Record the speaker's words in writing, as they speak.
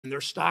and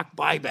their stock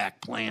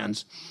buyback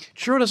plans, it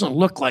sure doesn't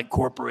look like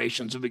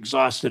corporations have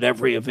exhausted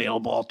every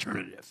available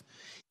alternative.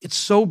 It's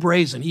so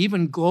brazen,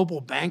 even global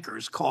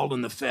bankers called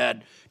on the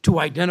Fed to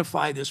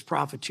identify this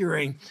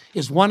profiteering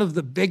is one of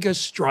the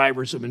biggest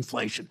drivers of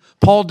inflation.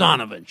 Paul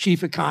Donovan,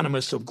 chief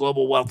economist of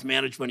global wealth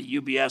management at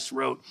UBS,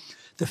 wrote,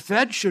 "The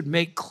Fed should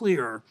make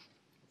clear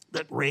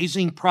that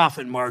raising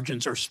profit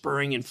margins are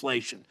spurring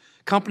inflation.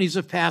 Companies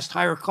have passed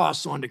higher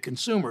costs on to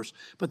consumers,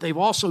 but they've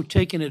also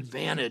taken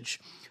advantage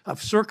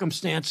of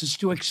circumstances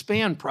to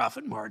expand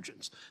profit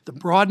margins. The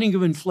broadening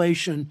of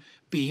inflation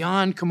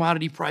beyond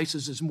commodity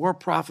prices is more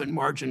profit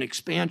margin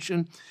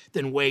expansion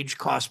than wage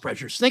cost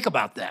pressures." Think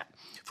about that.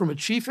 From a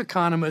chief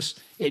economist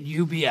at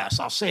UBS,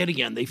 I'll say it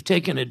again, these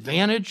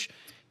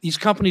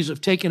companies have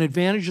taken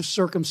advantage of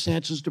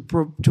circumstances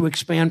to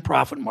expand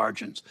profit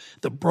margins.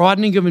 The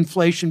broadening of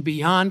inflation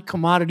beyond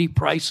commodity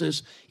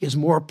prices is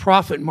more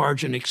profit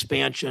margin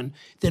expansion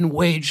than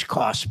wage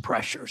cost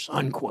pressures,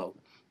 unquote.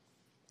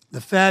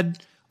 The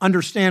Fed,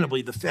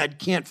 understandably, the Fed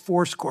can't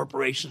force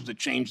corporations to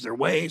change their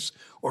ways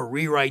or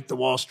rewrite the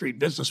Wall Street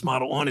business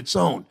model on its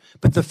own,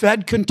 but the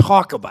Fed can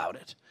talk about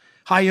it.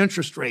 High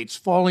interest rates,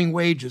 falling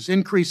wages,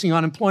 increasing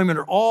unemployment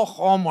are all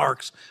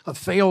hallmarks of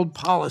failed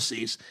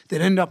policies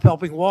that end up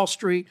helping Wall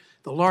Street,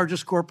 the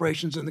largest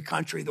corporations in the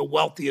country, the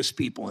wealthiest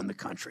people in the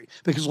country.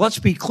 Because let's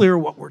be clear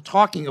what we're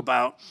talking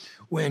about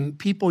when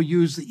people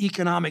use the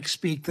economic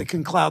speak that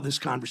can cloud this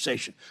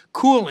conversation.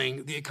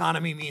 Cooling the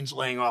economy means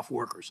laying off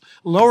workers.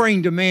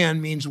 Lowering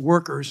demand means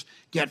workers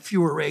get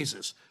fewer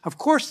raises. Of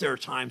course there are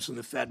times when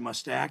the Fed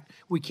must act.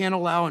 We can't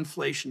allow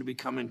inflation to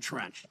become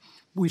entrenched.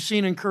 We've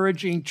seen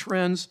encouraging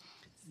trends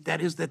that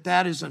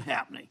isn't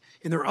happening.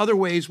 And there are other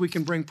ways we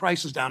can bring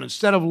prices down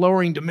instead of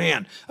lowering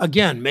demand.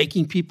 Again,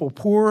 making people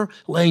poor,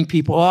 laying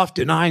people off,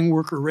 denying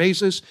worker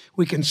raises.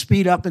 We can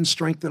speed up and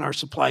strengthen our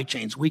supply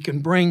chains. We can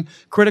bring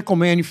critical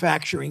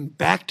manufacturing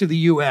back to the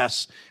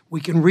U.S.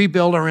 We can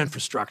rebuild our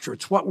infrastructure.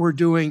 It's what we're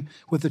doing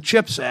with the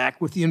CHIPS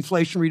Act, with the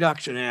Inflation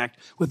Reduction Act,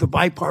 with the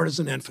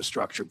bipartisan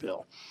infrastructure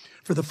bill.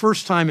 For the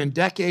first time in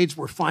decades,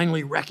 we're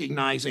finally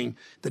recognizing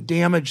the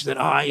damage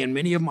that I and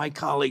many of my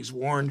colleagues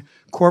warned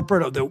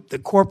the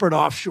corporate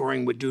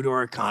offshoring would do to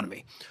our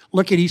economy.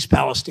 Look at East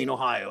Palestine,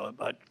 Ohio,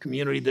 a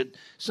community that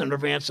Senator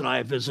Vance and I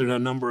have visited a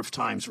number of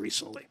times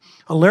recently.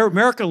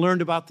 America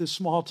learned about this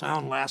small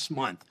town last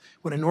month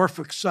when a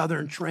Norfolk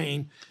Southern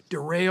train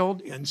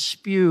derailed and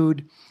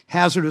spewed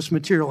hazardous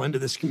material into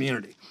this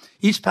community.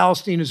 East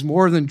Palestine is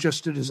more than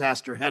just a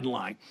disaster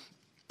headline.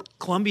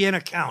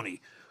 Columbiana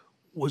County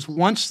was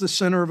once the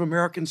center of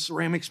American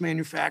ceramics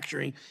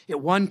manufacturing, at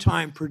one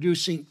time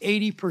producing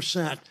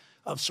 80%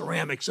 of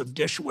ceramics of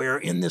dishware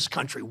in this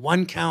country.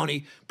 One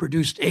county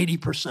produced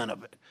 80%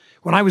 of it.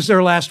 When I was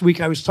there last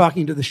week, I was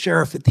talking to the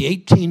sheriff at the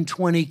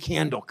 1820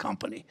 Candle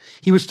Company.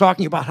 He was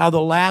talking about how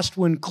the last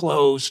one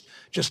closed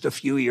just a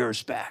few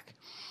years back.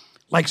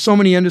 Like so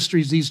many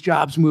industries, these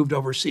jobs moved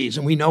overseas,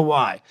 and we know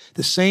why.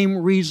 The same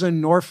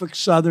reason Norfolk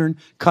Southern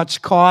cuts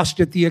cost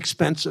at the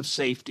expense of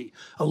safety,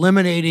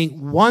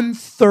 eliminating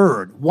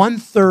one-third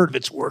of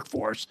its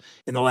workforce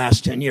in the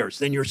last 10 years.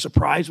 Then you're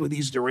surprised with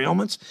these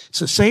derailments? It's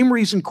the same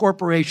reason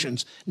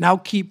corporations now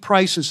keep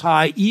prices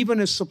high even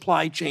as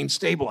supply chains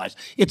stabilize.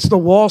 It's the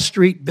Wall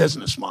Street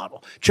business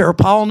model. Chair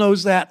Powell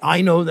knows that.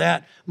 I know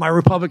that. My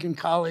Republican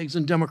colleagues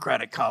and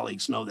Democratic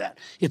colleagues know that.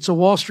 It's a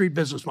Wall Street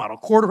business model.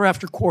 Quarter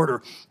after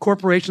quarter,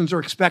 corporations are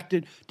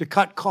expected to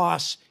cut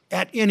costs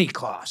at any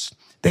cost.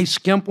 They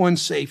skimp on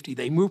safety.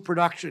 They move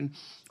production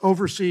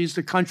overseas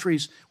to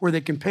countries where they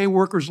can pay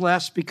workers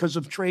less because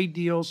of trade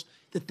deals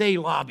that they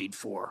lobbied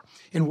for.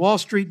 And Wall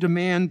Street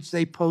demands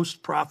they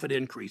post profit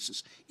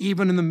increases,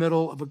 even in the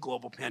middle of a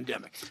global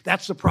pandemic.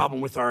 That's the problem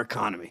with our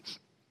economy.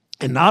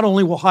 And not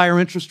only will higher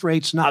interest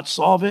rates not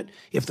solve it,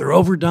 if they're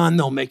overdone,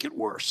 they'll make it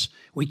worse.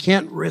 We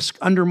can't risk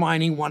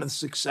undermining one of the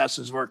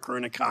successes of our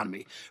current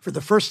economy. For the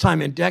first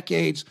time in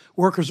decades,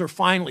 workers are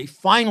finally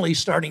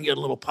starting to get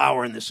a little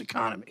power in this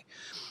economy.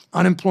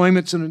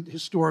 Unemployment's at a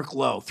historic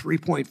low,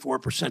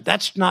 3.4%.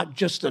 That's not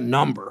just a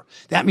number.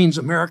 That means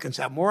Americans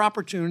have more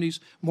opportunities,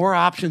 more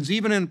options,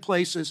 even in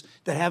places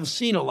that haven't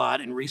seen a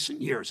lot in recent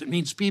years. It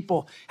means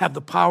people have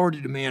the power to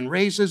demand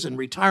raises and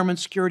retirement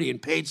security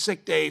and paid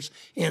sick days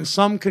and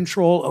some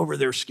control over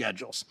their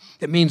schedules.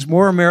 It means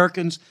more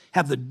Americans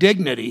have the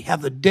dignity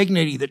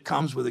that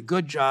comes with a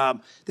good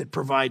job that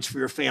provides for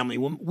your family.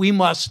 We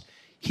must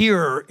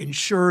here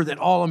ensure that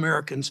all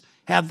Americans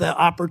have the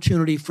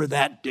opportunity for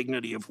that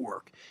dignity of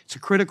work. It's a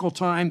critical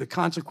time. The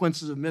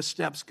consequences of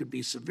missteps could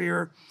be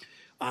severe.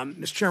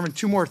 Mr. Chairman,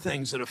 two more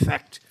things that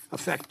affect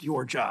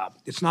your job.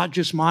 It's not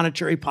just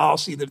monetary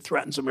policy that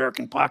threatens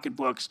American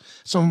pocketbooks.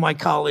 Some of my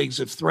colleagues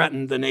have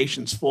threatened the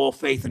nation's full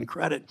faith and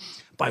credit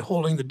by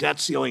holding the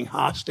debt ceiling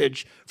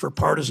hostage for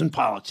partisan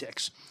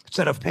politics.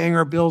 Instead of paying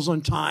our bills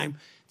on time,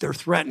 they're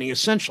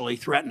essentially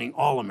threatening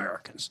all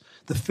Americans.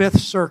 The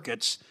Fifth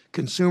Circuit's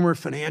Consumer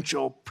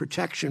Financial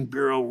Protection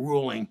Bureau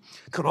ruling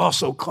could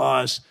also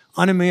cause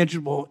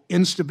unimaginable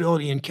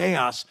instability and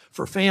chaos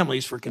for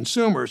families, for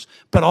consumers,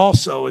 but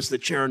also, as the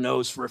chair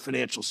knows, for a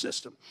financial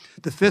system.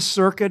 The Fifth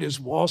Circuit is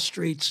Wall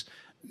Street's,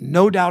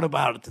 no doubt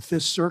about it, the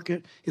Fifth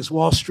Circuit is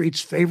Wall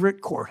Street's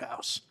favorite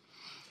courthouse.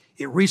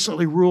 It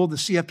recently ruled the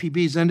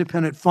CFPB's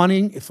independent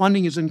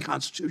funding is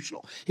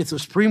unconstitutional. If the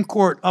Supreme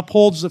Court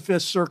upholds the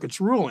Fifth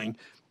Circuit's ruling,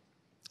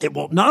 it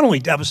will not only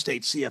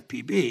devastate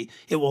CFPB,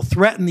 it will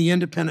threaten the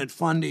independent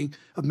funding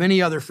of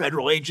many other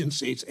federal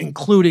agencies,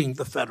 including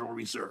the Federal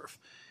Reserve.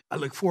 I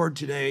look forward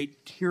to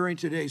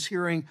today's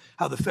hearing,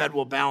 how the Fed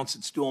will balance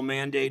its dual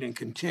mandate and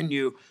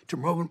continue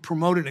to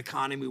promote an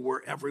economy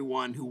where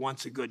everyone who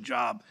wants a good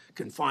job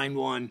can find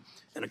one,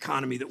 an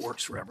economy that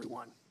works for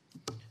everyone.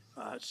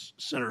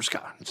 Senator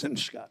Scott.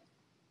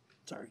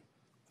 Sorry.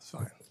 That's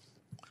fine.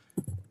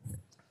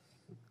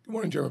 Good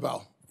morning, Chairman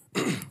Powell.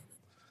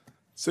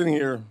 Sitting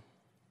here,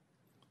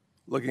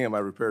 looking at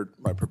my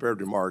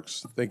prepared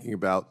remarks, thinking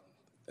about,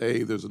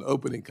 there's an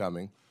opening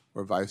coming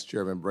where Vice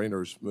Chairman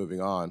Brainer's moving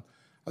on.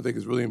 I think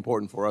it's really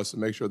important for us to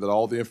make sure that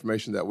all the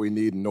information that we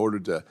need in order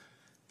to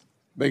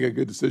make a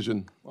good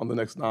decision on the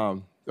next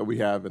nom that we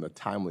have in a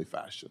timely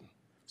fashion.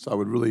 So I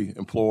would really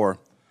implore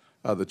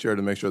the chair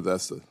to make sure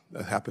that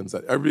happens,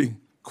 that every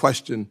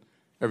question,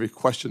 every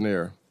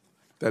questionnaire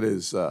that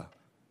is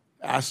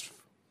asked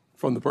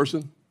from the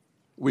person,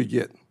 we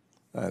get.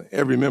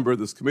 Every member of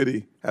this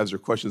committee has their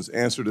questions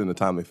answered in a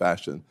timely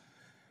fashion,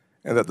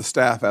 and that the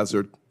staff has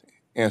their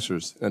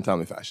answers in a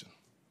timely fashion.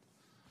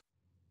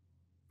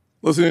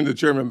 Listening to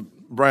Chairman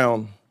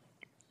Brown,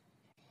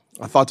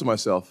 I thought to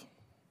myself,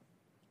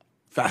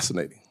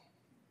 fascinating,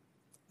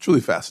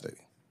 truly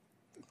fascinating.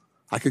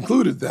 I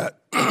concluded that,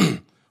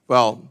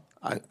 well,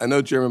 I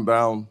know Chairman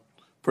Brown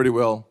pretty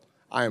well.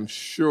 I am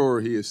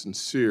sure he is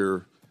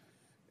sincere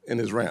in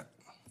his rant.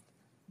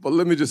 But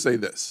let me just say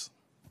this.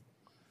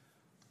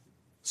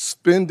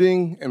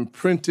 Spending and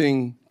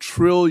printing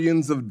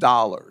trillions of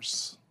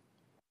dollars,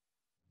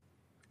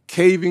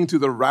 caving to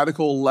the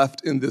radical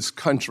left in this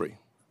country,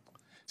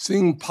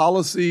 seeing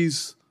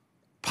policies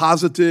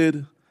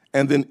posited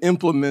and then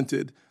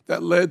implemented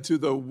that led to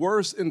the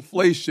worst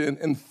inflation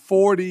in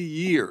 40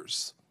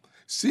 years,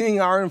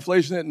 seeing our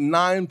inflation at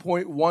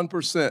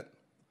 9.1%,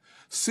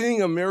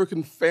 seeing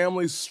American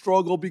families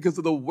struggle because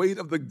of the weight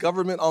of the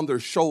government on their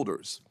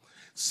shoulders,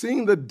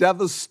 seeing the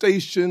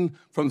devastation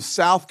from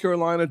South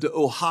Carolina to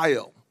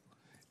Ohio.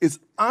 It's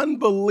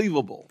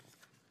unbelievable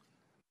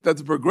that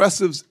the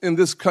progressives in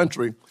this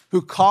country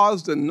who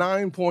caused a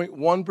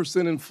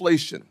 9.1%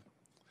 inflation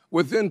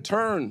would then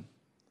turn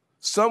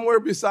somewhere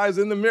besides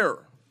in the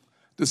mirror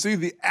to see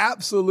the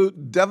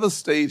absolute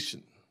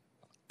devastation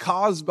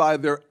caused by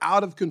their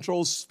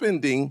out-of-control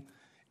spending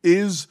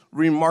is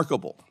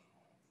remarkable.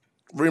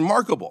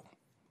 Remarkable.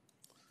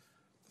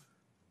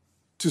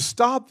 To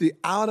stop the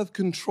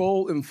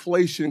out-of-control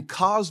inflation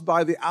caused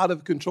by the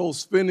out-of-control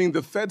spending,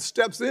 the Fed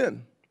steps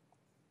in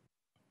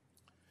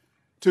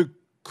to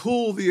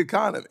cool the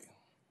economy.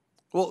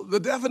 Well, the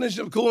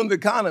definition of cooling the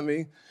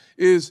economy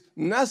is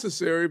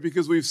necessary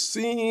because we've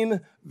seen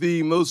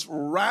the most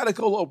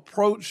radical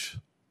approach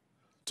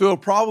to a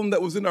problem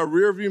that was in our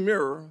rearview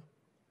mirror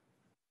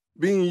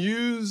being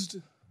used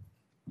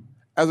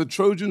as a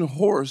Trojan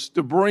horse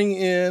to bring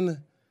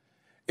in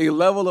a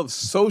level of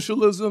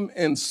socialism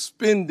and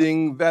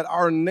spending that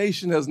our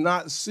nation has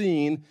not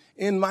seen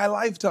in my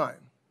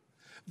lifetime.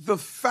 The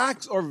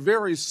facts are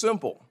very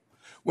simple.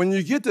 When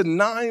you get to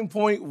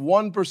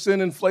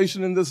 9.1%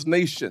 inflation in this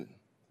nation,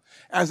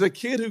 as a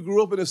kid who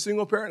grew up in a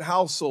single-parent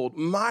household,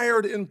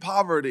 mired in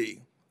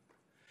poverty,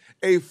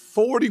 a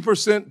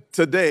 40%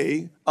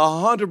 today,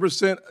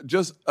 100%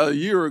 just a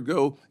year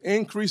ago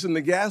increase in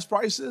the gas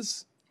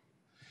prices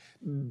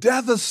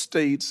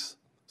devastates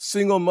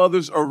single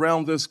mothers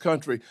around this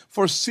country.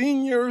 For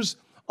seniors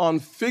on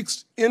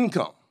fixed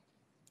income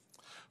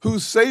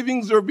whose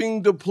savings are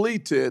being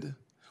depleted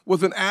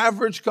with an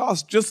average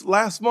cost just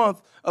last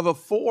month of a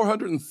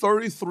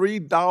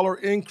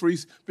 $433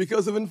 increase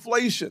because of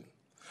inflation.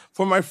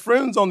 For my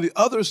friends on the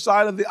other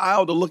side of the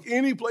aisle to look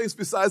any place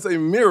besides a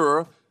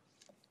mirror,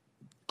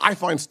 I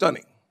find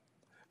stunning.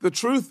 The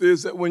truth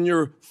is that when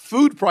your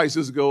food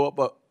prices go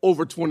up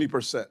over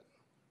 20%,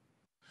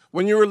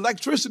 when your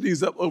electricity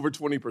is up over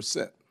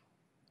 20%,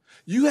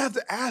 you have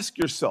to ask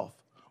yourself,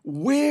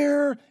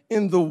 where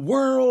in the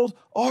world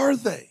are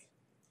they?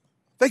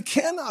 They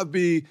cannot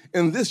be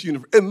in this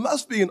universe. It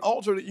must be an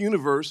alternate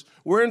universe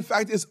where, in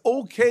fact, it's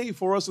okay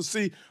for us to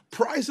see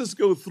prices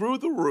go through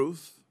the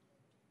roof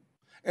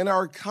and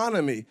our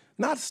economy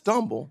not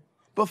stumble,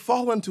 but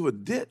fall into a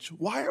ditch.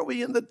 Why are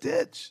we in the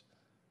ditch?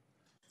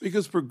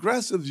 Because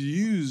progressives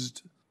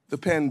used the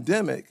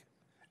pandemic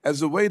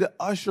as a way to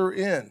usher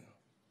in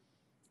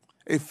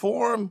a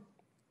form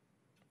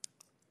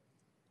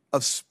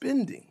of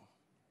spending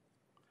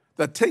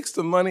that takes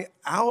the money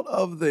out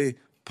of the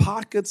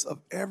pockets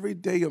of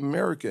everyday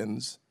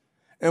Americans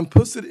and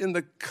puts it in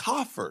the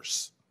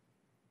coffers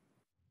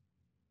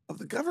of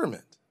the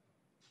government.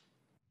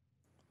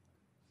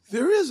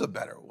 There is a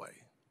better way.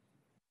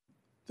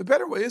 The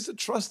better way is to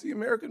trust the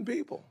American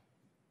people.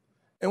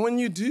 And when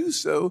you do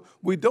so,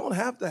 we don't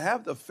have to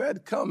have the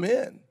Fed come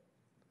in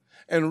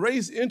and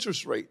raise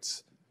interest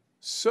rates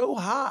so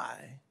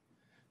high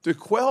to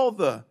quell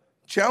the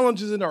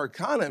challenges in our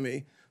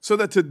economy so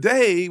that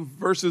today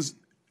versus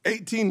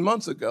 18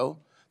 months ago,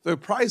 the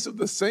price of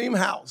the same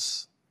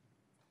house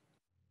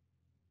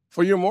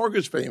for your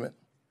mortgage payment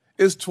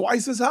is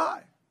twice as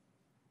high.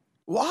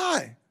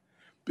 Why?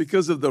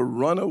 Because of the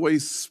runaway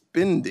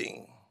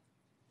spending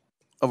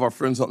of our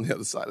friends on the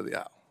other side of the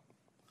aisle.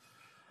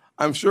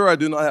 I'm sure I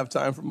do not have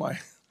time for my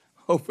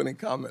opening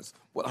comments,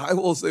 but I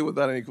will say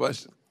without any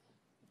question,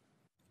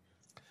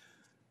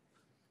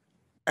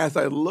 as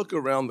I look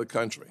around the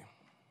country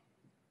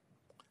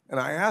and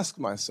I ask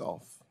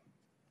myself,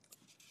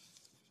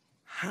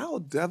 how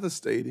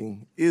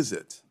devastating is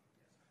it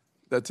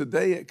that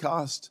today it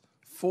costs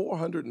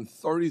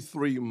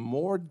 $433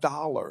 more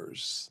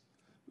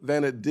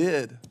than it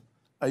did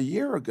a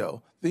year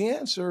ago? The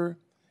answer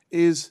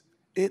is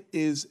it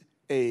is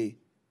a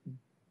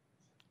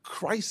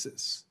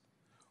crisis.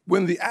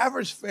 When the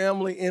average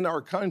family in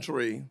our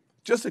country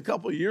just a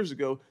couple of years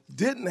ago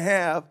didn't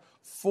have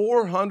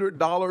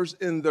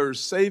 $400 in their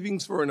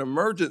savings for an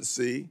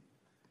emergency,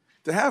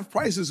 to have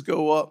prices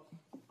go up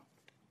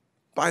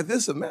by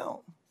this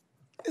amount,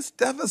 it's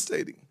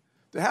devastating.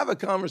 To have a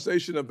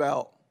conversation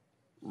about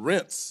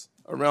rents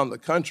around the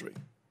country,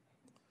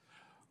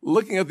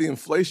 looking at the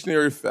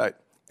inflationary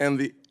effect and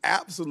the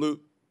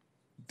absolute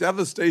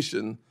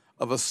devastation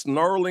of a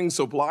snarling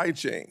supply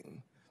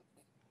chain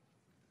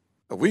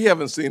that we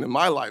haven't seen in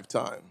my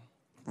lifetime,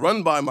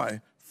 run by my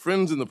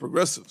friends in the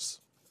progressives.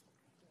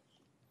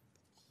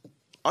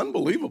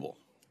 Unbelievable.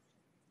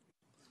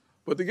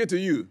 But to get to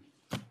you,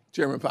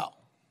 Chairman Powell,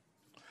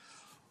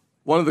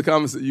 one of the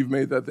comments that you've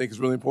made that I think is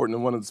really important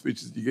in one of the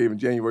speeches you gave in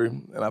January,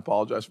 and I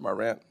apologize for my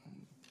rant.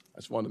 I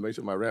just wanted to make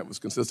sure my rant was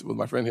consistent with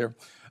my friend here.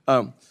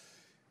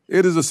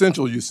 It is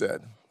essential, you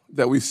said,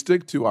 that we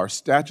stick to our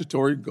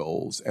statutory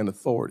goals and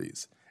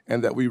authorities,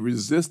 and that we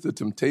resist the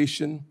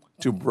temptation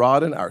to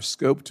broaden our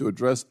scope to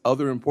address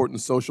other important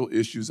social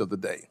issues of the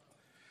day.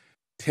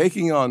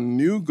 Taking on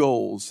new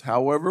goals,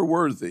 however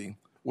worthy,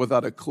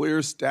 without a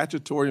clear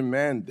statutory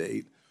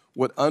mandate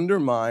would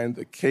undermine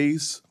the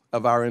case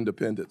of our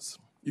independence.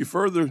 You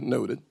further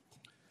noted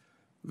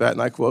that,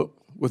 and I quote,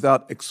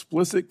 without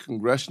explicit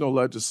congressional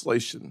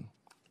legislation,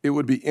 it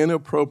would be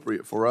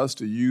inappropriate for us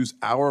to use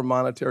our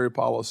monetary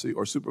policy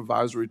or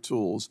supervisory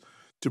tools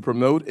to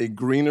promote a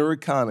greener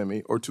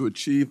economy or to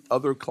achieve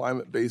other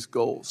climate-based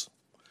goals.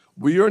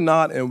 We are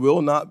not and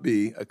will not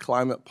be a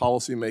climate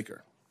policy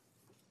maker.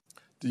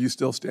 Do you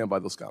still stand by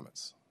those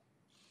comments?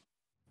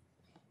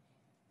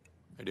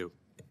 I do.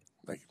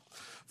 Thank you.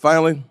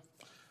 Finally,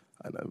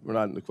 I know we're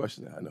not in the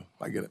question. I know,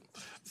 I get it.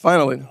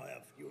 Finally.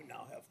 You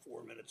now have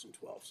 4 minutes and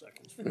 12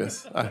 seconds.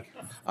 Yes,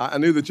 I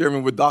knew the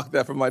chairman would dock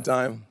that from my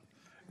time,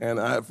 and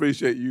I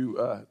appreciate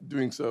you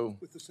doing so.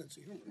 With a sense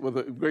of humor. With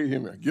a great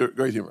humor,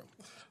 great humor.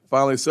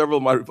 Finally, several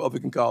of my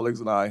Republican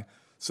colleagues and I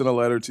sent a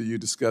letter to you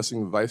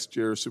discussing Vice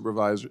Chair of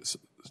Supervision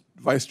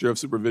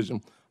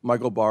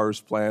Michael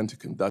Barr's plan to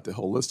conduct a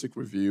holistic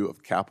review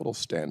of capital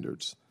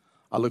standards.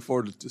 I look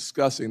forward to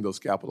discussing those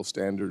capital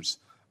standards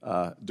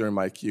during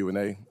my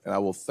Q&A, and I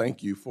will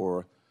thank you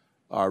for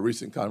our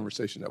recent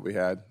conversation that we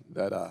had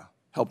that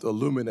helped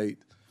illuminate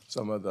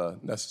some of the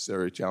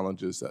necessary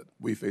challenges that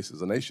we face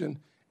as a nation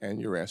and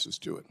your answers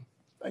to it.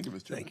 Thank you,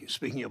 Mr. Chairman. Thank you.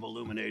 Speaking of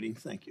illuminating,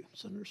 thank you,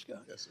 Senator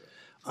Scott. Yes, sir.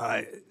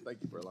 Thank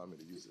you for allowing me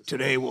to use this.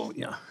 Today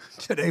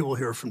we'll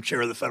hear from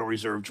Chair of the Federal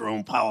Reserve,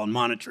 Jerome Powell, on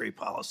monetary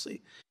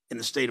policy in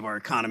the state of our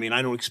economy. And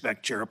I don't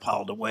expect Chair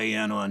Powell to weigh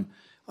in on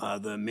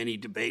the mini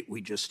debate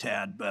we just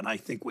had, but I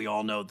think we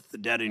all know that the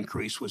debt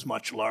increase was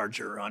much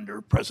larger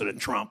under President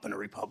Trump and a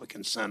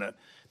Republican Senate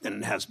than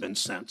it has been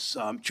since.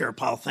 Chair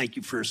Powell, thank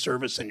you for your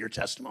service and your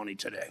testimony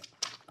today.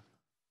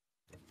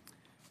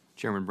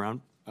 Chairman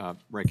Brown,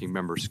 Ranking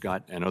Member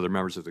Scott, and other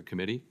members of the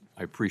committee,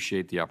 I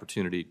appreciate the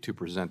opportunity to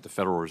present the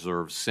Federal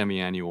Reserve's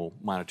Semiannual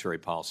Monetary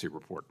Policy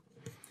Report.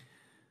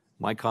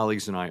 My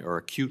colleagues and I are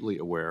acutely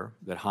aware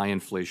that high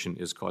inflation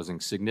is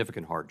causing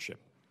significant hardship,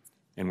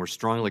 and we're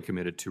strongly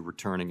committed to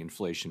returning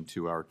inflation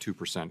to our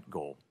 2%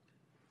 goal.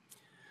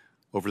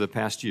 Over the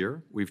past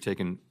year, we've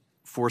taken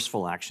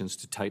forceful actions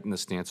to tighten the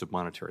stance of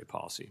monetary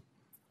policy.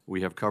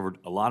 We have covered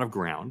a lot of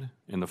ground,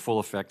 and the full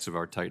effects of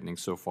our tightening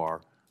so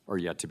far are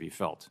yet to be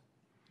felt.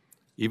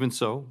 Even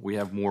so, we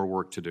have more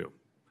work to do.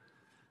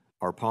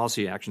 Our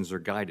policy actions are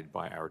guided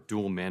by our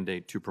dual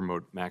mandate to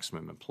promote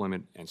maximum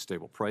employment and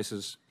stable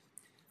prices.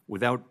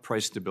 Without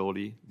price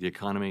stability, the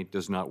economy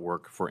does not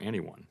work for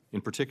anyone.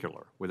 In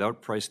particular,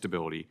 without price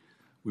stability,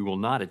 we will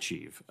not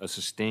achieve a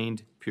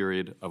sustained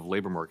period of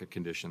labor market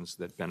conditions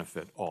that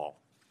benefit all.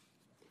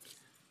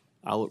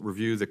 I'll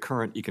review the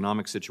current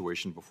economic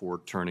situation before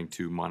turning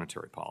to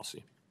monetary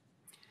policy.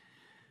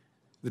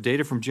 The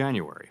data from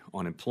January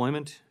on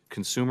employment,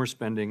 consumer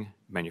spending,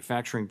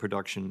 manufacturing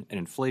production, and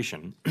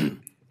inflation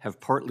have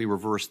partly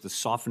reversed the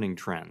softening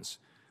trends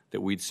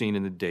that we'd seen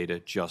in the data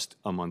just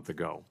a month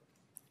ago.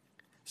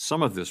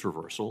 Some of this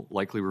reversal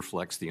likely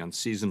reflects the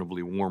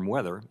unseasonably warm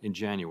weather in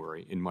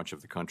January in much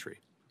of the country.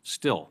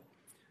 Still,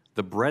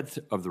 the breadth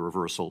of the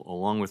reversal,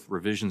 along with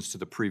revisions to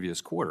the previous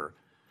quarter,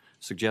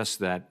 suggests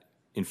that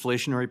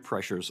inflationary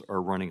pressures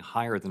are running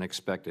higher than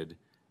expected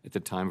at the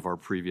time of our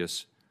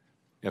previous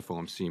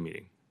FOMC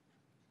meeting.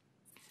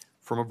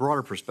 From a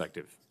broader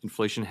perspective,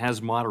 inflation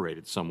has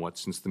moderated somewhat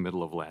since the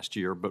middle of last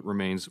year, but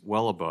remains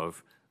well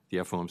above the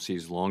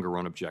FOMC's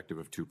longer-run objective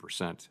of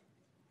 2%.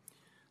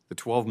 The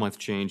 12-month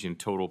change in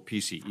total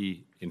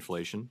PCE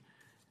inflation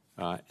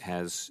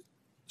has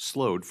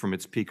slowed from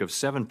its peak of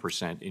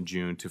 7% in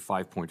June to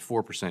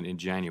 5.4% in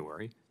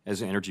January,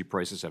 as energy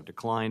prices have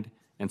declined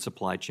and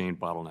supply chain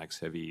bottlenecks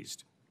have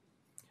eased.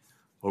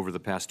 Over the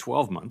past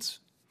 12 months,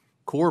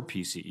 core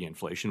PCE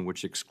inflation,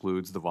 which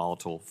excludes the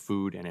volatile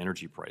food and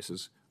energy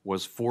prices,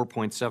 was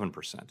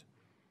 4.7%.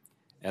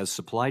 As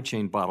supply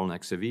chain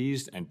bottlenecks have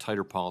eased and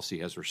tighter policy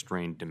has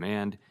restrained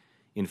demand,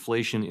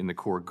 inflation in the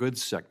core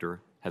goods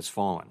sector has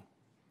fallen.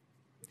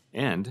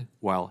 And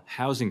while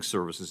housing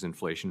services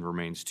inflation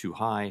remains too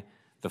high,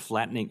 the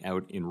flattening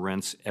out in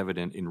rents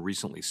evident in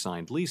recently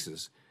signed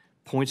leases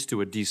points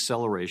to a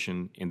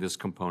deceleration in this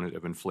component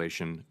of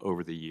inflation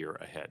over the year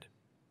ahead.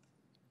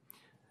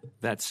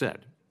 That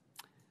said,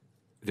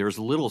 there is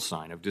little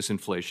sign of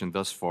disinflation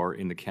thus far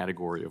in the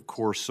category of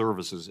core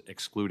services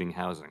excluding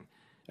housing,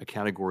 a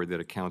category that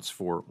accounts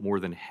for more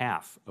than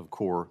half of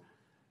core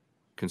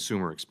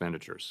consumer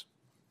expenditures.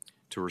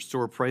 To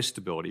restore price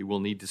stability, we'll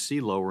need to see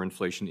lower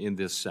inflation in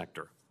this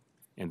sector,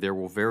 and there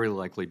will very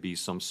likely be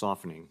some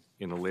softening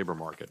in the labor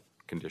market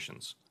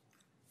conditions.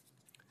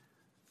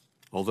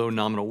 Although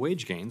nominal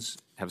wage gains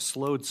have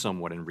slowed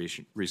somewhat in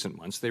recent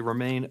months, they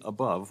remain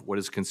above what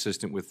is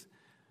consistent with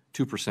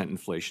 2%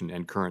 inflation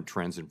and current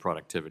trends in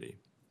productivity.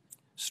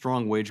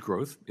 Strong wage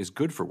growth is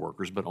good for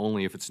workers, but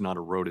only if it's not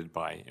eroded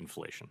by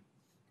inflation.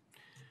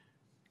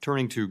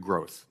 Turning to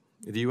growth,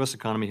 the U.S.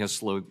 economy has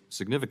slowed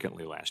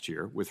significantly last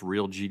year, with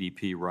real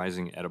GDP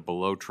rising at a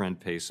below-trend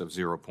pace of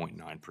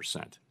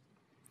 0.9%.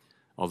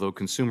 Although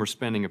consumer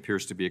spending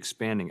appears to be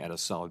expanding at a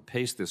solid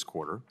pace this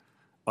quarter,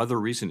 other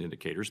recent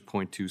indicators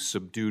point to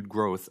subdued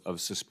growth of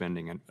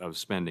spending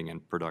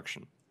and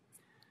production.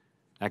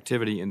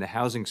 Activity in the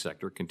housing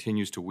sector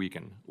continues to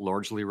weaken,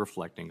 largely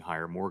reflecting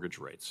higher mortgage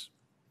rates.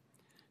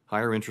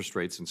 Higher interest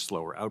rates and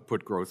slower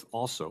output growth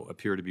also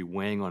appear to be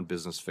weighing on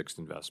business fixed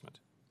investment.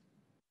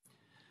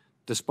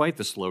 Despite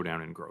the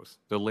slowdown in growth,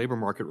 the labor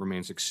market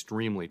remains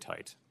extremely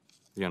tight.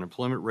 The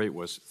unemployment rate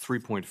was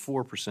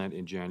 3.4%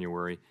 in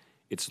January,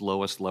 its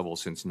lowest level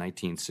since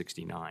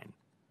 1969.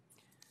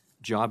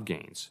 Job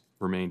gains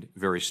remained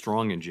very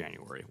strong in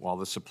January, while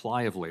the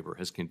supply of labor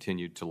has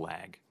continued to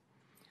lag.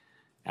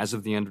 As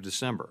of the end of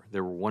December,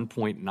 there were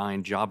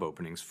 1.9 job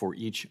openings for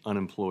each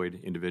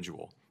unemployed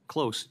individual,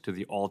 close to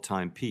the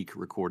all-time peak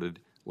recorded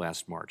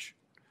last March,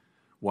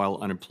 while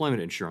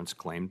unemployment insurance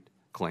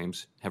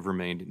claims have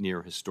remained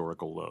near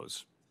historical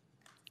lows.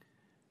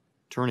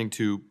 Turning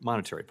to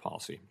monetary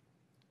policy.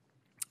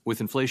 With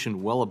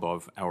inflation well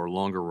above our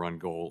longer-run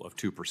goal of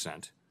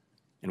 2%,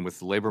 and with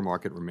the labor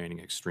market remaining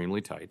extremely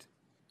tight,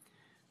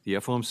 the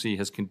FOMC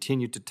has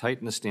continued to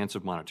tighten the stance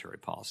of monetary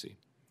policy,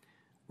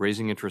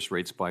 raising interest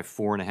rates by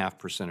 4.5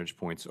 percentage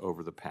points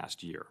over the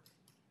past year.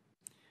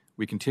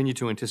 We continue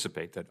to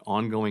anticipate that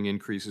ongoing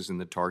increases in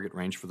the target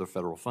range for the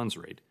federal funds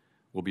rate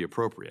will be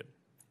appropriate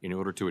in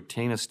order to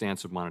attain a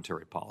stance of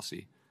monetary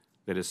policy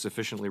that is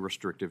sufficiently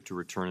restrictive to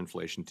return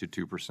inflation to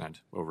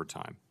 2% over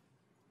time.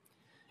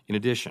 In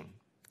addition,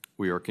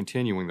 we are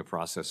continuing the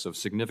process of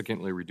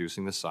significantly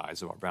reducing the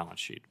size of our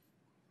balance sheet.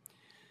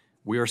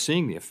 We are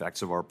seeing the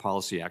effects of our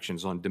policy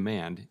actions on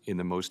demand in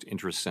the most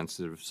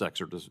interest-sensitive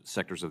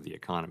sectors of the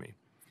economy.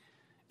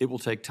 It will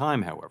take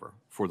time, however,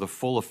 for the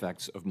full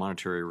effects of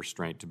monetary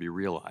restraint to be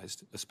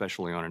realized,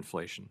 especially on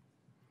inflation.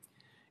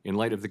 In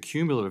light of the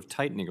cumulative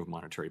tightening of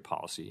monetary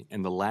policy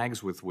and the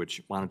lags with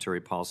which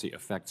monetary policy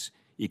affects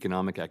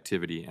economic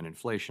activity and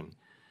inflation,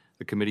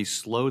 the committee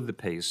slowed the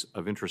pace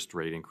of interest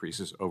rate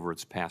increases over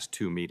its past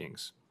 2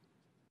 meetings.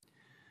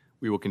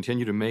 We will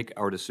continue to make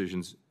our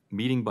decisions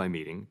meeting by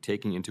meeting,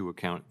 taking into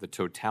account the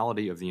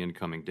totality of the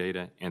incoming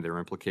data and their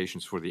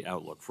implications for the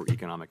outlook for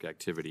economic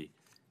activity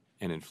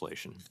and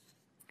inflation.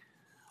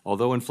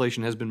 Although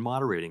inflation has been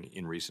moderating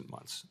in recent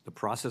months, the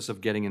process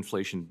of getting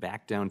inflation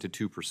back down to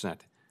 2%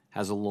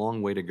 has a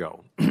long way to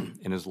go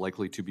and is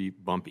likely to be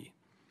bumpy.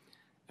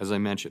 As I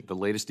mentioned, the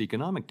latest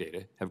economic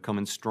data have come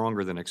in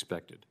stronger than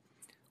expected,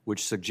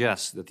 which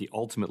suggests that the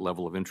ultimate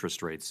level of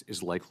interest rates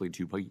is likely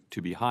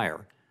to be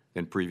higher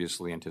than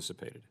previously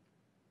anticipated.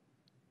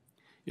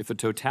 If the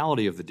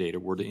totality of the data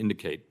were to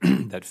indicate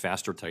that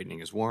faster tightening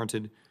is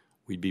warranted,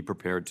 we'd be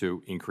prepared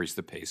to increase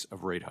the pace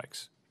of rate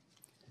hikes.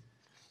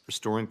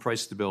 Restoring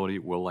price stability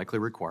will likely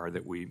require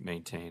that we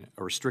maintain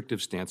a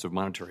restrictive stance of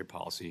monetary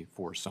policy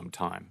for some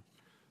time.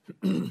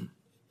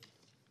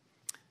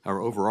 Our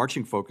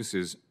overarching focus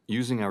is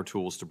using our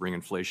tools to bring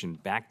inflation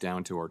back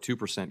down to our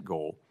 2%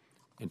 goal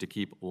and to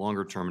keep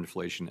longer-term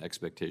inflation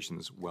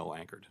expectations well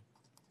anchored.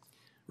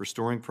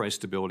 Restoring price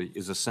stability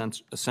is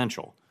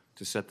essential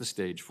to set the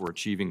stage for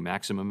achieving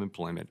maximum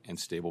employment and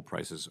stable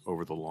prices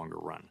over the longer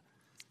run.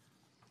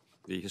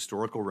 The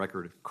historical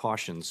record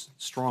cautions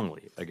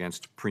strongly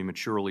against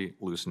prematurely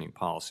loosening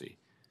policy.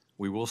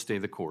 We will stay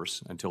the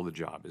course until the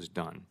job is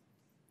done.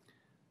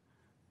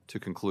 To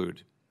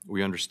conclude,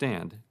 we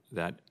understand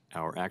that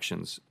our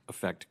actions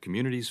affect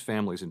communities,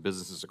 families, and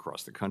businesses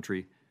across the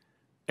country.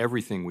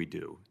 Everything we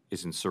do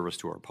is in service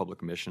to our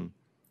public mission.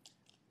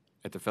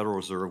 At the Federal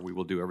Reserve, we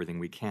will do everything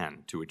we can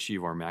to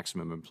achieve our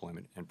maximum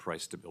employment and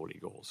price stability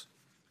goals.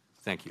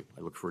 Thank you.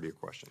 I look forward to your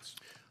questions.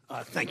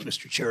 Thank you,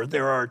 Mr. Chair.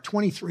 There are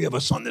 23 of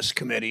us on this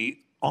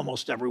committee.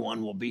 Almost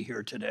everyone will be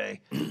here today.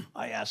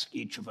 I ask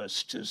each of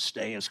us to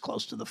stay as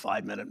close to the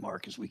 5-minute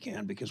mark as we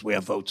can because we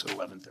have votes at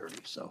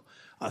 11:30. So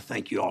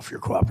thank you all for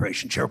your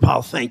cooperation. Chair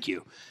Powell, thank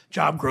you.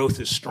 Job growth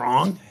is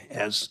strong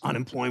as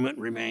unemployment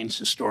remains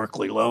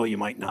historically low. You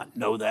might not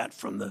know that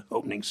from the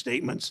opening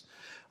statements.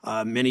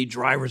 Many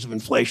drivers of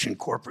inflation,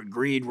 corporate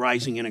greed,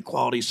 rising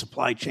inequality,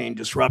 supply chain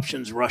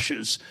disruptions,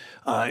 Russia's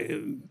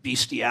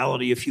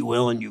bestiality, if you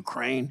will, in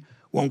Ukraine,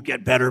 won't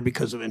get better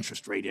because of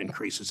interest rate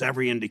increases.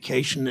 Every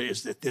indication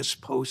is that this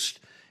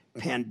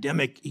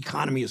post-pandemic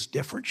economy is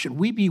different. Should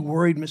we be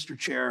worried, Mr.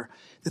 Chair,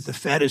 that the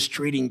Fed is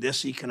treating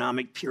this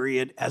economic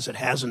period as it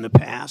has in the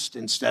past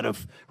instead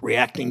of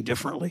reacting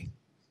differently?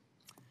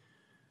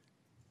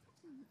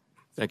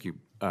 Thank you,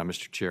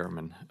 Mr.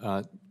 Chairman.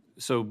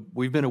 So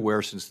we've been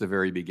aware since the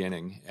very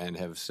beginning and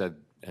have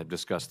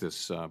discussed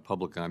this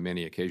publicly on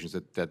many occasions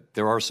that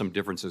there are some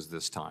differences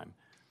this time.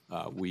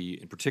 We,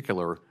 in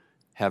particular,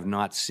 have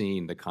not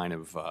seen the kind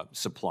of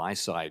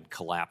supply-side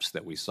collapse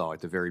that we saw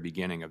at the very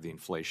beginning of the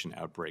inflation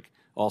outbreak.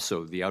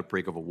 Also, the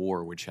outbreak of a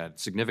war which had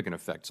significant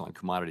effects on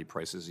commodity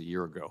prices a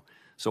year ago.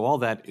 So all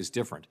that is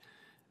different.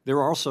 There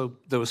are also,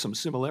 though, some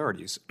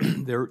similarities.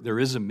 There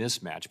is a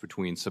mismatch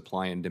between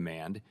supply and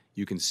demand.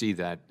 You can see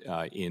that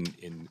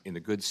in the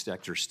goods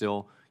sector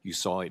still. You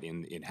saw it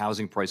in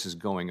housing prices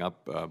going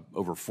up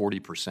over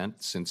 40%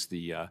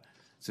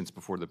 since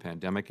before the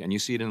pandemic, and you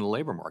see it in the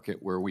labor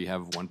market where we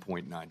have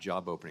 1.9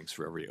 job openings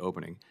for every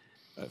opening,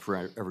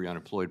 for every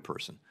unemployed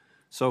person.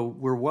 So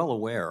we're well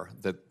aware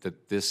that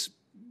this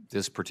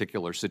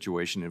particular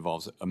situation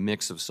involves a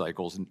mix of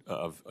cycles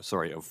of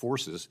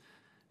forces,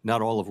 not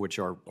all of which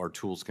our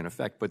tools can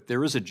affect, but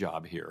there is a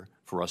job here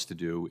for us to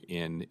do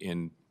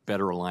in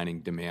better aligning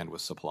demand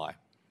with supply.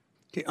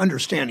 Okay,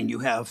 understanding you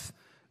have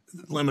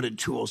limited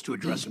tools to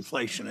address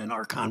inflation, and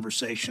our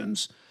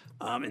conversations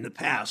in the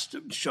past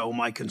show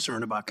my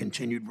concern about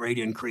continued rate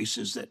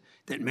increases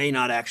that may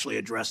not actually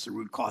address the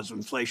root cause of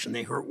inflation.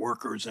 They hurt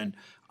workers, and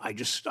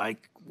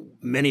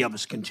many of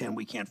us contend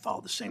we can't follow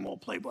the same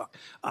old playbook.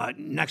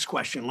 Next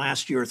question.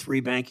 Last year,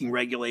 3 banking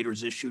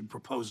regulators issued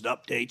proposed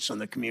updates on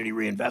the Community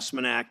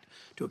Reinvestment Act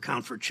to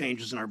account for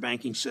changes in our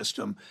banking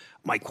system.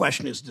 My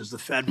question is, does the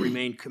Fed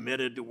remain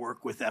committed to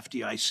work with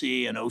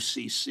FDIC and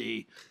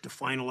OCC to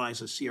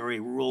finalize a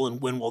CRA rule, and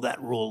when will that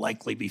rule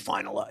likely be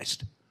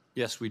finalized?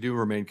 Yes, we do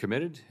remain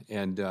committed,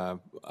 and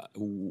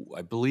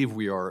I believe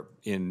we are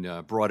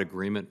in broad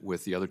agreement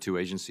with the other 2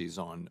 agencies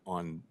on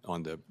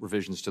the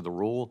revisions to the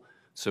rule.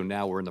 So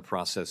now we're in the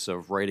process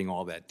of writing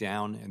all that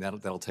down, and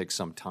that'll take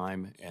some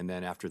time. And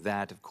then after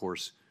that, of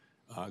course,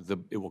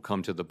 it will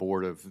come to the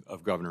Board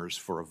of Governors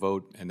for a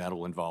vote, and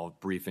that'll involve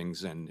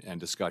briefings and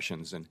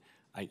discussions. And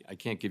I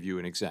can't give you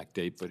an exact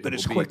date, but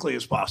as quickly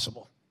as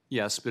possible.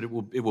 Yes, but it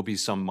will be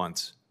some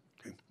months.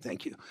 Okay,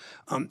 thank you.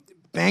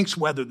 Banks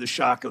weathered the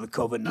shock of the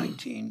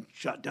COVID-19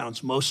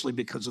 shutdowns mostly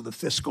because of the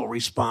fiscal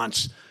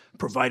response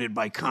provided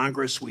by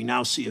Congress. We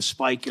now see a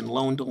spike in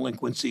loan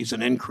delinquencies,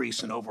 an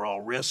increase in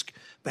overall risk.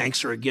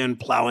 Banks are again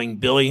plowing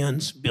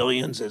billions,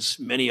 as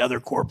many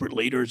other corporate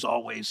leaders,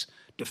 always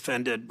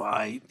defended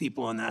by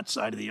people on that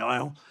side of the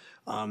aisle,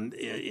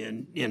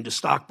 into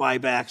stock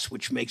buybacks,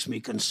 which makes me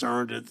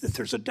concerned if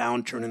there's a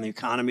downturn in the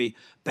economy,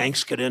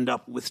 banks could end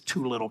up with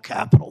too little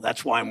capital.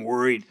 That's why I'm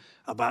worried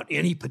about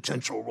any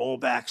potential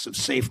rollbacks of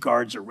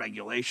safeguards or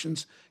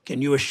regulations.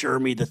 Can you assure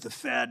me that the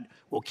Fed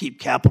will keep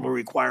capital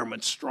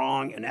requirements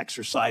strong and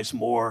exercise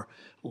more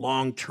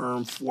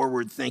long-term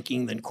forward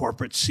thinking than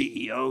corporate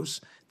CEOs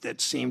that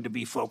seem to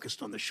be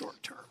focused on the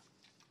short term?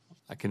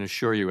 I can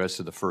assure you as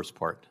to the first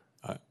part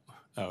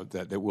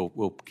that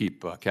we'll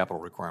keep capital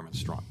requirements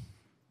strong.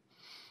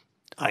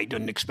 I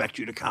didn't expect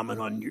you to comment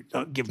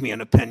on give me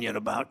an opinion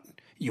about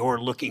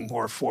you're looking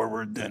more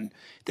forward than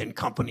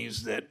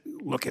companies that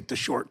look at the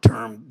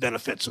short-term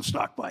benefits of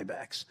stock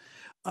buybacks.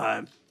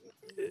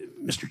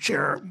 Mr.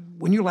 Chair,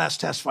 when you last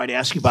testified, I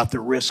asked you about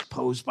the risk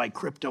posed by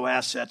crypto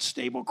assets,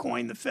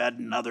 stablecoin, the Fed,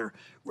 and other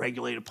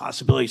regulated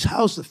possibilities.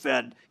 How's the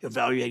Fed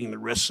evaluating the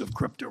risks of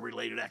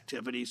crypto-related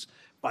activities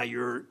by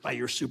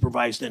your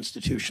supervised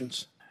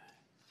institutions?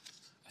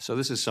 So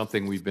this is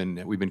something we've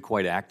been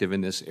quite active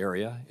in this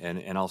area,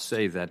 and I'll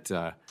say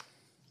that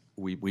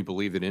we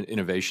believe that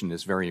innovation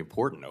is very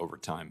important over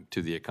time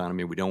to the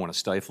economy. We don't want to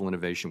stifle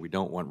innovation. We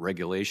don't want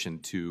regulation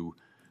to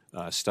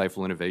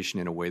stifle innovation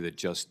in a way that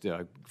just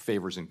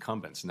favors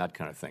incumbents and that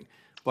kind of thing.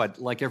 But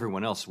like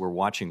everyone else, we're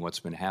watching what's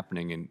been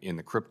happening in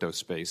the crypto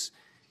space.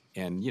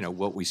 And,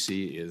 what we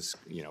see is,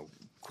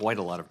 quite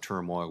a lot of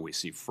turmoil. We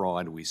see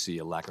fraud. We see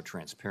a lack of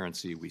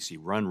transparency. We see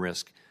run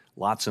risk,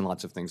 lots and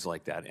lots of things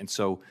like that. And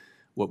so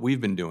what we've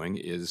been doing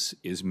is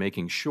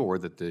making sure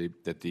that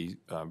the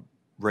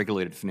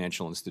regulated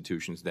financial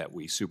institutions that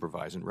we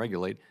supervise and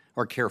regulate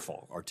are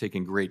careful, are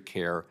taking great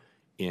care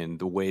in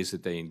the ways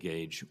that they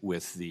engage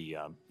with the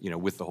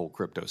with the whole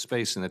crypto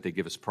space, and that they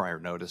give us prior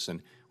notice.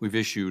 And we've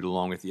issued,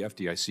 along with the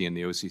FDIC and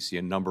the OCC,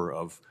 a number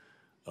of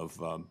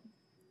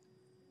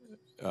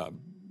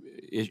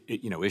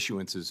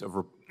issuances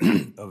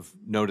of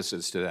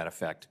notices to that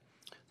effect.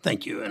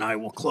 Thank you, and I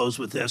will close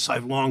with this.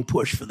 I've long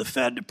pushed for the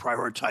Fed to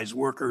prioritize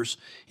workers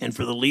and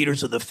for the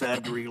leaders of the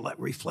Fed to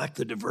reflect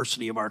the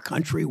diversity of our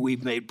country.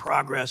 We've made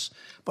progress,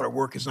 but our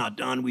work is not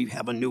done. We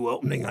have a new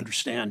opening.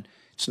 Understand,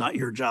 it's not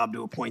your job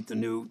to appoint the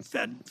new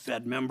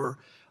Fed member.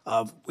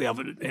 We have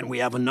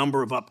a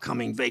number of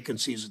upcoming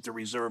vacancies at the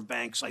Reserve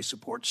Banks. I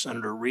support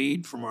Senator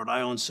Reid from Rhode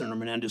Island, Senator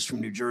Menendez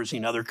from New Jersey,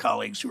 and other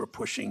colleagues who are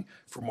pushing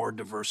for more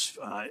diverse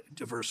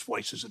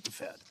voices at the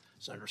Fed.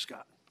 Senator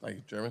Scott. Thank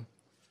you, Chairman.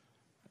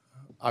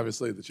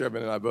 Obviously, the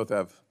chairman and I both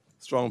have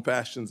strong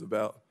passions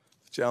about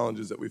the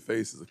challenges that we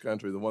face as a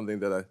country. The one thing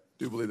that I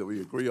do believe that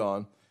we agree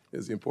on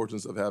is the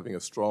importance of having a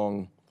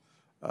strong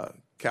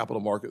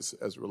capital markets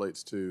as it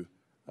relates to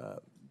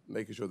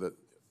making sure that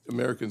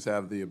Americans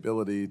have the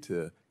ability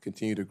to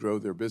continue to grow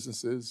their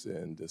businesses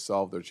and to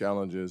solve their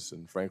challenges.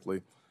 And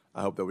frankly,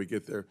 I hope that we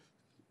get there.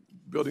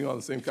 Building on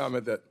the same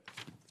comment that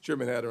the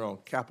chairman had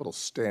around capital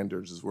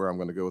standards is where I'm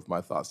going to go with my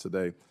thoughts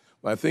today.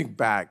 When I think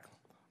back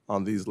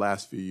on these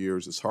last few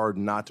years, it's hard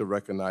not to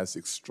recognize the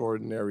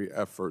extraordinary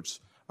efforts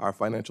our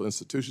financial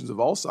institutions of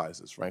all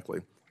sizes,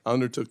 frankly,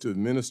 undertook to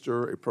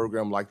administer a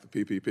program like the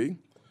PPP,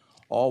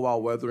 all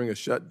while weathering a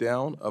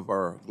shutdown of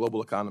our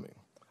global economy.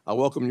 I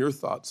welcome your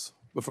thoughts,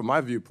 but from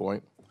my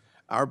viewpoint,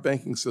 our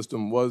banking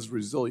system was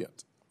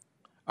resilient.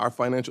 Our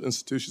financial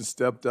institutions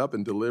stepped up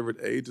and delivered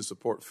aid to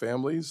support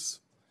families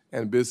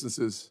and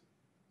businesses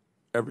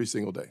every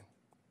single day.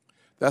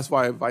 That's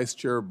why Vice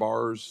Chair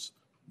Barr's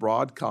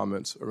broad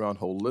comments around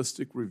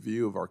holistic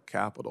review of our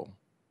capital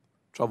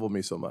trouble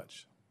me so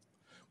much.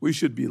 We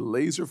should be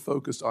laser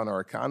focused on our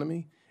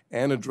economy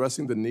and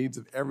addressing the needs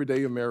of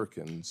everyday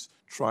Americans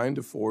trying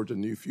to forge a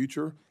new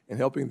future and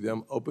helping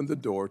them open the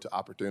door to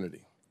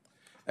opportunity.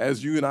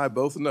 As you and I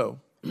both know,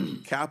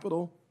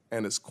 capital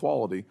and its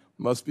quality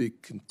must be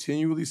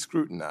continually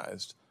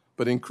scrutinized,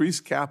 but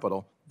increased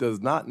capital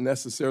does not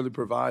necessarily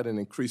provide an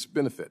increased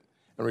benefit,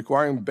 and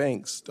requiring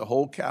banks to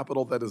hold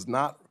capital that is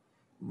not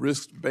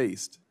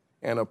risk-based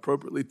and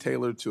appropriately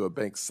tailored to a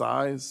bank's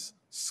size,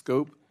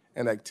 scope,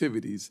 and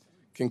activities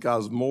can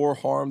cause more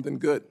harm than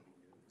good.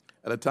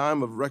 At a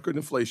time of record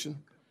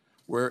inflation,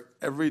 where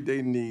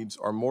everyday needs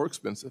are more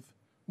expensive,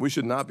 we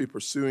should not be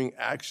pursuing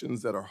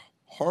actions that are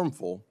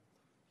harmful.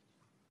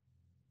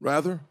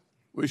 Rather,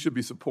 we should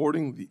be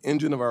supporting the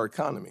engine of our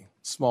economy,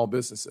 small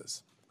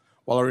businesses.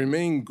 While I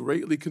remain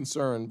greatly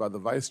concerned by the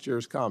Vice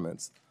Chair's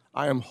comments,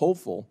 I am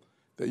hopeful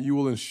that you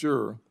will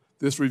ensure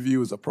this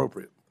review is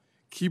appropriate,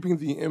 keeping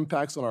the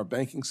impacts on our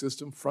banking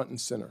system front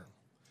and center.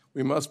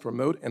 We must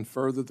promote and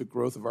further the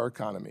growth of our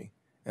economy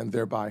and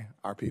thereby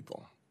our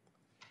people.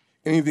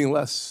 Anything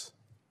less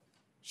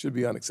should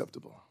be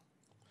unacceptable.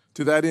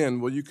 To that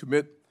end, will you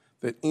commit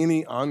that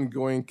any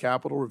ongoing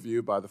capital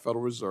review by the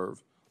Federal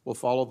Reserve will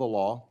follow the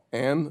law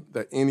and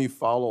that any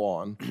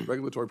follow-on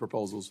regulatory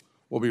proposals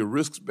will be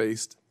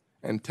risk-based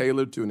and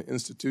tailored to an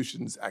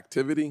institution's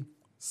activity,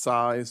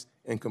 size,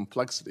 and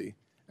complexity,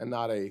 and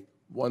not a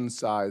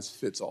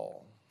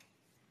one-size-fits-all?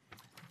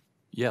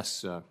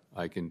 Yes,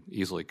 I can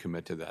easily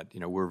commit to that.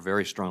 We're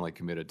very strongly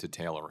committed to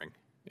tailoring,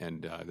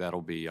 and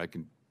that'll be, I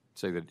can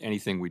say that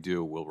anything we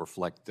do will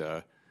reflect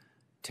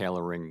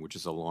tailoring, which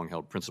is a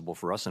long-held principle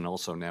for us and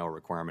also now a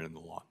requirement in the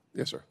law.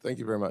 Yes, sir. Thank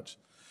you very much.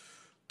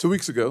 2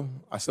 weeks ago,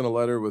 I sent a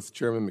letter with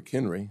Chairman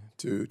McHenry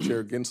to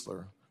Chair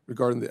Gensler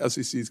regarding the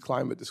SEC's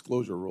climate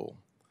disclosure rule,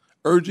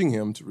 urging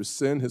him to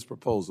rescind his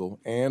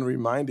proposal and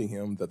reminding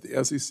him that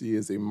the SEC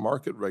is a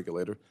market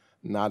regulator,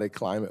 not a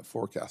climate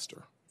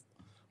forecaster.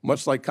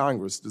 Much like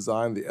Congress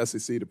designed the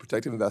SEC to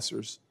protect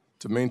investors,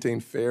 to maintain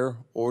fair,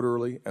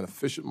 orderly, and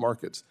efficient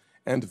markets,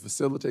 and to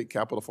facilitate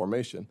capital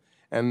formation,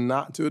 and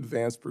not to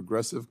advance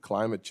progressive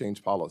climate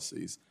change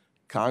policies,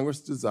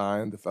 Congress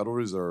designed the Federal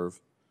Reserve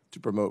to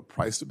promote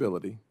price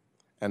stability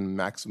and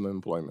maximum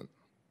employment,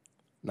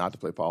 not to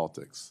play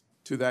politics.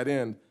 To that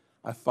end,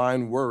 I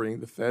find worrying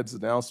the Fed's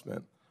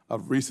announcement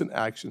of recent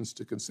actions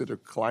to consider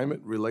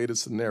climate-related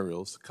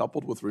scenarios,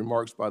 coupled with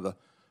remarks by the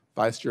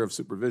Vice Chair of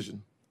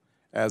Supervision,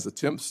 as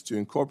attempts to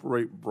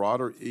incorporate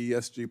broader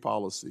ESG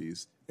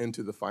policies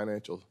into the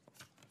financial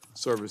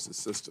services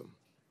system.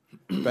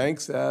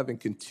 Banks have and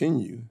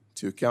continue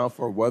to account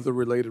for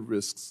weather-related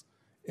risks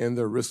in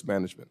their risk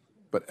management,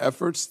 but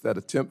efforts that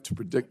attempt to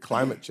predict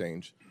climate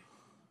change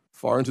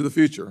far into the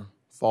future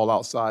fall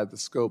outside the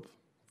scope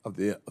of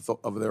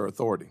their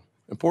authority.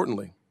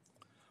 Importantly,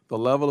 The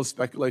level of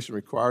speculation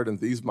required in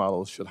these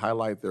models should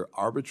highlight their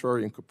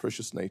arbitrary and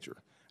capricious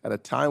nature. At a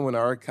time when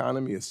our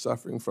economy is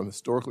suffering from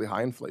historically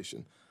high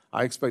inflation,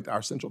 I expect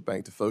our central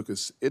bank to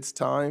focus its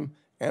time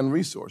and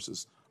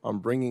resources on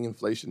bringing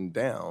inflation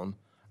down,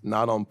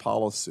 not on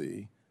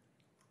policy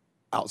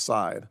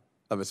outside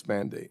of its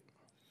mandate.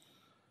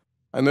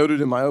 I noted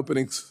in my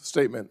opening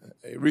statement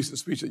a recent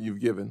speech that you've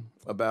given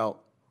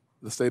about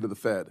the state of the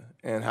Fed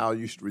and how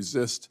you should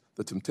resist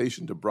the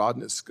temptation to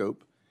broaden its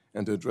scope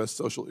and to address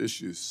social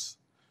issues.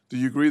 Do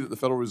you agree that the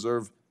Federal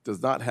Reserve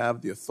does not have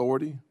the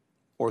authority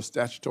or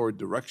statutory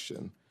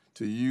direction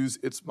to use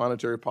its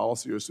monetary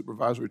policy or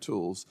supervisory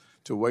tools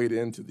to wade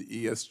into the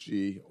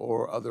ESG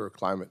or other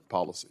climate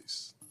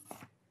policies?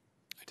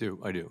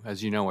 I do.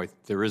 As you know,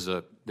 there's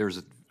a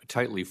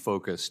tightly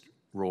focused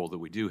role that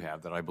we do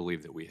have that I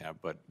believe that we have,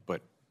 but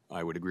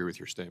I would agree with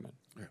your statement.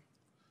 Yeah.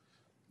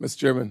 Mr.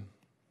 Chairman,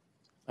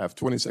 I have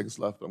 20 seconds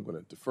left, but I'm going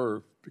to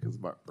defer because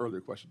of my earlier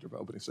question to my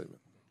opening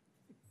statement.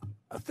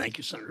 Thank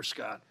you, Senator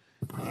Scott.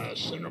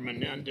 Senator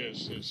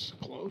Menendez is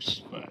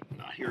close, but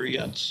not here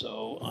yet.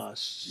 So,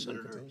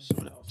 Senator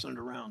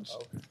Rounds.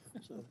 Oh, okay.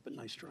 So, but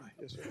nice try.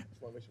 Yes, sir. Just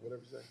want to make sure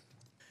whatever you say.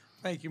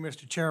 Thank you,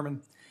 Mr.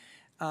 Chairman.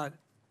 Mr.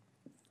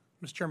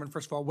 Chairman,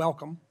 first of all,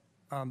 welcome.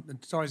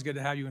 It's always good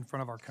to have you in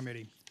front of our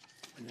committee.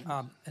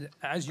 And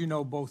as you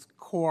know, both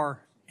core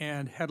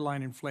and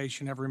headline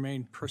inflation have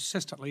remained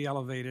persistently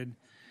elevated.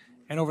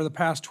 And over the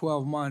past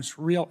 12 months,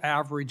 real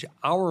average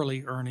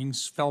hourly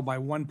earnings fell by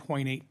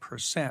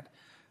 1.8%,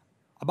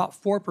 about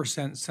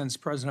 4% since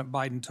President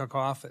Biden took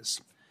office.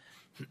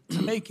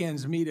 To make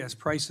ends meet as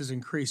prices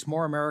increase,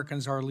 more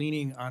Americans are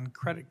leaning on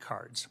credit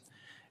cards.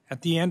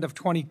 At the end of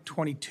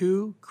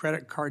 2022,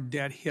 credit card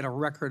debt hit a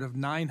record of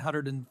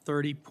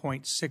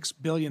 $930.6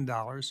 billion,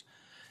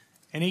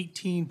 an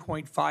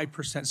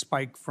 18.5%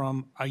 spike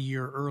from a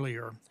year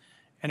earlier,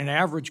 and an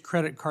average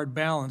credit card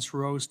balance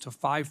rose to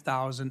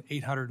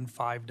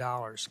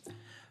 $5,805.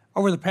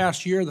 Over the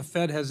past year, the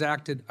Fed has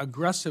acted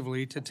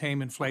aggressively to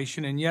tame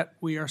inflation, and yet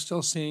we are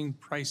still seeing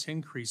price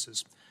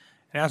increases.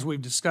 And as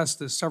we've discussed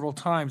this several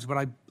times,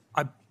 but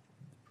I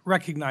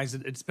recognize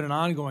that it's been an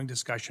ongoing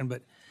discussion,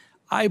 but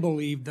I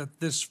believe that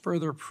this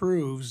further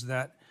proves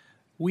that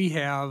we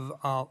have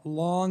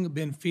long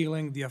been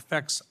feeling the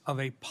effects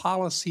of a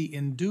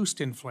policy-induced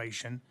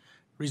inflation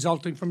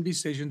resulting from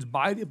decisions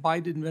by the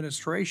Biden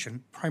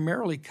administration,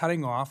 primarily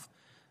cutting off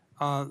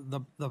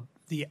the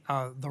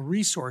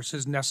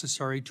resources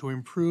necessary to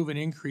improve and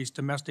increase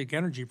domestic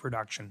energy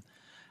production.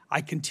 I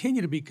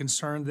continue to be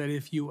concerned that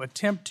if you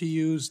attempt to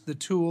use the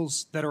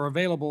tools that are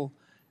available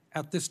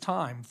at this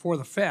time for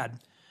the Fed,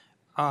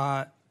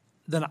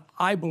 then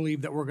I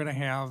believe that we're going to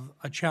have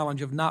a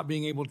challenge of not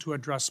being able to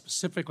address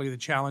specifically the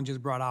challenges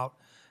brought out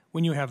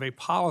when you have a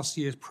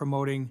policy is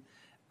promoting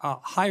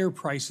higher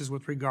prices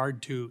with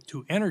regard to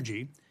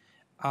energy,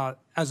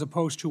 as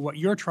opposed to what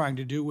you're trying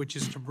to do, which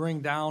is to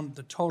bring down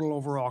the total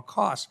overall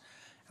cost.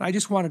 And I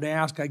just wanted to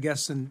ask, I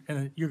guess,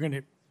 and you're going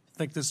to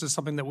think this is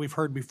something that we've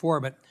heard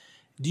before, but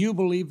do you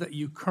believe that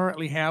you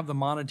currently have the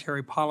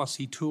monetary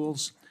policy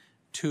tools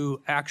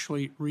to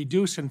actually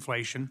reduce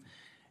inflation?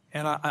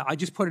 And I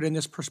just put it in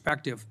this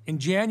perspective. In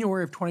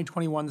January of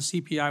 2021, the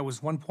CPI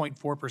was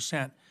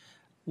 1.4%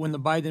 when the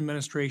Biden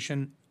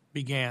administration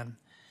began.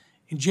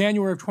 In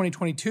January of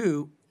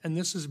 2022, and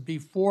this is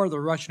before the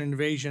Russian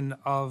invasion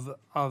of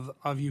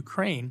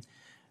Ukraine,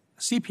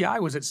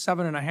 CPI was at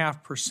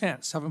 7.5%,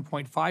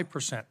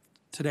 7.5%.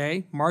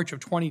 Today, March of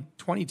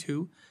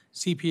 2022,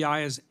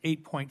 CPI is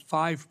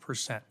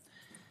 8.5%.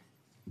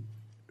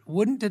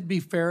 Wouldn't it be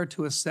fair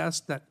to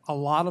assess that a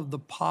lot of the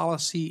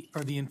policy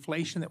or the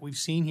inflation that we've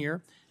seen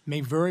here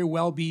may very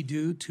well be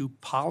due to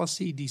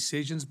policy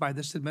decisions by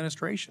this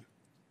administration?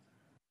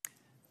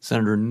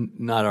 Senator,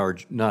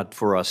 not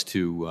for us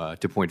to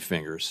point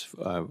fingers.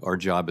 Our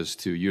job is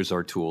to use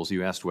our tools.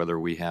 You asked whether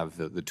we have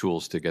the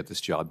tools to get this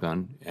job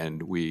done,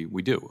 and we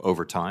do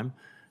over time.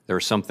 There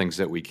are some things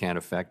that we can't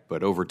affect,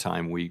 but over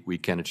time we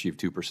can achieve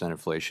 2%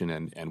 inflation,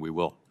 and we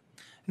will.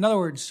 In other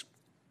words,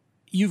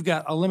 you've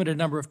got a limited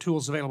number of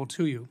tools available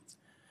to you,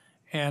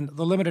 and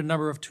the limited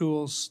number of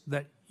tools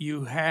that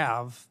you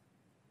have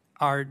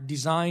are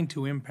designed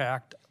to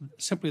impact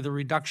simply the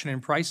reduction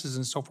in prices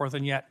and so forth,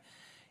 and yet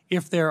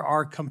if there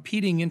are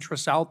competing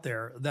interests out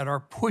there that are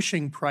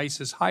pushing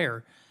prices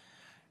higher,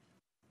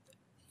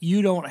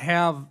 you don't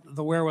have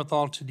the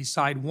wherewithal to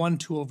decide one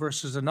tool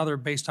versus another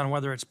based on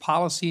whether it's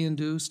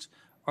policy-induced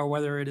or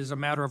whether it is a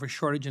matter of a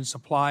shortage in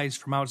supplies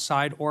from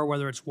outside or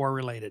whether it's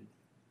war-related.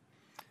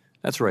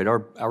 That's right.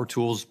 Our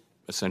tools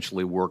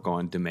essentially work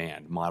on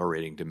demand,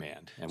 moderating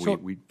demand, and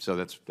so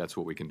that's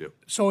what we can do.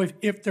 So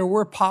if there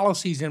were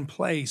policies in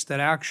place that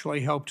actually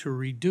help to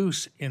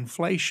reduce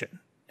inflation,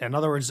 in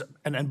other words,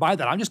 and by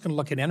that I'm just going to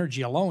look at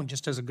energy alone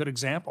just as a good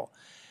example.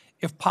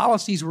 If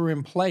policies were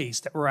in place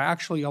that were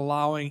actually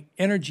allowing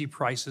energy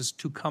prices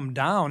to come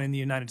down in the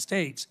United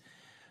States,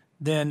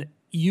 then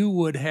you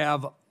would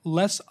have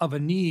less of a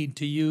need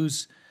to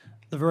use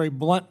the very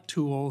blunt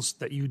tools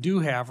that you do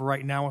have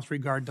right now with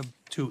regard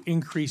to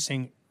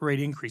increasing rate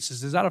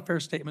increases. Is that a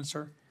fair statement,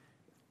 sir?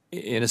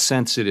 In a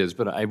sense, it is.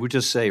 But I would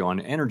just say on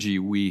energy,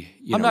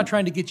 I'm not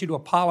trying to get you to a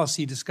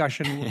policy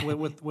discussion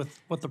with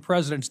what the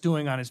president's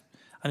doing on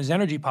his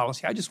energy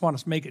policy. I just want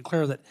to make it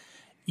clear that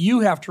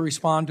you have to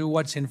respond to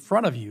what's in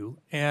front of you,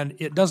 and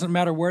it doesn't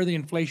matter where the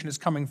inflation is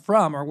coming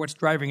from or what's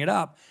driving it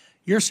up.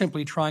 You're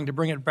simply trying to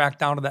bring it back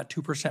down to that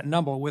 2%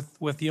 number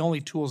with the only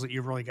tools that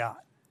you've really got.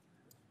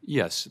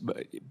 Yes,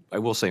 but I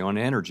will say on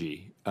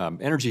energy,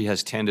 energy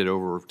has tended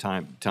over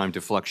time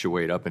to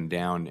fluctuate up and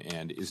down,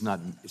 and it's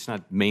not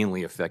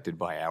mainly affected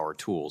by our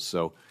tools.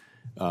 So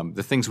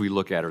the things we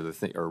look at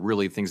are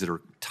really things that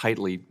are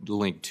tightly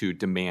linked to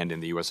demand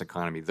in the U.S.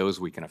 economy. Those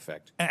we can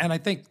affect. And I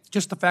think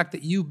just the fact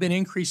that you've been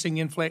increasing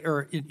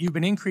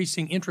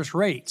interest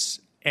rates,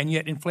 and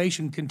yet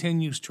inflation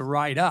continues to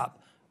ride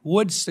up,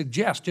 would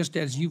suggest, just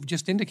as you've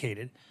just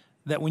indicated,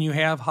 that when you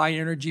have high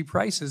energy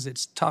prices,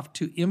 it's tough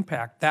to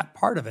impact that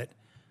part of it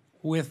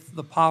with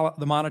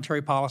the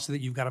monetary policy that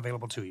you've got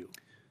available to you.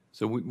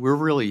 So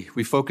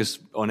we focus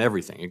on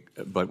everything,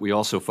 but we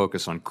also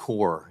focus on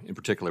core in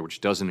particular, which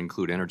doesn't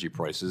include energy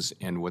prices.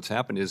 And what's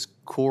happened is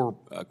core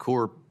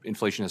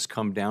inflation has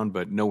come down,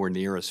 but nowhere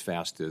near as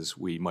fast as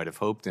we might have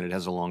hoped, and it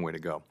has a long way to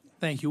go.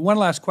 Thank you. One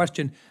last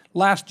question.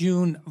 Last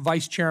June,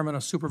 Vice Chairman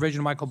of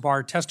Supervision Michael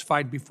Barr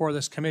testified before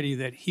this committee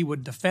that he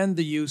would defend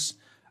the use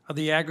of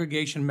the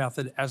aggregation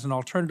method as an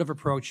alternative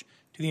approach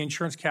to the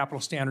insurance capital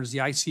standards, the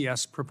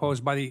ICS,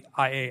 proposed by the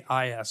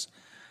IAIS.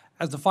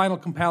 As the final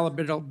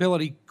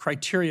compatibility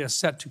criteria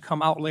set to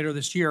come out later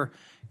this year,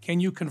 can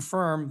you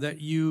confirm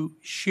that you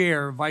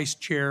share Vice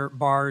Chair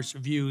Barr's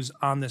views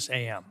on this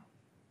AM?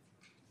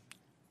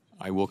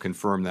 I will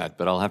confirm that,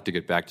 but I'll have to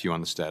get back to you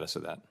on the status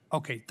of that.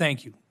 Okay,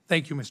 thank you.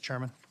 Thank you, Mr.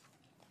 Chairman.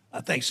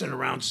 Thanks,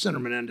 Senator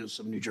Menendez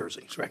of New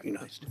Jersey is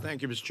recognized.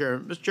 Thank you, Mr.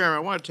 Chairman. Mr. Chairman, I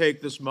want to take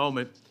this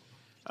moment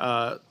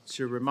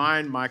to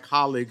remind my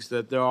colleagues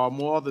that there are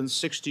more than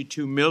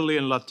 62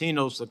 million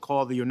Latinos that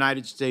call the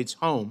United States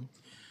home.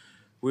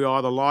 We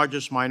are the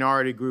largest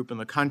minority group in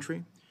the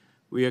country.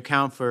 We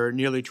account for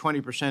nearly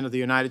 20% of the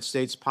United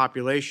States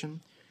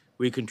population.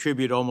 We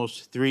contribute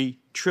almost $3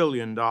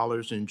 trillion in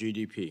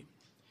GDP.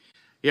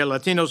 Yet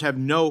Latinos have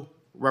no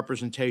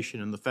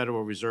representation in the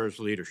Federal Reserve's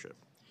leadership.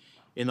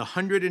 In the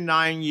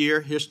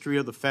 109-year history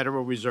of the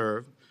Federal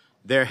Reserve,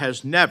 there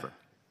has never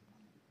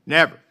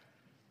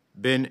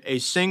been a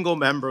single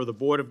member of the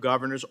Board of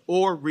Governors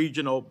or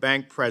regional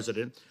bank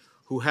president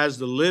who has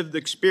the lived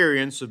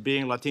experience of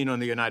being Latino in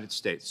the United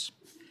States.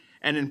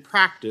 And in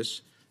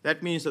practice,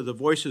 that means that the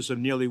voices of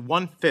nearly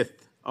 1/5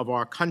 of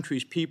our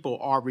country's people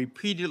are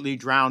repeatedly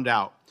drowned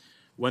out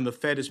when the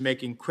Fed is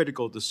making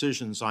critical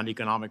decisions on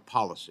economic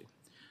policy.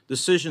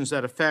 Decisions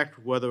that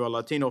affect whether a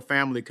Latino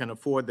family can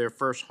afford their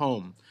first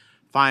home,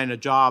 find a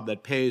job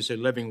that pays a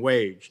living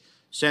wage,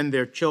 send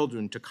their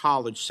children to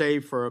college,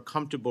 save for a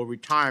comfortable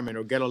retirement,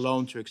 or get a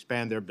loan to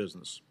expand their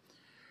business.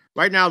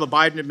 Right now, the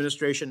Biden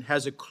administration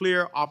has a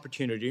clear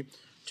opportunity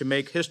to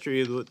make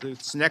history with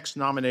its next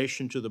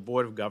nomination to the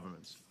Board of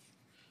Governors.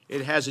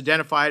 It has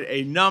identified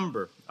a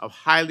number of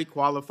highly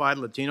qualified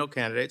Latino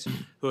candidates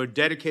who have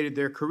dedicated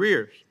their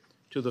careers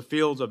to the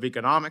fields of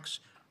economics,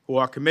 who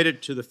are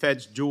committed to the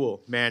Fed's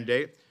dual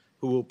mandate,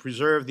 who will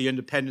preserve the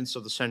independence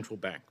of the central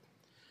bank.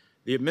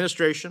 The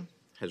administration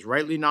has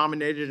rightly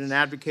nominated and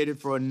advocated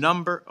for a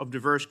number of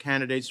diverse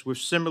candidates with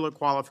similar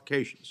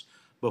qualifications,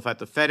 both at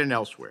the Fed and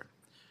elsewhere.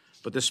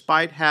 But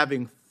despite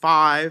having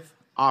 5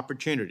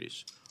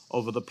 opportunities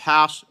over the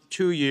past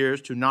 2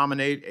 years to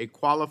nominate a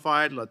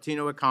qualified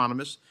Latino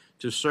economist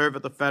to serve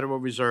at the Federal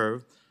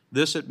Reserve,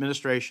 this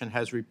administration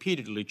has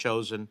repeatedly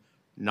chosen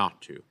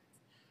not to.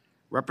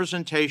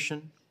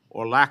 Representation,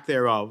 or lack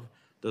thereof,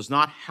 does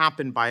not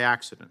happen by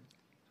accident.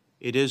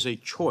 It is a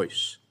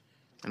choice.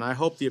 And I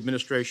hope the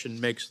administration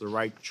makes the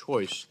right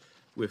choice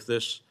with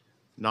this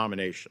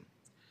nomination.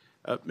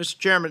 Mr.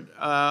 Chairman,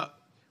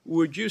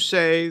 would you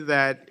say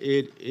that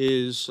it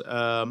is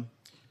a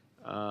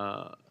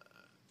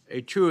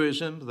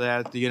truism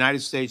that the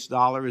United States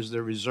dollar is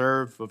the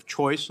reserve of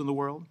choice in the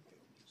world?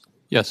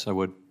 Yes, I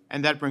would.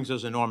 And that brings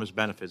us enormous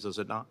benefits, does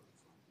it not?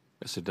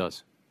 Yes, it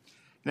does.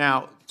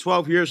 Now,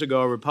 12 years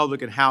ago, a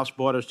Republican House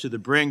brought us to the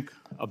brink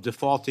of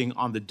defaulting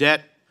on the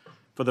debt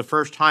for the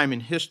first time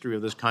in history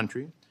of this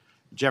country,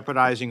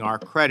 jeopardizing our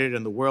credit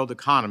and the world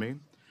economy.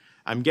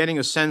 I'm getting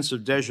a sense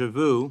of déjà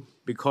vu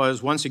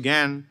because, once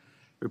again,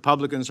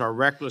 Republicans are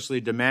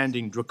recklessly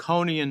demanding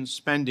draconian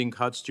spending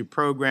cuts to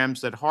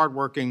programs that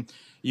hardworking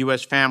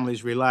U.S.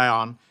 families rely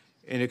on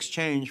in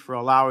exchange for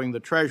allowing the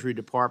Treasury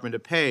Department to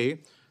pay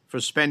for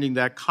spending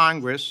that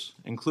Congress,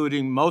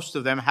 including most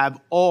of them,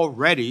 have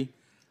already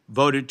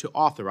voted to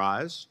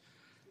authorize.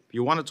 If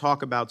you want to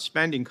talk about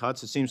spending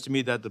cuts, it seems to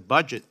me that the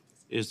budget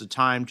is the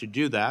time to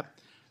do that,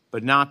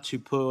 but not to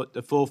put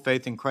the full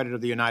faith and credit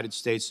of the United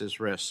States at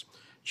risk.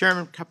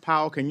 Chairman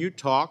Powell, can you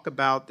talk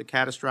about the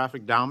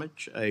catastrophic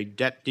damage a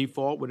debt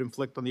default would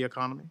inflict on the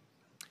economy?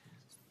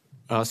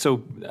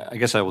 So I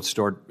guess I will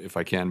start, if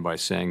I can, by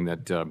saying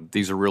that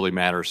these are really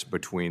matters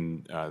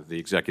between the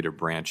executive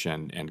branch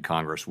and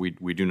Congress.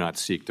 We do not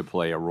seek to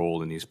play a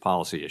role in these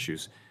policy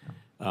issues.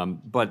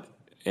 But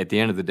at the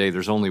end of the day,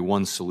 there's only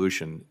one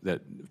solution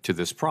to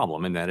this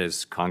problem, and that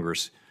is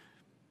Congress.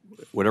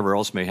 Whatever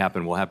else may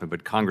happen will happen,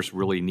 but Congress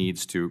really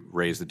needs to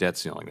raise the debt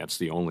ceiling. That's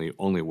the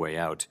only way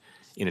out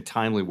in a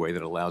timely way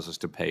that allows us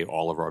to pay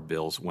all of our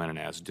bills when and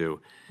as due.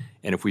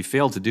 And if we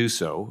fail to do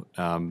so,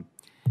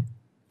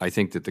 I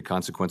think that the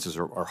consequences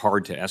are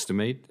hard to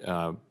estimate,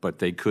 but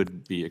they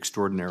could be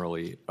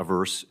extraordinarily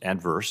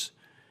adverse,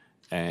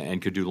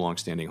 and could do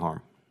longstanding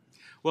harm.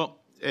 Well,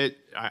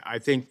 I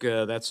think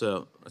that's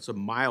a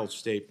mild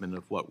statement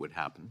of what would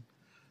happen.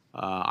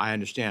 I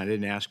understand. I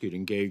didn't ask you to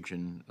engage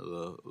in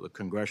the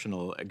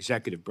congressional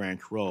executive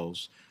branch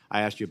roles.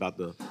 I asked you about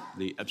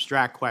the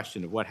abstract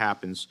question of what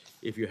happens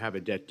if you have a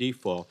debt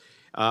default.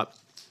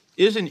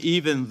 Isn't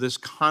even this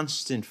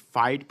constant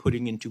fight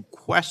putting into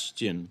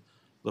question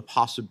the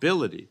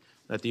possibility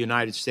that the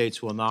United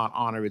States will not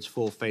honor its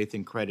full faith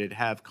and credit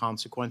have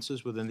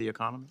consequences within the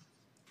economy?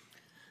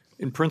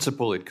 In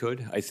principle, it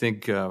could. I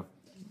think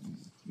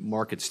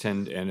markets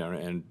tend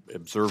and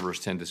observers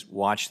tend to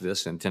watch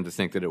this and tend to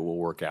think that it will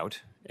work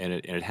out, and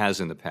it has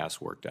in the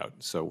past worked out.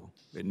 So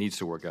it needs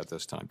to work out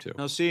this time too.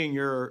 Now, seeing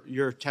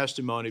your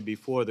testimony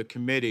before the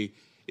committee,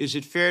 is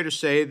it fair to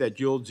say that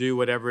you'll do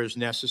whatever is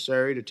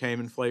necessary to tame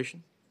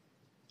inflation?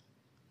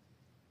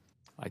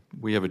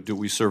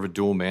 We serve a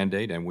dual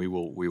mandate, and we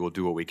will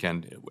do what we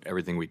can,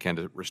 everything we can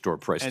to restore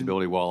price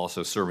stability while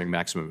also serving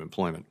maximum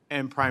employment.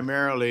 And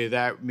primarily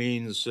that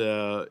means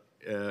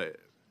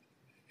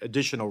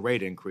additional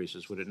rate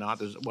increases, would it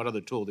not? What other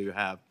tool do you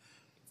have?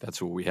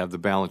 That's what we have. The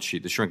balance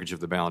sheet, the shrinkage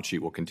of the balance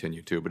sheet will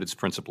continue too, but it's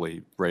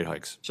principally rate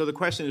hikes. So the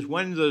question is,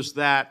 when does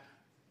that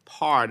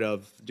part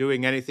of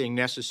doing anything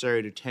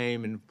necessary to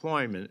tame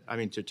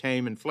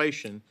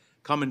inflation,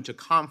 come into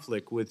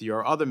conflict with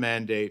your other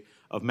mandate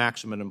of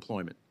maximum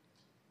employment?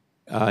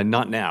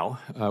 Not now,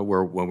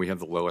 when we have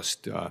the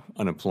lowest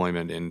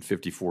unemployment in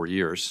 54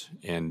 years,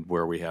 and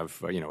where we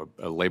have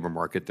a labor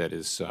market that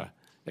is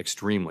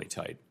extremely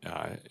tight,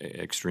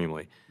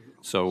 extremely.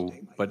 So,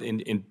 but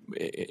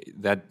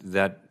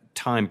that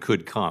time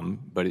could come,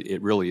 but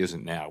it really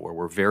isn't now, where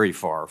we're very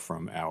far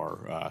from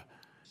our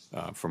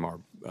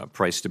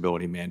price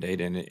stability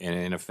mandate, and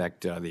in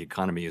effect, the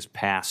economy is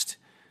past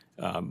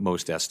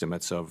most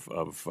estimates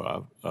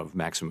of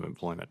maximum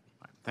employment.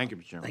 Thank you,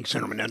 Mr. Chairman. Thanks,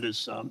 Senator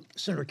Menendez.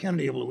 Senator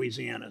Kennedy of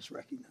Louisiana is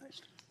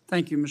recognized.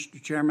 Thank you,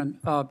 Mr. Chairman.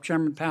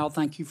 Chairman Powell,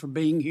 thank you for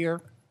being here.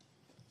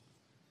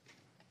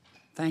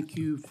 Thank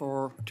you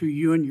to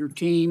you and your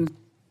team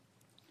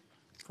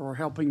for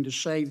helping to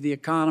save the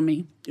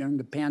economy during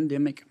the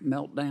pandemic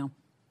meltdown.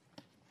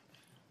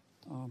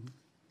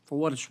 For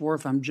what it's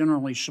worth, I'm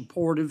generally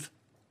supportive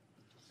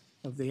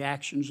of the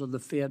actions of the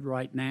Fed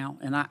right now,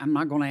 and I'm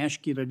not going to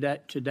ask you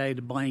today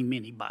to blame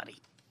anybody.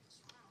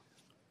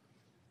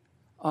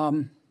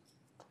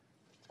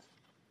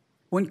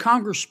 When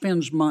Congress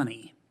spends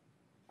money,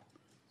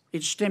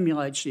 it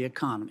stimulates the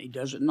economy,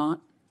 does it not?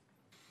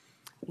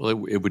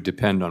 Well, it would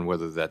depend on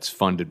whether that's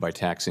funded by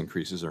tax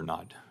increases or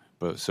not.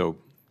 But so,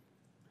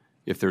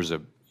 if there's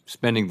a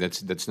spending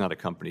that's not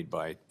accompanied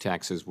by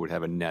taxes, would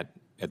have a net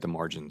at the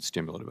margin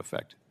stimulative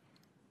effect.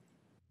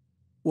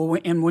 Well,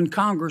 and when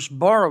Congress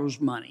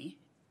borrows money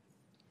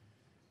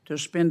to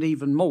spend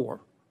even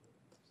more,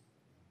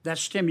 that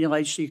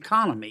stimulates the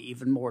economy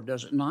even more,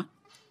 does it not?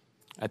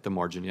 At the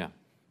margin, yeah.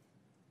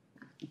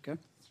 Okay.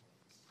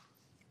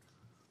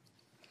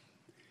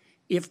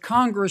 If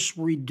Congress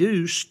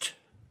reduced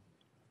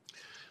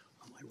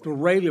the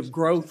rate of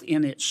growth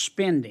in its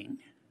spending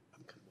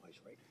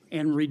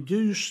and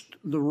reduced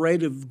the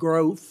rate of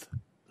growth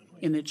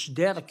in its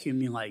debt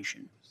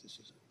accumulation,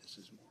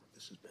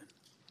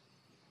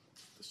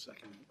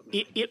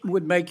 it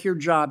would make your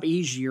job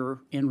easier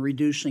in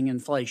reducing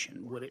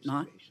inflation, would it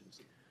not?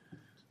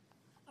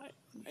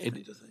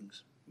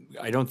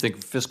 I don't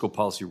think fiscal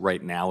policy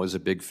right now is a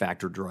big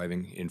factor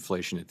driving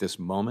inflation at this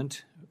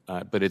moment,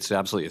 but it's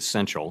absolutely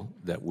essential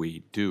that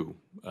we do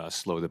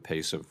slow the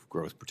pace of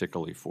growth,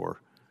 particularly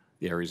for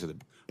the areas of the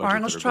budget. All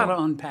right, let's try to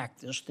unpack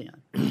this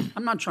then.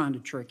 I'm not trying to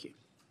trick you.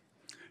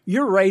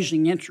 You're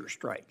raising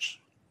interest rates.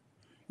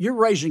 You're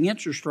raising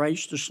interest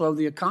rates to slow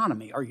the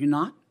economy, are you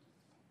not?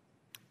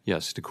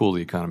 Yes, to cool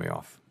the economy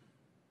off.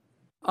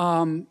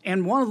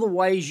 And one of the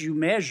ways you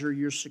measure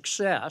your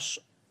success,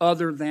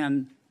 other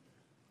than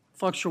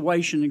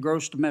fluctuation in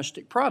gross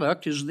domestic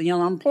product, is the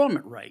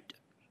unemployment rate.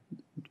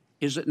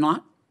 Is it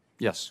not?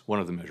 Yes, one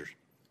of the measures.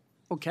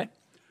 Okay.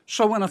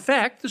 So in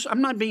effect,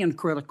 I'm not being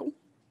critical.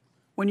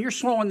 When you're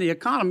slowing the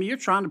economy, you're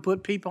trying to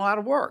put people out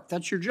of work.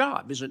 That's your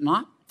job, is it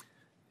not?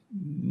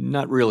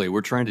 Not really.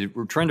 We're trying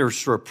to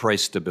restore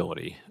price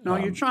stability. No,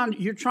 you're trying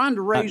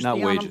to raise not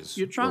wages.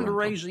 You're trying to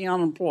raise the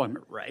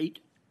unemployment rate.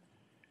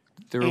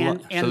 There are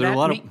a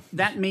lot of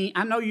that mean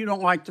I know you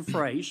don't like the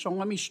phrase, so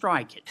let me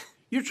strike it.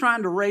 You're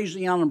trying to raise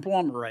the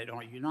unemployment rate,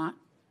 are you not?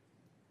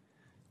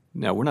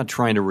 No, we're not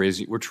trying to raise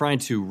it. We're trying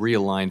to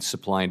realign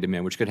supply and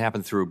demand, which could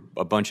happen through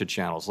a bunch of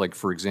channels, like,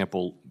 for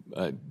example,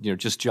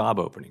 just job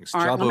openings.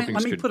 All right,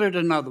 let me put it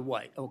another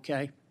way,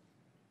 okay?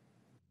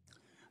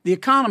 The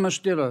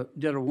Economist did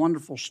a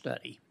wonderful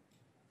study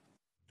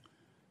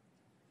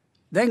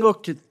They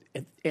looked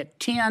at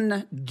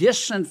 10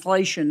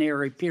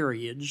 disinflationary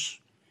periods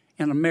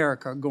in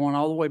America going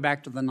all the way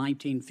back to the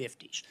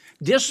 1950s.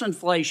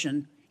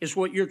 Disinflation is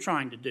what you're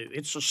trying to do.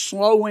 It's a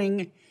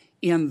slowing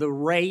in the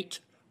rate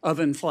of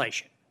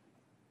inflation.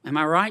 Am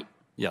I right?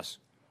 Yes.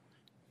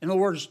 In other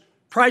words,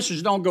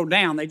 prices don't go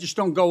down, they just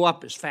don't go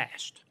up as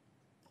fast.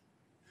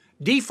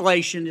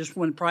 Deflation is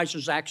when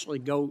prices actually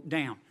go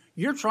down.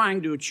 You're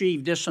trying to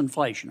achieve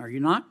disinflation, are you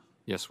not?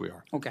 Yes, we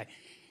are. Okay.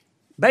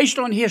 Based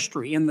on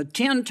history, in the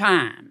 10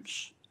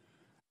 times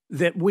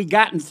that we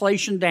got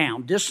inflation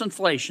down,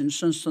 disinflation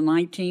since the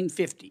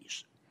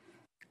 1950s,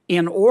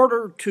 in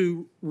order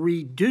to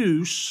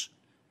reduce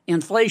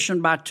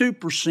inflation by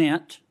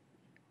 2%,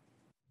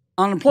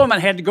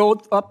 unemployment had to go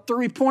up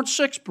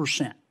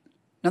 3.6%.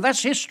 Now,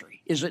 that's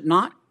history, is it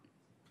not?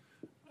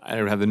 I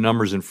don't have the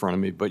numbers in front of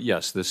me, but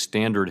yes, the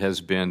standard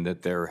has been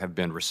that there have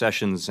been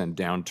recessions and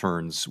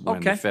downturns when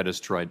the Fed has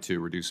tried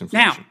to reduce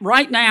inflation. Now,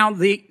 right now,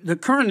 the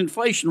current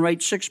inflation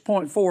rate is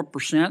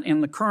 6.4%,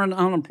 and the current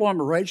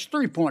unemployment rate is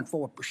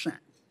 3.4%.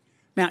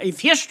 Now,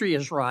 if history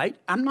is right,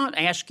 I'm not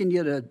asking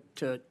you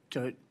to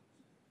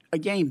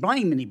again,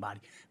 blame anybody,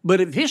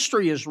 but if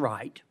history is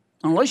right,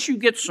 unless you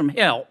get some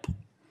help,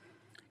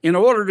 in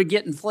order to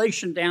get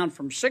inflation down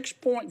from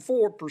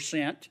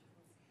 6.4%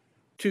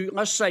 to,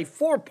 let's say,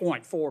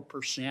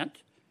 4.4%,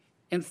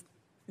 and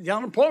the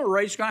unemployment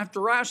rate is going to have to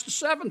rise to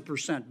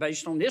 7%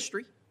 based on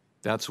history.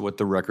 That's what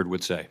the record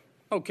would say.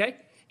 Okay.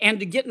 And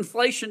to get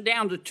inflation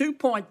down to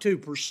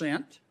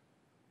 2.2%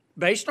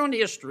 based on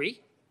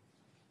history,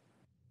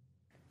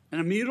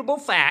 an immutable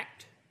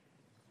fact,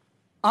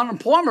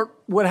 unemployment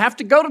would have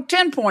to go to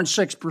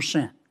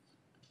 10.6%.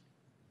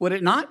 Would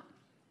it not?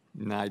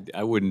 No,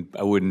 I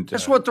wouldn't.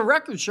 That's what the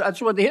record shows.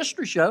 That's what the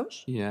history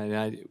shows.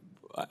 Yeah,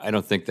 I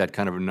don't think that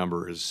kind of a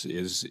number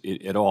is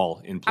at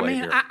all in play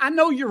here. I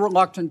know you're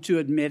reluctant to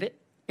admit it,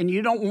 and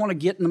you don't want to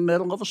get in the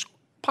middle of a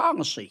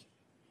policy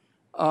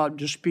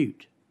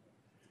dispute.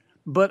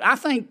 But I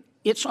think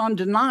it's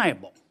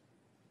undeniable.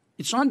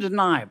 It's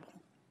undeniable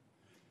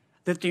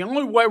that the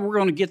only way we're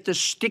going to get this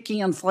sticky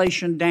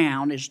inflation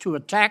down is to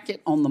attack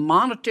it on the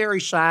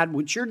monetary side,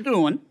 which you're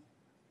doing,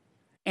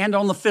 and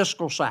on the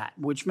fiscal side,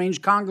 which means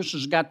Congress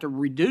has got to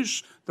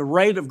reduce the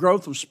rate of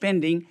growth of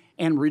spending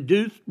and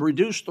reduce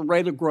the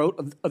rate of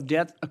growth of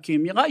debt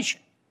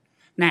accumulation.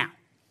 Now,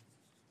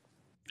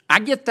 I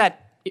get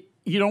that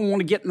you don't want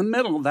to get in the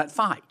middle of that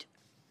fight.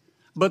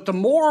 But the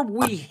more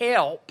we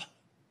help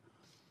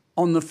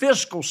on the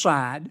fiscal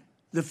side,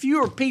 the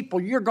fewer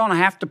people you're going to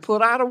have to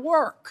put out of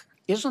work.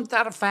 Isn't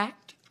that a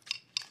fact?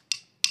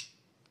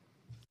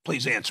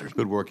 Please answer. It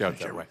could work out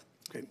that way.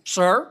 Okay.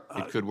 Sir?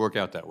 It could work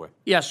out that way.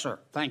 Yes, sir.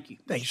 Thank you.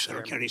 Thank you,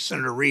 Senator Kennedy.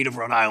 Senator Reed of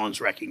Rhode Island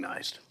is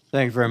recognized.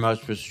 Thank you very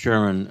much, Mr.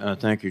 Chairman.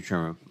 Thank you,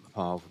 Chairman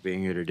Powell, for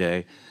being here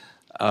today.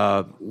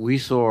 We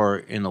saw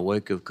in the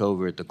wake of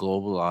COVID the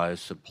globalized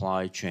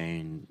supply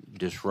chain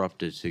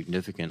disrupted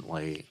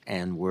significantly,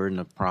 and we're in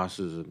the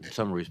process, in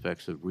some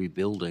respects, of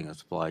rebuilding a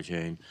supply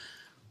chain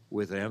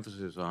with an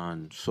emphasis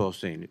on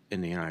sourcing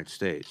in the United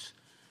States.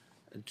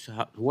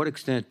 To what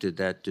extent did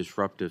that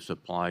disruptive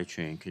supply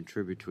chain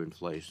contribute to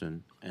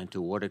inflation, and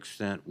to what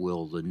extent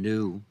will the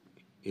new,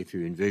 if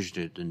you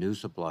envision it, the new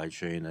supply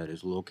chain that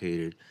is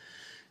located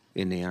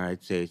in the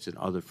United States and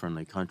other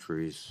friendly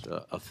countries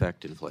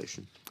affect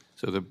inflation?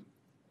 So the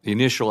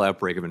initial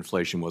outbreak of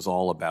inflation was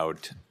all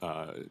about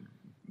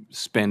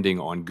spending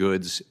on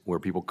goods where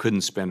people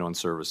couldn't spend on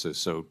services.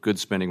 So goods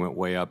spending went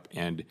way up,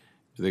 and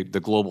the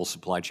global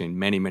supply chain,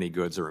 many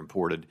goods are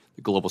imported.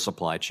 The global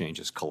supply chain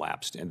just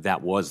collapsed, and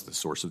that was the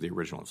source of the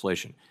original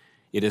inflation.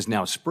 It has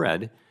now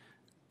spread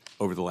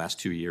over the last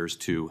 2 years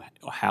to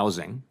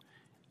housing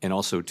and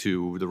also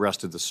to the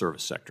rest of the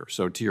service sector.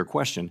 So to your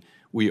question,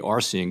 we are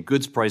seeing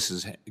goods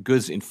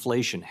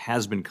inflation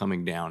has been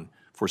coming down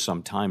for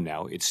some time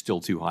now. It's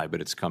still too high,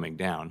 but it's coming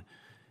down.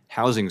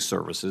 Housing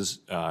services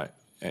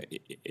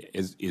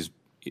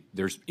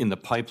there's in the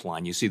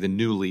pipeline. You see the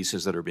new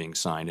leases that are being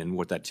signed, and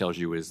what that tells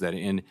you is that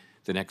in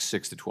the next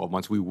 6 to 12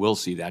 months, we will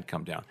see that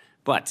come down.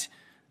 But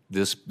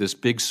this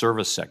big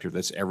service sector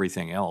that's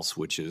everything else,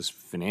 which is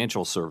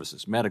financial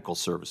services, medical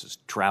services,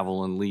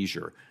 travel and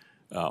leisure,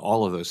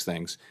 all of those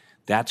things,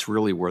 that's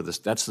really where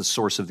that's the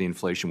source of the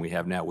inflation we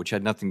have now, which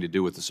had nothing to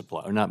do with the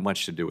supply, or not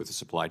much to do with the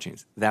supply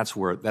chains. That's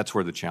where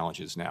the challenge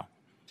is now.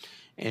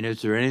 And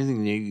is there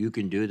anything that you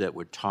can do that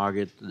would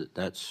target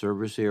that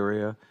service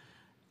area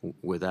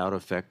without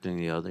affecting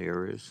the other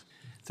areas?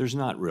 There's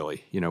not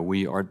really. You know,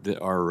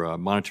 our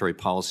monetary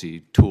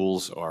policy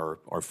tools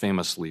are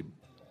famously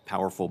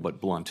powerful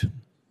but blunt.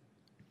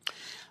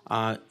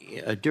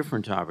 A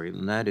different topic,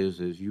 and that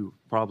is, as you're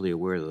probably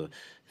aware, the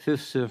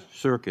Fifth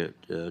Circuit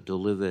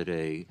delivered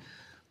a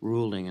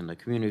ruling in the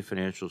Community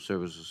Financial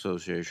Services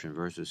Association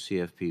versus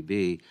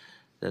CFPB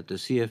that the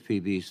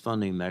CFPB's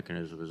funding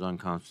mechanism is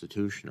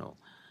unconstitutional.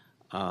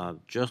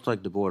 Just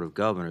like the Board of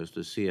Governors,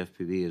 the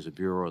CFPB is a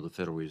bureau of the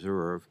Federal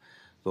Reserve.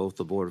 Both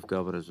the Board of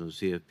Governors and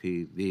the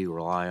CFPB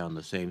rely on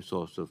the same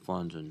source of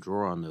funds and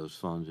draw on those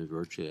funds in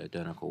virtually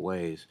identical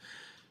ways.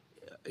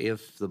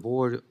 If the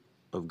Board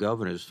of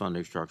governor's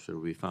funding structure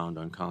would be found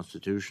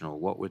unconstitutional,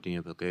 what would the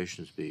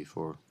implications be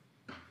for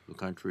the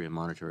country and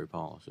monetary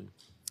policy?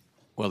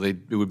 Well, it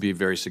would be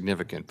very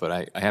significant, but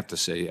I have to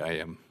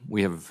say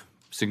we have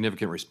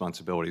significant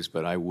responsibilities,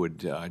 but I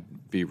would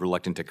be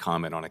reluctant to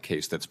comment on a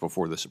case that's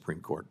before the Supreme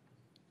Court.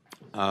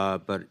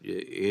 But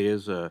it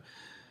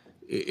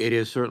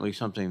is certainly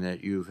something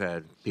that you've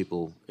had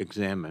people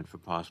examine for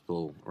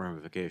possible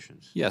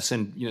ramifications. Yes,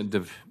 and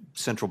the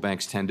central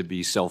banks tend to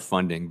be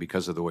self-funding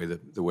because of the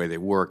way they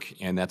work,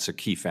 and that's a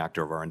key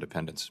factor of our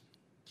independence.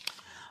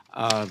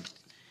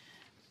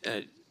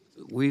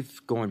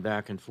 We've gone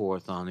back and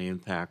forth on the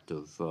impact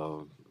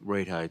of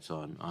rate hikes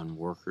on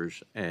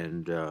workers,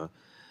 and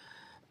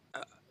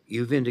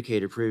you've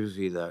indicated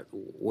previously that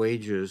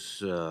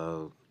wages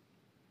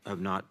have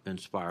not been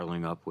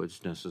spiraling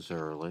upwards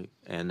necessarily,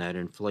 and that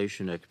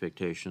inflation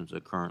expectations are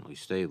currently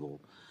stable.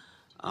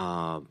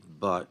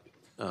 But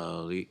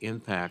the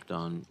impact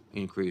on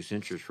increased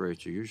interest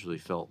rates are usually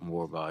felt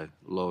more by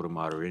low to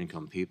moderate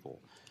income people.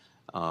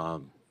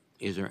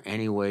 Is there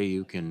any way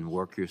you can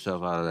work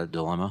yourself out of that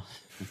dilemma?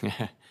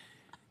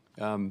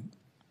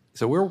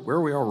 So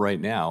where we are right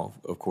now,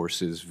 of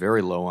course, is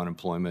very low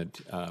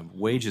unemployment.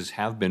 Wages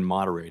have been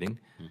moderating,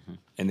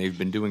 and they've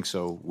been doing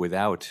so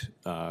without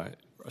a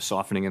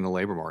softening in the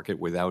labor market,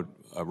 without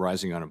a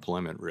rising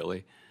unemployment,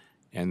 really,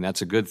 and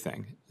that's a good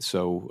thing.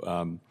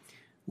 So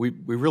we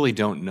really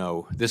don't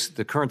know.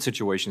 The current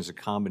situation is a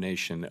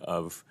combination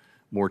of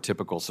more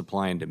typical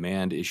supply and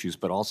demand issues,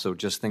 but also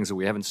just things that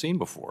we haven't seen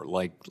before,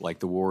 like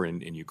the war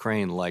in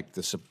Ukraine, like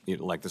the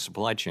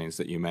supply chains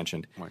that you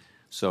mentioned. Right.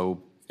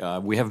 So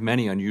we have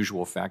many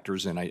unusual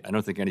factors, and I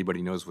don't think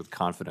anybody knows with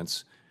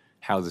confidence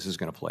how this is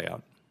going to play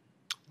out.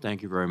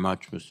 Thank you very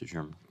much, Mr.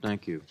 Chairman.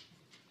 Thank you,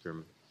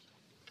 Chairman.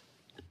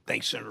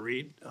 Thanks, Senator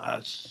Reed.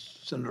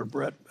 Senator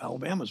Brett,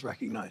 Alabama is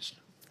recognized.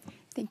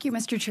 Thank you,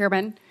 Mr.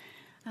 Chairman.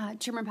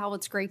 Chairman Powell,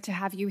 it's great to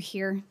have you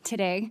here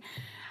today.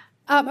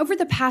 Over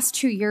the past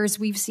 2 years,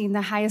 we've seen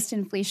the highest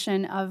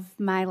inflation of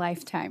my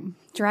lifetime,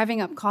 driving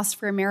up costs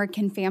for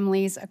American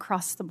families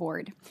across the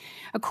board.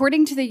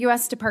 According to the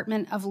U.S.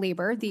 Department of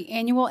Labor, the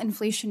annual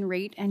inflation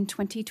rate in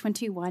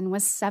 2021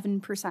 was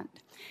 7%,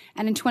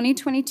 and in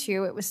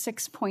 2022, it was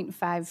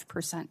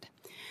 6.5%.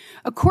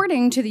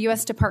 According to the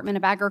U.S. Department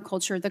of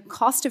Agriculture, the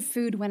cost of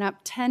food went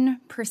up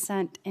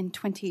 10% in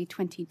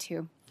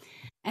 2022.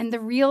 And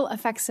the real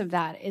effects of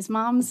that is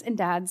moms and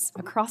dads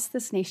across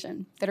this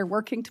nation that are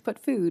working to put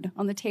food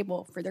on the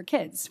table for their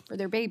kids, for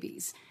their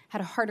babies,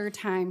 had a harder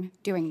time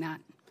doing that.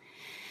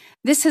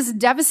 This has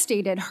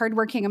devastated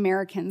hardworking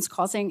Americans,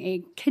 causing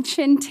a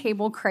kitchen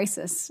table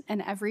crisis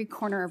in every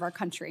corner of our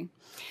country,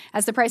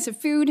 as the price of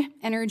food,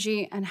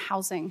 energy, and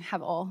housing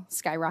have all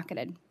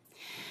skyrocketed.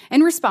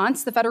 In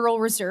response, the Federal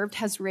Reserve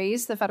has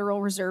raised the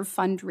Federal Reserve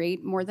Fund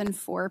rate more than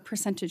 4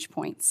 percentage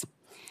points.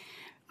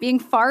 Being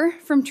far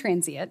from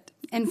transient,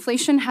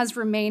 inflation has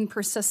remained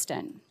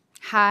persistent,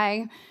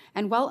 high,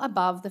 and well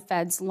above the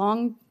Fed's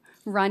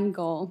long-run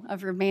goal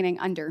of remaining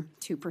under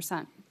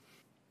 2%.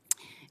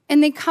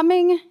 In the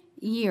coming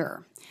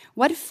year,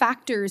 what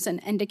factors and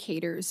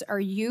indicators are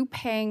you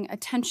paying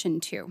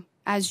attention to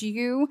as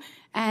you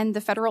and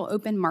the Federal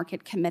Open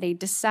Market Committee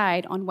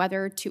decide on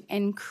whether to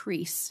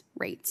increase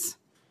rates?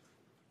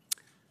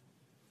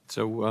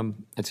 So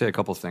I'd say a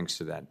couple things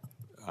to that.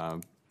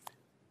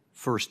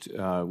 First,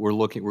 we're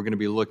going to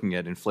be looking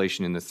at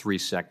inflation in the 3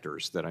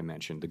 sectors that I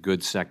mentioned: the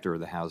goods sector,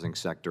 the housing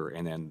sector,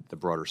 and then the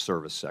broader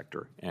service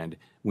sector. And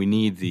we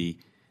need the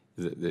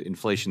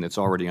inflation that's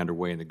already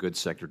underway in the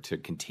goods sector to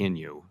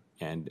continue,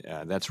 and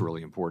that's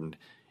really important.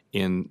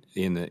 In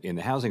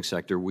the housing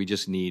sector, we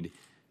just need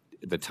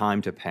the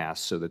time to pass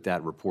so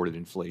that reported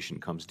inflation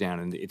comes down,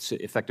 and it's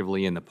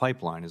effectively in the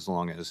pipeline as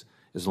long as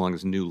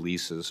new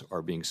leases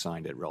are being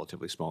signed at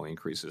relatively small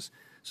increases.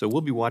 So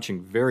we'll be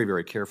watching very,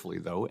 very carefully,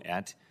 though,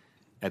 at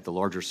the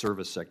larger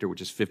service sector, which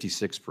is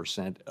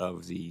 56%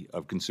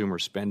 of consumer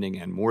spending,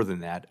 and more than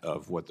that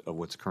of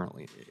what's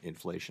currently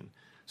inflation.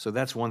 So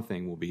that's one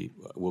thing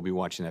we'll be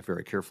watching that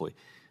very carefully.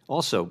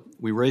 Also,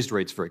 we raised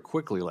rates very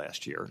quickly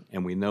last year,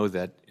 and we know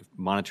that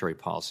monetary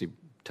policy,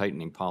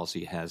 tightening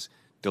policy, has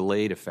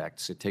delayed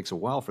effects. It takes a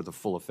while for the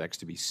full effects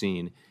to be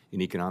seen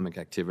in economic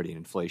activity and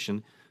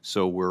inflation.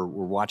 So we're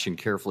watching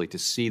carefully to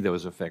see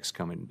those effects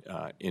come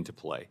into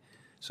play.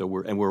 So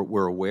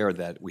we're aware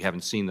that we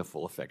haven't seen the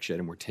full effects yet,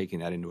 and we're taking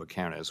that into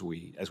account as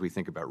we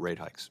think about rate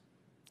hikes.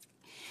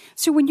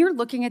 So when you're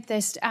looking at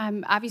this,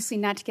 obviously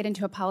not to get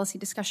into a policy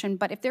discussion,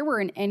 but if there were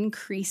an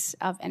increase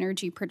of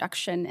energy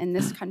production in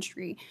this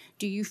country,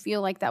 do you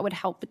feel like that would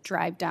help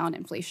drive down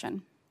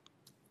inflation?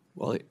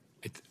 Well,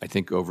 I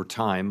think over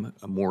time,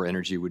 more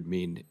energy would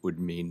mean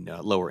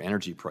lower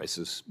energy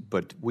prices.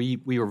 But we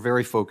are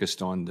very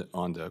focused on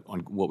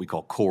what we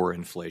call core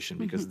inflation,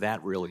 because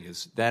that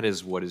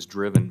is what is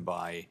driven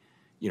by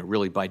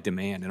really by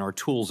demand, and our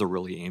tools are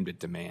really aimed at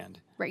demand.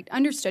 Right,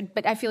 understood.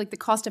 But I feel like the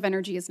cost of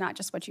energy is not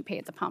just what you pay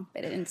at the pump.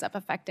 It ends up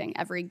affecting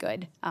every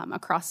good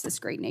across this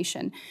great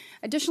nation.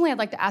 Additionally, I'd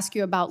like to ask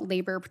you about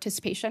labor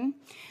participation.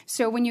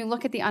 So when you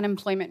look at the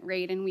unemployment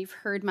rate, and we've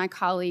heard my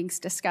colleagues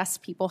discuss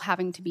people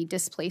having to be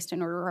displaced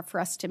in order for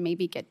us to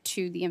maybe get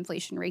to the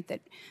inflation rate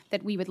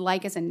that we would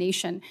like as a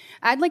nation,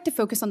 I'd like to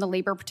focus on the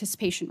labor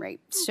participation rate.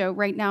 So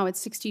right now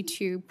it's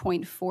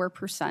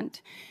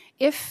 62.4%.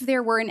 If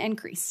there were an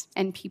increase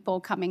in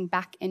people coming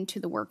back into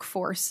the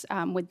workforce,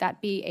 would that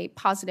be a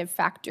positive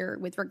factor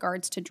with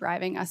regards to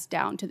driving us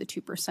down to the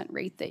 2%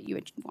 rate that you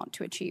would want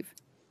to achieve?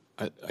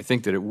 I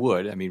think that it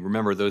would. I mean,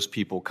 remember those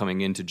people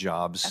coming into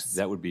jobs, Yes.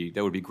 that would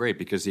be great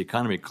because the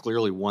economy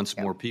clearly wants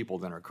more people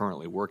than are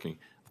currently working.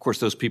 Of course,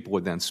 those people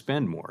would then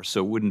spend more, so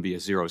it wouldn't be a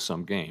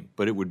zero-sum game.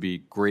 But it would be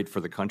great for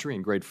the country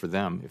and great for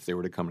them if they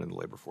were to come into the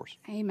labor force.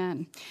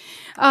 Amen.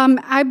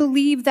 I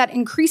believe that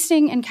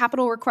increasing in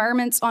capital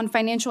requirements on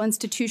financial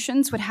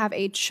institutions would have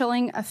a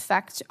chilling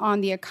effect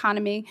on the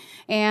economy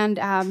and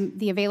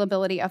the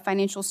availability of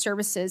financial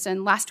services.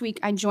 And last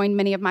week, I joined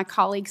many of my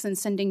colleagues in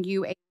sending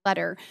you a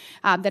letter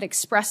that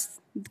expressed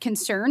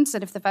concerns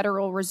that if the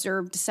Federal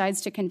Reserve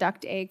decides to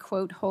conduct a,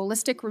 quote,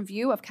 holistic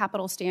review of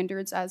capital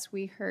standards, as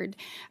we heard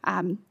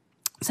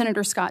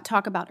Senator Scott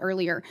talk about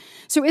earlier.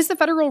 So is the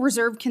Federal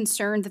Reserve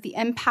concerned that the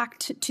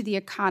impact to the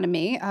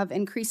economy of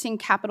increasing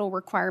capital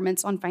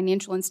requirements on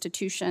financial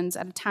institutions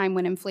at a time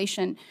when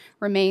inflation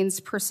remains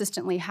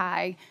persistently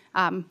high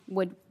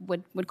would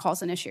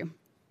cause an issue?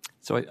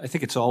 So I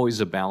think it's always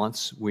a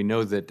balance. We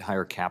know that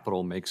higher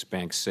capital makes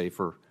banks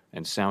safer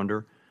and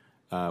sounder.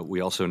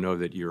 We also know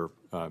that you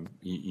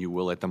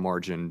will, at the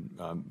margin,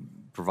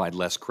 provide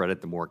less credit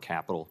the more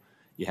capital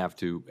you have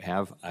to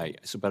have.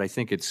 But I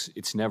think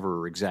it's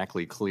never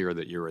exactly clear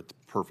that you're at the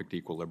perfect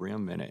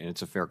equilibrium, and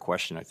it's a fair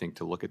question, I think,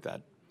 to look at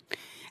that.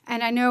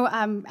 And I know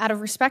out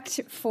of respect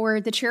for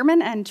the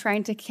chairman and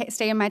trying to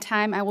stay in my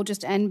time, I will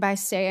just end by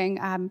saying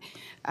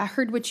I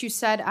heard what you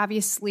said.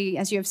 Obviously,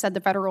 as you have said,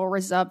 the Federal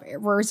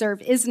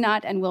Reserve is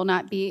not and will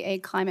not be a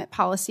climate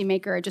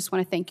policymaker. I just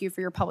want to thank you for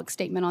your public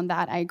statement on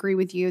that. I agree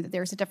with you that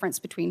there's a difference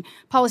between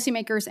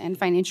policymakers and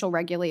financial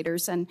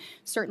regulators, and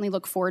certainly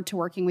look forward to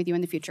working with you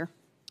in the future.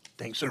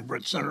 Thanks, Senator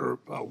Britt. Senator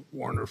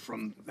Warner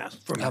from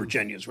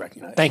Virginia is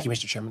recognized. Thank you,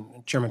 Mr.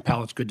 Chairman. Chairman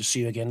Powell, it's good to see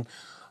you again.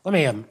 Let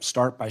me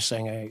start by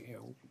saying,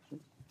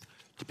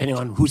 depending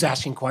on who's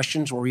asking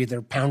questions, we're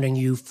either pounding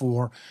you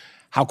for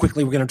how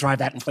quickly we're going to drive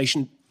that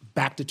inflation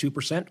back to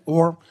 2%,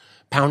 or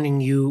pounding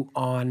you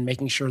on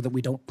making sure that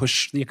we don't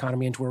push the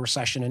economy into a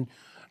recession and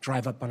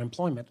drive up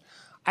unemployment.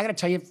 I got to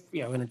tell you,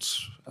 and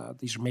it's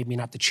these are maybe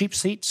not the cheap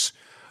seats,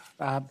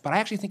 but I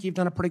actually think you've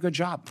done a pretty good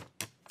job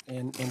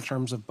in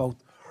terms of both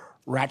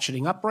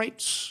ratcheting up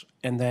rates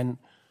and then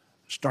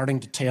starting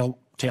to tail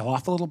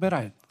off a little bit.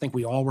 I think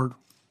we all were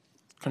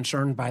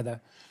concerned by the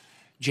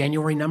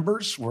January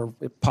numbers where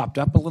it popped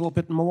up a little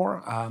bit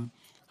more.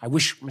 I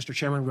wish, Mr.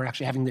 Chairman, we were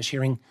actually having this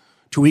hearing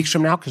 2 weeks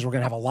from now because we're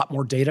going to have a lot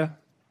more data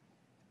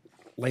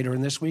later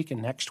in this week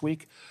and next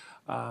week.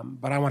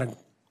 But I want to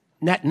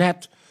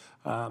net.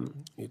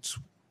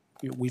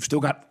 We've still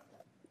got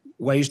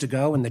ways to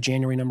go, and the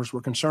January numbers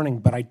were concerning.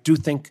 But I do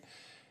think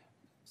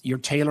your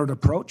tailored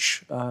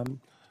approach.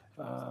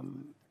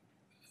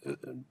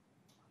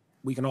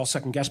 We can all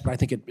second guess, but I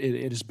think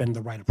it has been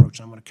the right approach.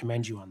 And I'm going to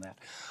commend you on that.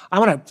 I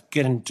want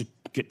to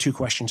get two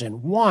questions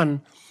in.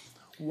 One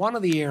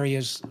of the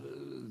areas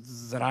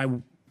that I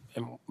am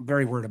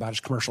very worried about is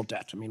commercial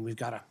debt. I mean, we've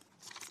got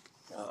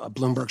a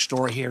Bloomberg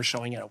story here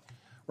showing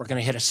we're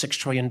going to hit a $6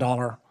 trillion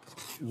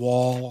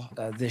wall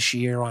this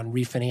year on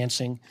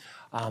refinancing.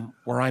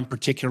 Where I'm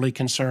particularly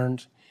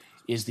concerned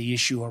is the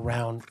issue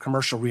around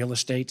commercial real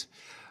estate.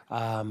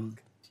 As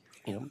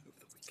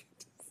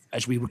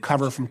we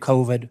recover from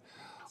COVID,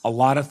 a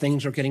lot of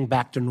things are getting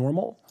back to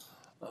normal,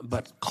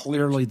 but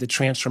clearly the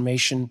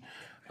transformation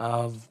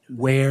of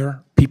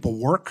where people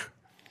work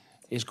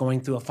is going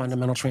through a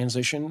fundamental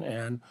transition,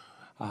 and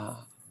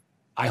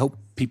I hope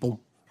people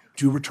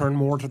do return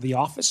more to the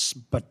office,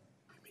 but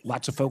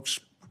lots of folks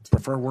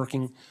prefer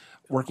working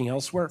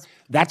elsewhere.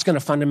 That's going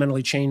to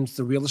fundamentally change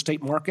the real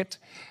estate market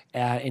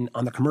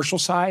on the commercial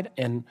side,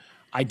 and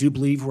I do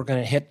believe we're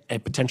going to hit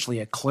potentially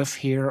a cliff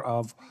here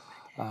of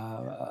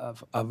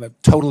a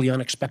totally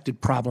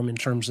unexpected problem in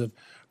terms of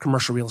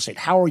commercial real estate.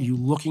 How are you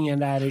looking at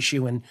that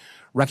issue and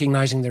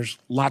recognizing there's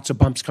lots of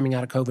bumps coming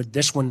out of COVID?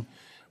 This one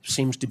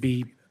seems to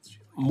be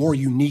more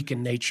unique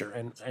in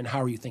nature, and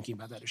how are you thinking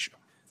about that issue?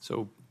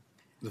 So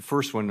the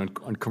first one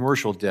on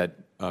commercial debt,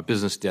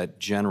 business debt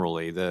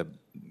generally,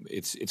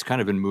 it's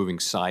kind of been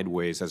moving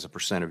sideways as a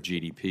percent of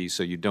GDP,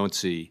 so you don't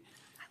see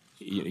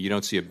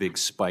a big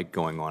spike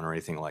going on or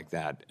anything like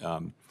that.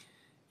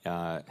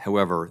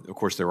 However, of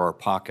course, there are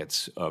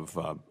pockets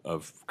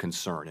of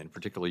concern, and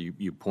particularly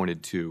you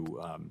pointed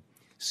to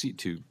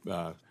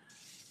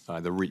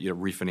the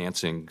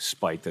refinancing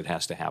spike that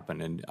has to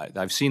happen, and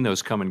I've seen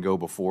those come and go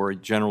before.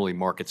 Generally,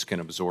 markets can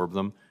absorb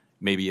them,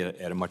 maybe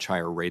at a much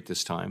higher rate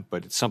this time,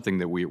 but it's something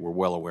that we're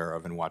well aware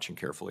of and watching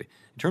carefully.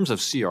 In terms of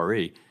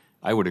CRE,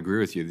 I would agree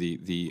with you.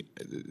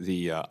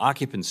 The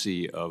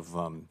occupancy of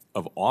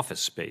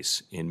office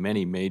space in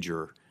many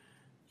major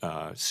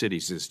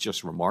cities is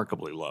just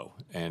remarkably low,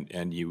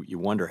 and you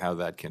wonder how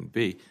that can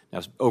be.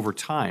 Now, over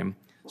time,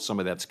 some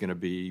of that's going to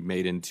be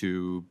made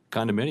into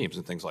condominiums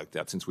and things like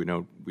that, since we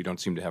don't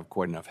seem to have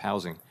quite enough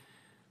housing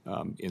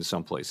in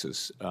some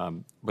places.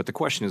 But the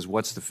question is,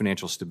 what's the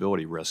financial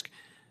stability risk?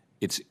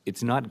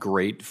 It's not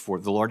great for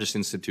the largest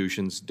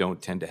institutions. Don't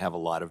tend to have a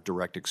lot of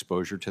direct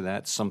exposure to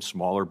that. Some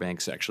smaller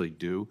banks actually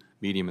do.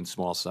 Medium and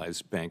small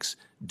size banks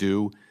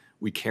do.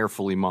 We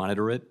carefully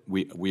monitor it.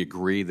 We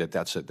agree that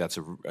that's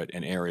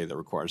an area that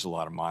requires a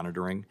lot of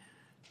monitoring,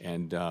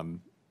 and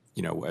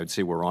I'd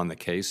say we're on the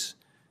case.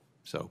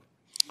 So,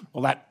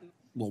 well, that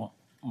will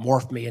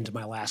morph me into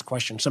my last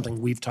question.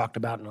 Something we've talked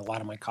about, and a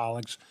lot of my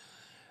colleagues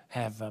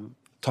have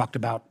talked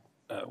about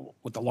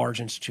with the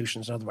large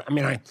institutions. In other words, I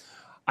mean,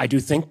 I do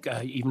think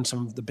even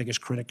some of the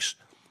biggest critics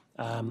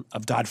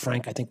of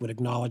Dodd-Frank, I think, would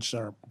acknowledge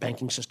our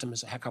banking system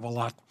is a heck of a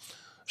lot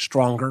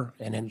stronger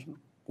and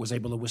was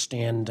able to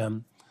withstand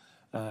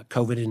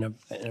COVID in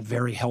a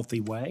very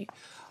healthy way.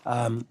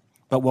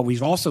 But what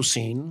we've also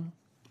seen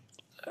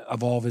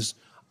evolve is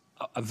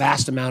a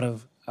vast amount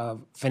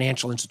of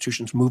financial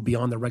institutions move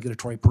beyond the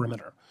regulatory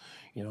perimeter.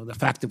 The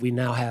fact that we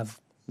now have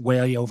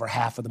way over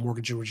half of the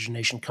mortgage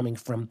origination coming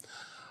from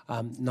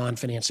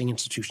non-financing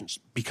institutions,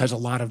 because a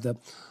lot of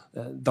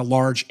the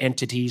large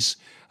entities,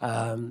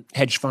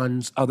 hedge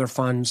funds, other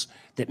funds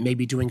that may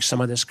be doing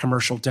some of this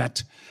commercial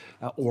debt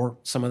or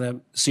some of the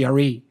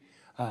CRE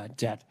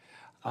debt.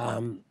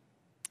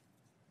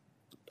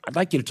 I'd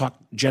like you to talk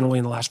generally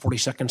in the last 40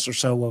 seconds or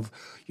so of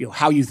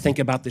how you think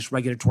about this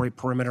regulatory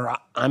perimeter.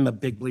 I'm a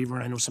big believer,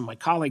 and I know some of my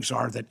colleagues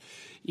are, that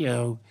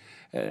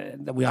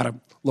that we ought to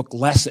look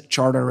less at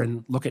charter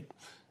and look at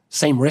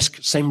same risk,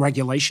 same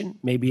regulation,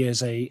 maybe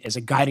as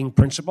a guiding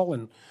principle.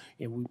 And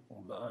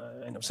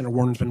I know Senator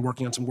Warren's been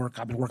working on some work.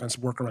 I've been working on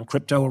some work around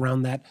crypto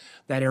around that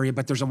area.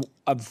 But there's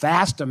a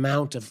vast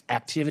amount of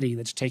activity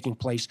that's taking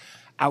place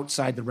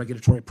outside the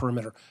regulatory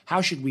perimeter.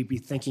 How should we be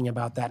thinking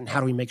about that, and how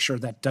do we make sure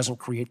that doesn't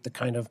create the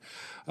kind of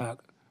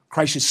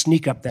crisis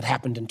sneak-up that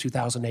happened in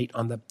 2008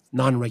 on the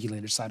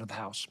non-regulated side of the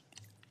house?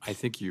 I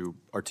think you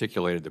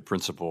articulated the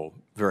principle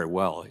very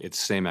well. It's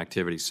same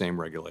activity,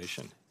 same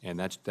regulation. And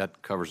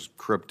that covers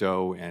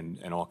crypto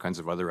and all kinds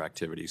of other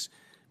activities.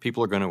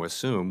 People are going to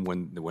assume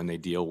when they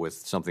deal with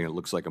something that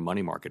looks like a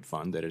money market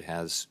fund that it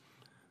has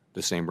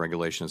the same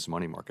regulation as a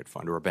money market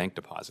fund or a bank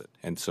deposit.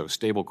 And so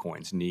stable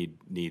coins need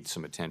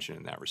some attention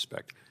in that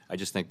respect. I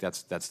just think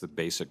that's the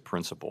basic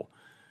principle.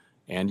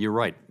 And you're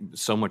right.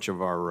 So much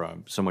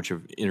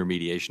of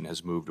intermediation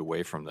has moved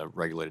away from the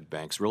regulated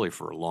banks really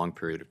for a long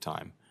period of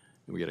time.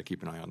 We got to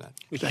keep an eye on that.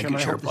 Thank you,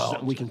 Chair Powell.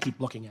 We can keep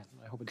looking at.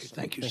 I hope it's.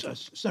 Thank you,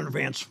 Senator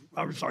Vance.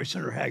 I'm sorry,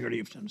 Senator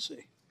Hagerty of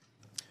Tennessee.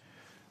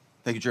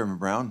 Thank you, Chairman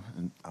Brown,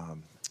 and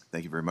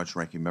thank you very much,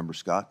 Ranking Member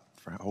Scott,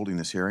 for holding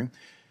this hearing.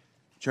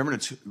 Chairman,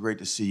 it's great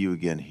to see you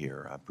again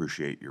here. I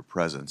appreciate your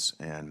presence,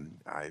 and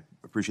I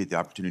appreciate the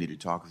opportunity to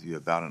talk with you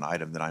about an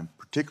item that I'm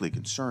particularly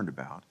concerned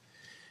about,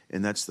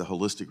 and that's the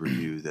holistic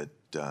review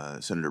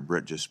that Senator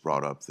Britt just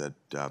brought up that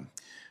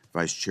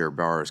Vice Chair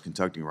Bauer is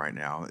conducting right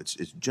now. It's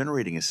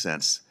generating a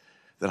sense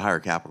that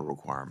higher capital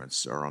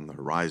requirements are on the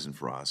horizon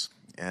for us.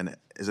 And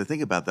as I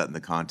think about that in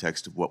the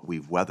context of what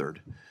we've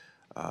weathered,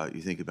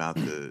 you think about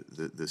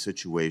the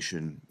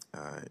situation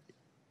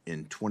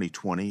in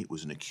 2020. It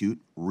was an acute,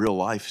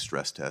 real-life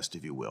stress test,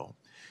 if you will.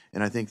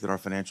 And I think that our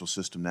financial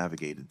system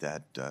navigated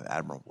that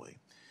admirably.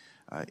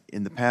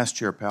 In the past,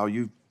 Chair Powell,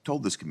 you've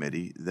told this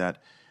committee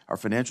that our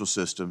financial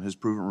system has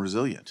proven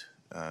resilient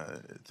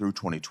through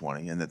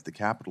 2020, and that the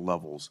capital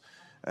levels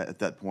at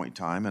that point in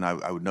time, and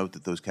I would note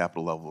that those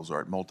capital levels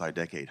are at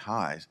multi-decade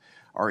highs,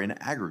 are in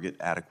aggregate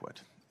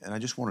adequate. And I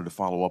just wanted to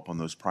follow up on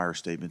those prior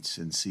statements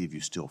and see if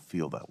you still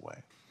feel that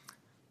way.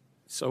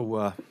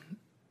 So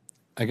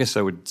I guess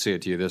I would say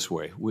it to you this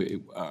way.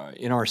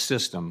 In our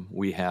system,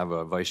 we have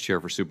a vice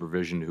chair for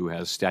supervision who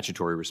has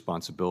statutory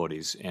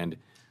responsibilities. And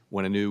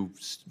when a new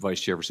vice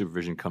chair for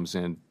supervision comes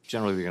in,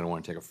 generally they're going to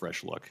want to take a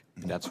fresh look.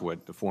 And that's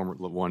what the former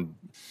one,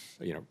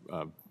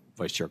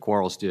 Vice Chair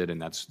Quarles did,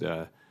 and that's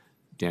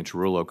Dan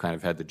Tarullo kind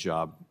of had the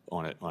job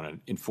on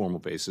an informal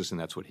basis, and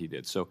that's what he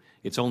did. So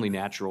it's only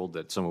natural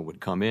that someone would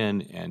come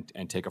in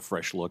and take a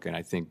fresh look, and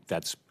I think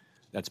that's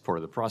part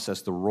of the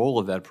process. The role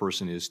of that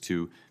person is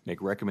to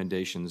make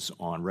recommendations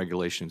on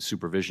regulation and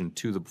supervision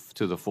to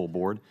the full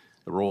board.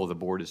 The role of the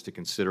board is to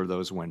consider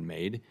those when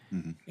made,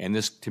 and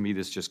this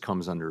just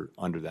comes under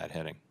that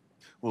heading.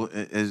 Well,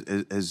 as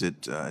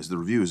the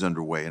review is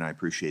underway, and I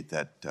appreciate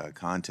that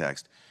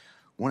context,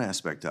 one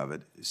aspect of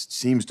it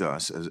seems to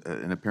us as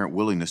an apparent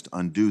willingness to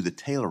undo the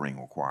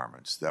tailoring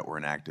requirements that were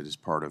enacted as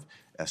part of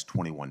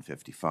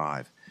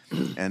S2155.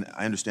 And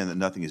I understand that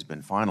nothing has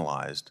been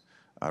finalized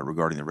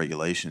regarding the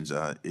regulations.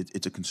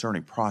 It's a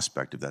concerning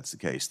prospect if that's the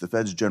case. The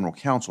Fed's General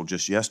Counsel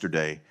just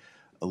yesterday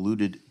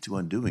alluded to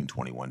undoing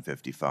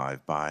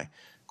 2155 by,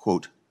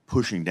 quote,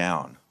 pushing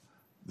down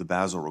the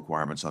Basel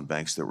requirements on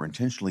banks that were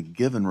intentionally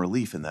given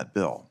relief in that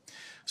bill.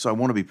 So I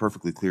want to be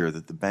perfectly clear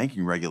that the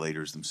banking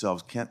regulators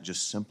themselves can't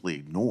just simply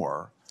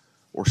ignore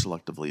or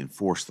selectively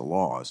enforce the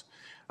laws.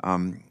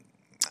 And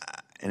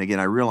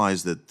again, I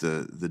realize that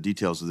the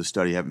details of the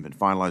study haven't been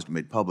finalized and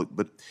made public,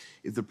 but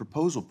if the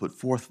proposal put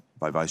forth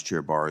by Vice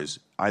Chair Barr is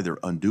either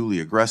unduly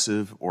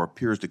aggressive or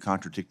appears to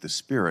contradict the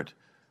spirit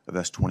of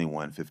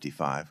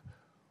S2155,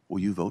 will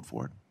you vote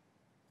for it?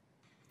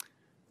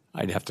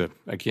 I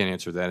can't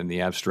answer that in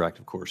the abstract,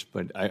 of course,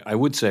 but I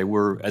would say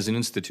we're, as an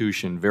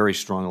institution, very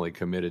strongly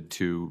committed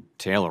to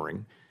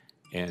tailoring,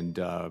 and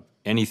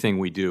anything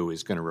we do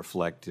is going to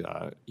reflect,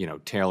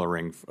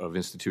 tailoring of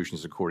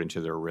institutions according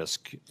to their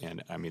risk,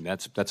 and I mean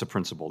that's a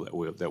principle that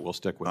we'll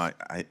stick with.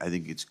 I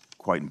think it's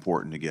quite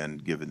important, again,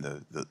 given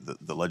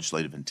the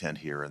legislative intent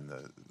here and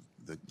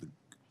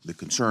the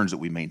concerns that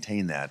we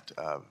maintain that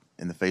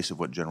in the face of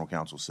what General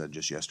Counsel said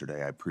just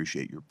yesterday. I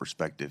appreciate your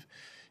perspective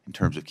in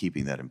terms of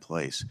keeping that in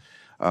place.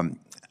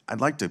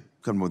 I'd like to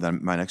come with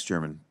my next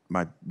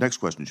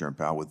question, Chairman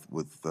Powell,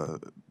 with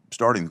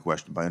starting the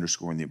question by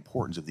underscoring the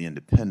importance of the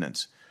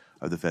independence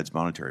of the Fed's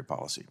monetary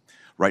policy.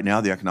 Right now,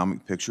 the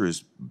economic picture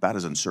is about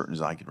as uncertain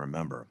as I can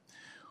remember.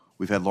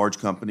 We've had large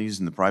companies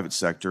in the private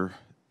sector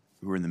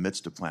who are in the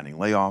midst of planning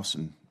layoffs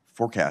and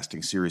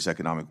forecasting serious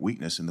economic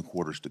weakness in the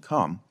quarters to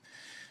come.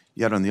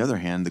 Yet, on the other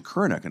hand, the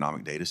current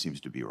economic data seems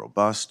to be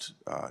robust.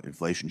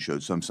 Inflation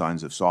showed some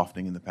signs of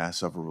softening in the past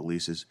several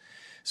releases.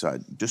 So I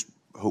just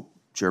hope,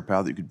 Chair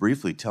Powell, that you could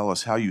briefly tell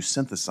us how you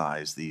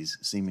synthesize these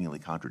seemingly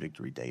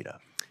contradictory data.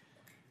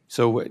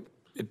 So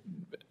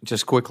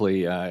just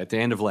quickly, at the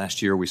end of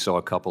last year, we saw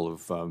a couple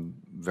of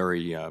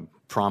very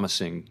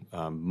promising,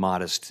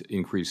 modest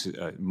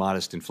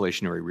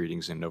inflationary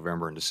readings in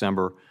November and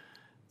December.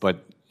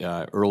 But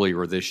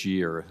earlier this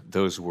year,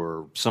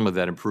 some of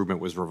that improvement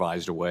was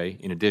revised away.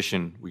 In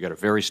addition, we got a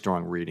very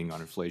strong reading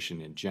on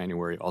inflation in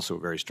January, also a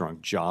very strong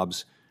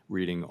jobs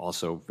reading,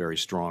 also very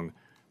strong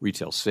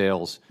retail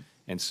sales.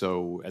 And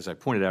so, as I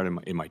pointed out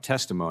in my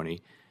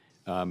testimony,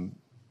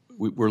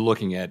 we're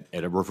looking at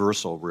a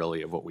reversal,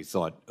 really, of what we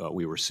thought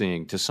we were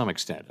seeing to some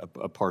extent,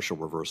 a partial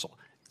reversal.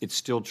 It's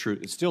still true.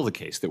 It's still the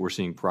case that we're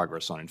seeing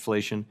progress on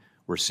inflation.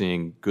 We're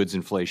seeing goods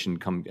inflation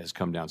has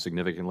come down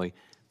significantly.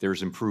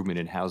 There's improvement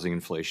in housing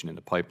inflation in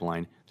the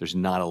pipeline. There's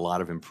not a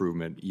lot of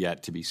improvement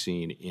yet to be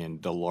seen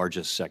in the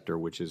largest sector,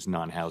 which is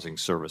non-housing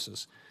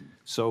services.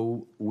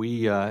 So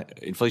core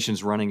inflation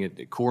is running at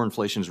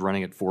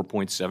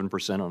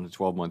 4.7% on a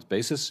 12-month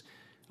basis.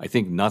 I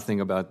think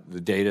nothing about the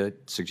data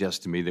suggests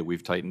to me that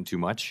we've tightened too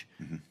much.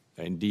 Mm-hmm.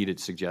 Indeed, it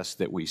suggests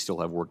that we still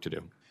have work to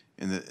do.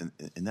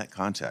 In that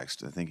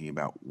context, thinking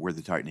about where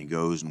the tightening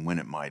goes and when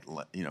it might,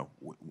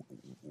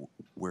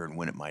 where and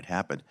when it might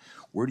happen,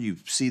 where do you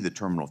see the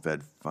terminal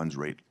Fed funds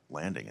rate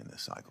landing in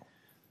this cycle?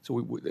 So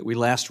we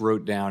last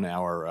wrote down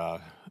our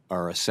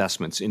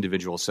assessments,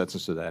 individual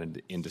assessments of that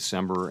in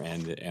December,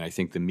 and I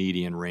think the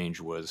median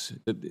range was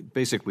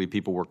basically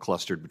people were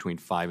clustered between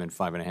 5 and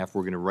 5.5.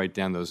 We're going to write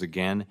down those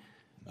again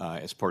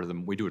as part of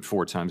them. We do it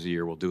 4 times a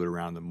year. We'll do it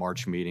around the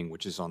March meeting,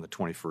 which is on the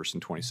 21st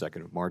and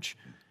 22nd of March.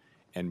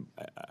 And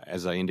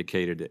as I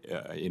indicated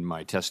in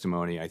my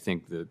testimony, I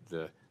think the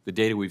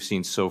data we've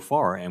seen so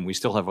far, and we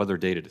still have other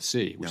data to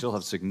see, we still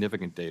have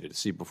significant data to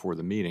see before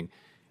the meeting,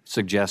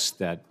 suggests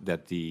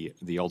that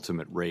the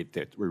ultimate rate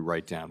that we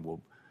write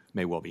down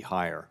may well be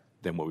higher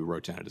than what we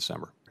wrote down in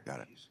December. Got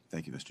it.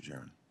 Thank you, Mr.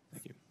 Chairman.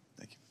 Thank you.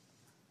 Thank you.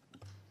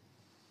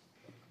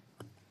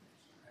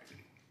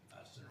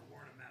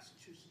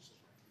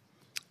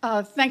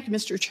 Thank you,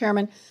 Mr.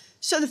 Chairman.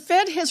 So the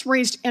Fed has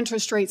raised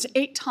interest rates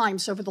 8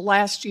 times over the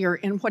last year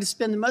in what has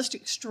been the most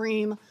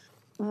extreme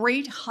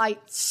rate hike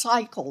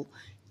cycle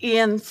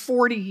in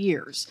 40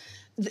 years.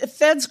 The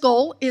Fed's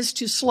goal is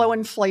to slow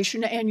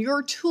inflation, and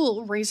your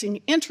tool,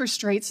 raising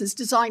interest rates, is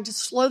designed to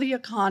slow the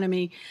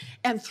economy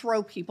and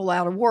throw people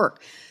out of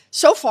work.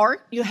 So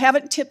far, you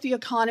haven't tipped the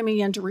economy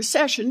into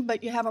recession,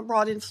 but you haven't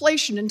brought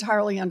inflation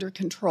entirely under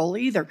control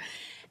either.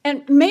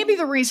 And maybe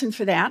the reason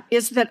for that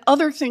is that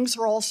other things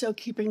are also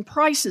keeping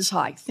prices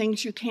high,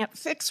 things you can't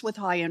fix with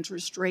high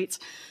interest rates,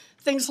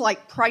 things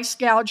like price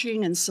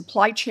gouging and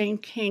supply chain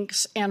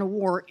kinks and a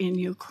war in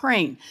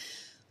Ukraine.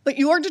 But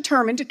you are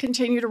determined to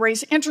continue to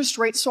raise interest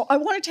rates, so I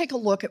want to take a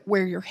look at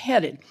where you're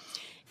headed.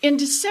 In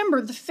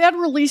December, the Fed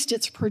released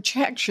its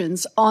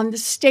projections on the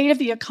state of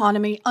the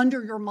economy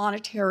under your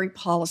monetary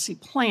policy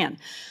plan.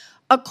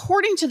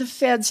 According to the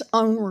Fed's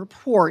own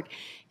report,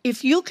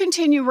 if you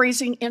continue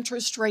raising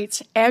interest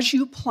rates as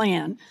you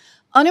plan,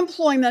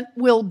 unemployment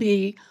will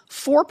be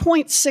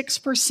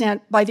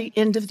 4.6% by the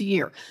end of the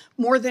year,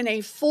 more than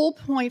a full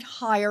point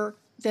higher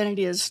than it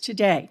is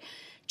today.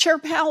 Chair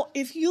Powell,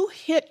 if you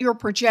hit your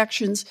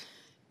projections,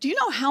 do you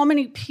know how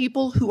many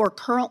people who are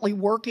currently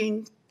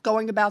working,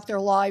 going about their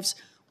lives,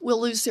 will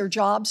lose their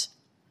jobs?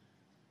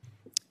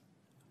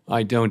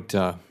 I don't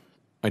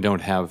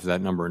have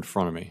that number in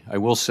front of me. I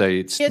will say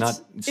it's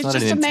not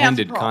an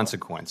intended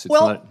consequence.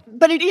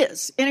 But it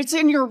is, and it's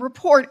in your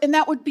report, and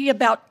that would be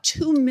about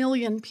 2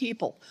 million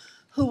people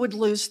who would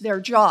lose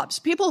their jobs,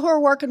 people who are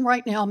working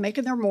right now,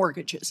 making their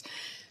mortgages.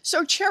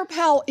 So, Chair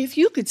Powell, if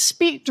you could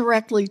speak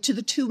directly to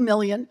the 2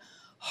 million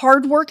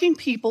hardworking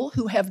people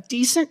who have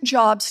decent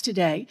jobs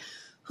today,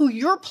 who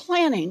you're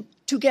planning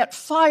to get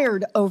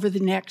fired over the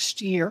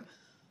next year,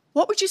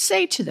 what would you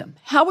say to them?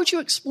 How would you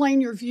explain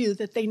your view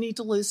that they need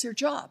to lose their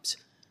jobs?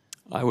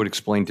 I would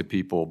explain to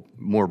people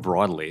more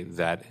broadly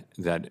that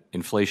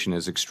inflation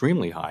is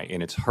extremely high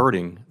and it's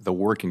hurting the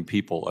working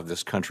people of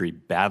this country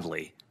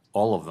badly.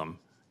 All of them,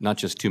 not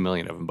just 2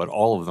 million of them, but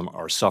all of them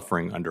are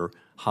suffering under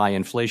high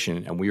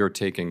inflation, and we are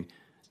taking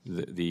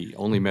the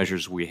only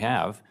measures we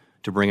have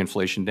to bring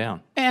inflation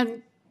down.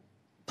 And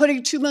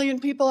putting 2 million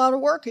people out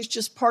of work is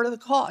just part of the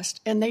cost,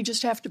 and they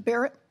just have to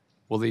bear it?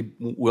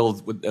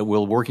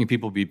 Will working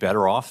people be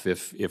better off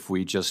if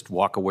we just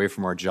walk away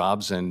from our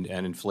jobs and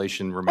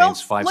inflation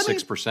remains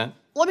 5-6%?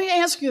 Let me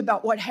ask you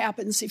about what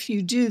happens if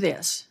you do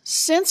this.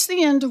 Since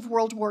the end of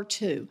World War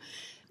II,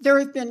 there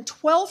have been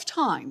 12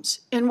 times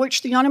in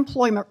which the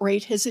unemployment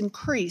rate has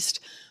increased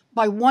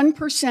by 1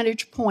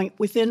 percentage point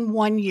within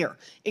 1 year,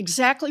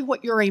 exactly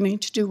what you're aiming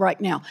to do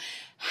right now.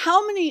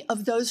 How many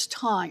of those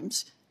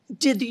times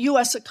did the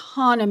U.S.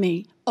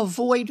 economy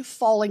avoid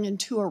falling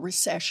into a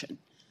recession?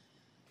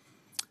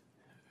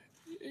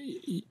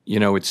 You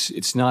know,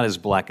 it's not as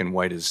black and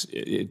white as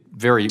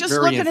very Just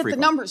very looking at the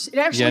numbers, it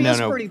actually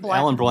is pretty black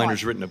Alan and white.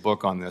 Blinder's written a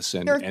book on this,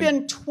 and there have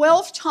been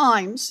 12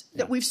 times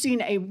that we've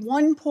seen a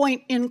 1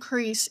 point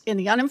increase in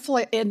the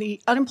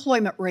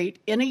unemployment rate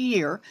in a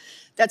year.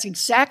 That's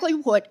exactly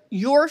what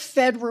your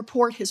Fed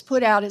report has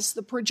put out as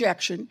the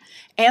projection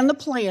and the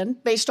plan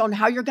based on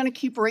how you're going to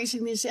keep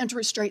raising these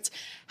interest rates.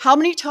 How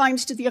many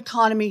times did the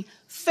economy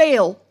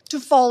fail to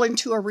fall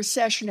into a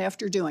recession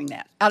after doing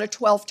that? Out of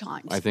 12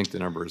 times. I think the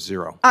number is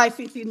 0. I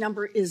think the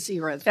number is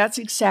 0. That's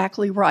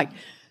exactly right.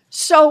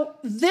 So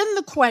then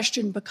the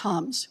question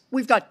becomes,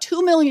 we've got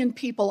 2 million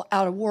people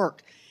out of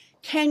work.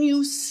 Can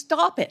you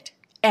stop it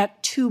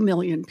at 2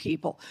 million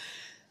people?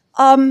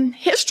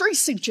 History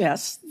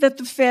suggests that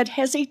the Fed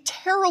has a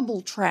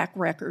terrible track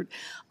record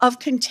of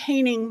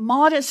containing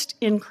modest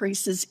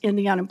increases in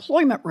the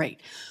unemployment rate.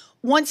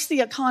 Once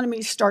the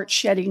economy starts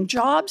shedding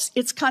jobs,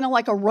 it's kind of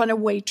like a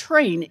runaway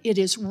train. It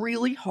is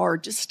really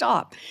hard to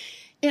stop.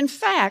 In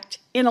fact,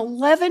 in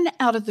 11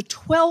 out of the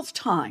 12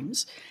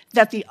 times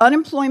that the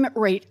unemployment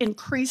rate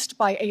increased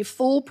by a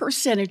full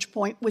percentage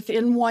point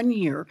within 1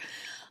 year,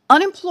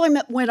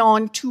 unemployment went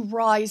on to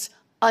rise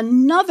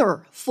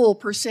another full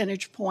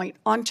percentage point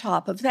on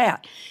top of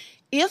that.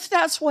 If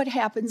that's what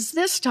happens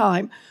this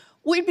time,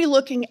 we'd be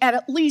looking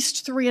at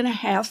least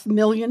 3.5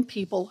 million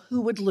people who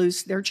would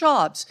lose their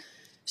jobs.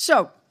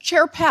 So,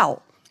 Chair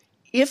Powell,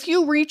 if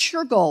you reach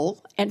your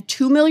goal and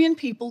 2 million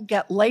people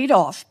get laid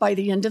off by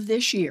the end of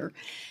this year,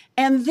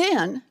 and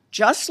then,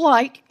 just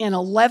like in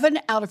 11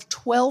 out of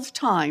 12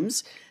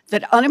 times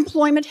that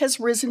unemployment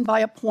has risen by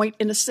a point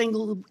in a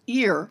single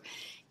year,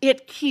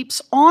 it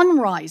keeps on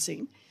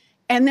rising.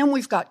 And then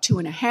we've got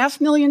 2.5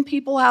 million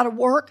people out of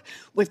work.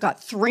 We've got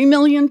 3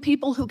 million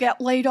people who get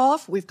laid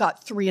off. We've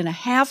got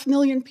 3.5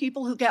 million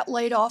people who get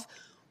laid off.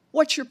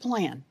 What's your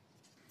plan?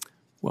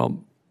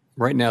 Well,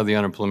 right now the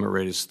unemployment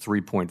rate is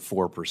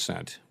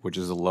 3.4%, which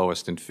is the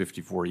lowest in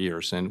 54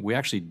 years. And we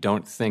actually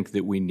don't think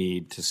that we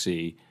need to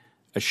see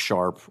a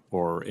sharp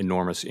or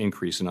enormous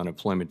increase in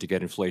unemployment to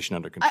get inflation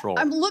under control.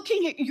 I'm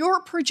looking at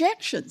your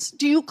projections.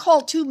 Do you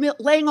call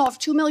laying off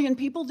 2 million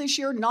people this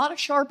year not a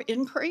sharp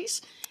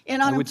increase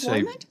in unemployment?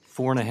 I would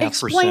say 4.5%.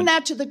 Explain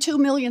that to the 2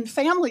 million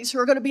families who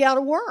are going to be out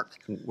of work.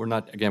 We're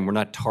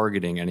not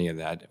targeting any of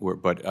that.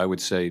 But I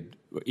would say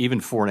even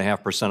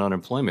 4.5%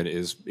 unemployment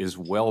is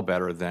well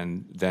better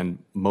than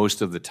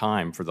most of the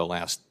time for the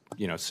last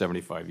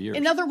 75 years.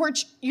 In other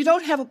words, you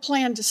don't have a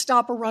plan to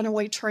stop a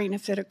runaway train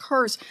if it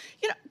occurs.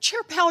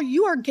 Chair Powell,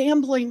 you are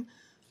gambling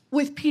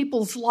with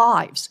people's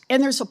lives,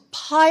 and there's a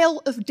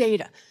pile of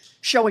data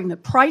showing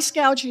that price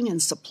gouging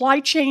and supply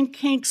chain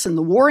kinks and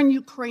the war in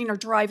Ukraine are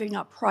driving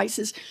up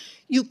prices.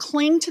 You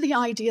cling to the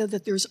idea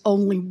that there's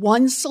only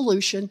one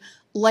solution: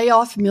 lay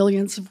off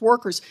millions of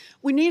workers.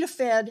 We need a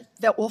Fed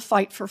that will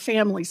fight for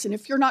families, and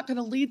if you're not going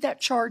to lead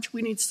that charge,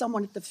 we need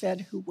someone at the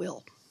Fed who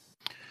will.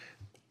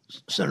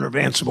 Senator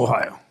Vance of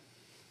Ohio.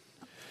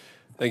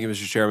 Thank you,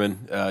 Mr.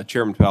 Chairman.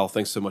 Chairman Powell,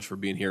 thanks so much for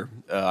being here.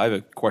 I have a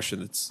question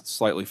that's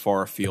slightly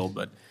far afield,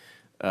 but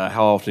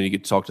how often do you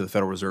get to talk to the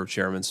Federal Reserve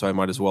Chairman, so I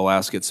might as well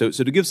ask it. So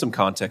to give some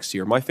context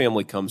here, my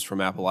family comes from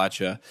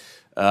Appalachia.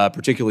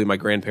 Particularly, my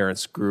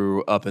grandparents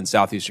grew up in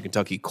southeastern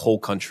Kentucky, coal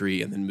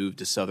country, and then moved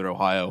to southern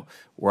Ohio,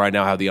 where I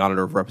now have the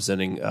honor of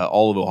representing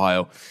all of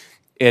Ohio.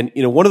 And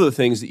one of the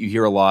things that you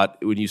hear a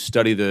lot when you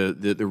study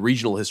the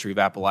regional history of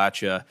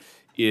Appalachia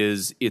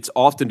is it's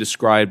often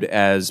described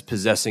as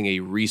possessing a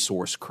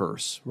resource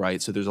curse,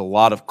 right? So there's a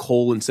lot of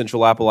coal in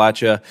central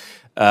Appalachia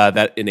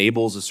that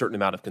enables a certain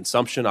amount of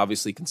consumption.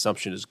 Obviously,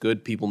 consumption is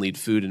good. People need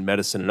food and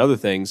medicine and other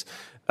things.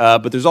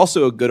 But there's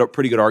also a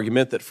pretty good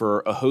argument that for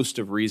a host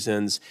of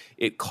reasons,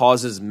 it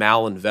causes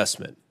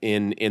malinvestment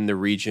in the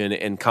region,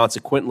 and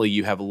consequently,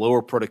 you have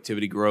lower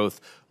productivity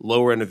growth,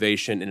 lower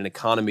innovation, and an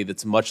economy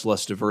that's much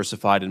less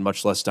diversified and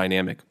much less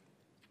dynamic.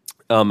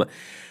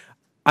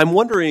 I'm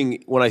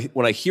wondering when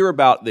I hear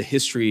about the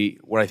history,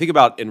 when I think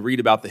about and read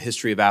about the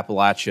history of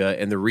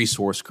Appalachia and the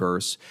resource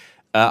curse,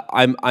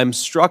 I'm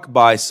struck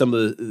by some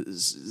of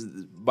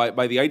the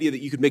by the idea that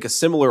you could make a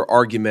similar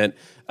argument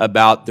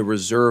about the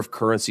reserve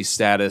currency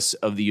status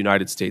of the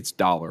United States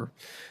dollar.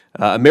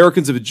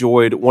 Americans have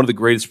enjoyed one of the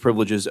greatest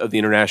privileges of the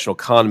international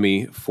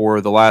economy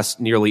for the last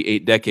nearly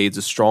 8 decades,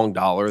 a strong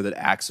dollar that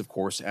acts, of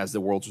course, as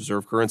the world's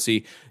reserve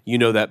currency. You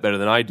know that better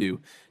than I do.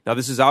 Now,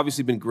 this has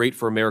obviously been great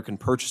for American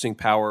purchasing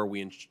power.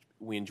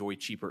 We enjoy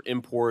cheaper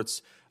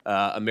imports.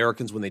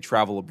 Americans, when they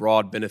travel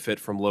abroad, benefit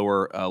from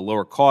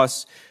lower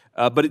costs.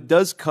 But it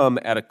does come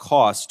at a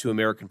cost to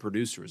American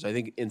producers. I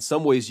think in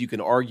some ways you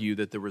can argue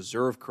that the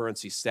reserve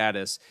currency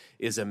status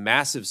is a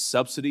massive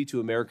subsidy to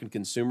American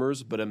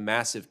consumers, but a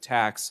massive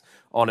tax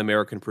on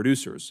American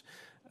producers.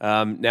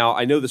 Now,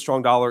 I know the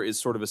strong dollar is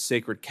sort of a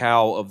sacred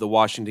cow of the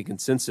Washington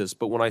consensus,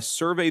 but when I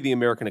survey the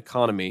American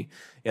economy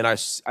and I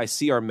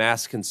see our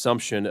mass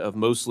consumption of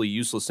mostly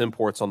useless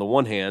imports on the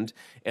one hand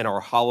and our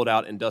hollowed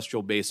out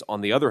industrial base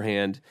on the other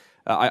hand,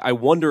 I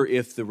wonder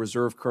if the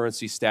reserve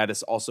currency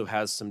status also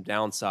has some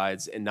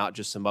downsides and not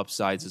just some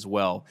upsides as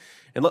well.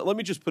 And let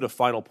me just put a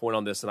final point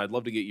on this, and I'd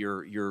love to get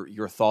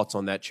your thoughts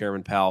on that,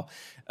 Chairman Powell.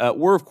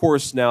 We're, of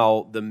course,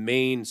 now the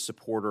main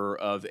supporter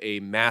of a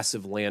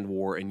massive land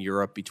war in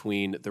Europe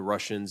between the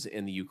Russians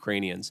and the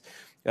Ukrainians.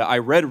 I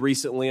read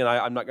recently, and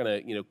I'm not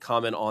going to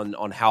comment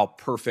on how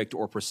perfect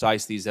or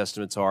precise these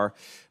estimates are,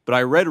 but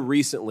I read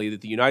recently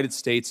that the United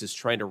States is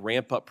trying to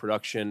ramp up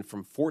production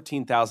from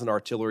 14,000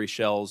 artillery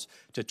shells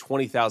to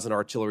 20,000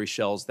 artillery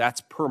shells. That's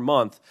per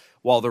month,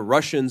 while the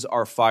Russians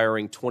are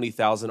firing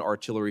 20,000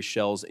 artillery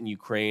shells in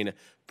Ukraine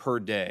per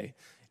day.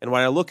 And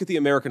when I look at the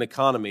American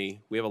economy,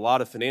 we have a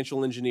lot of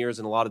financial engineers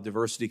and a lot of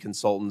diversity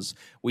consultants.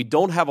 We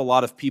don't have a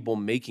lot of people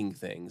making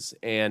things.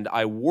 And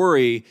I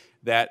worry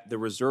that the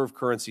reserve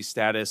currency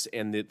status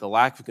and the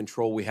lack of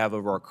control we have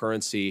over our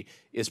currency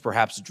is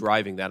perhaps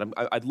driving that.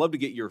 I'd love to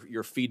get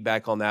your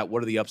feedback on that.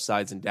 What are the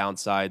upsides and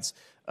downsides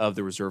of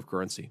the reserve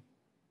currency?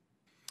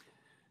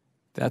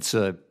 That's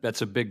a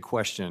big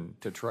question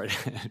to try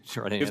to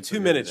answer. You have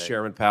 2 minutes, today.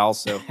 Chairman Powell,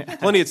 so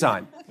plenty of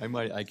time.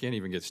 I can't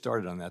even get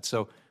started on that.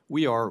 So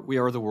we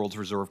are the world's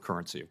reserve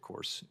currency, of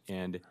course,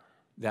 and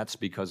that's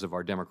because of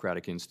our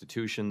democratic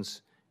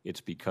institutions. It's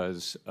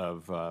because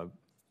of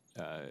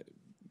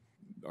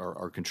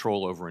our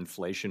control over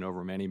inflation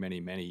over many,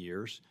 many, many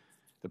years.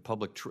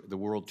 The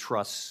world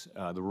trusts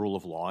the rule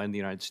of law in the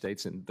United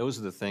States, and those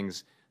are the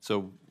things.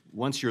 So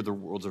once you're the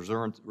world's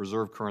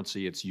reserve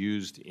currency, it's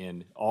used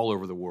in all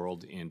over the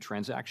world in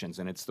transactions,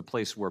 and it's the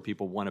place where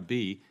people want to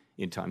be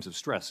in times of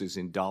stress, is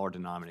in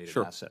dollar-denominated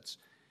assets.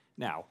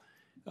 Now,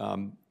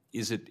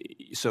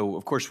 so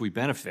of course we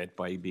benefit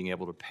by being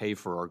able to pay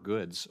for our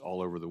goods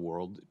all over the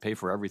world, pay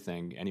for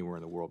everything anywhere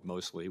in the world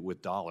mostly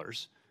with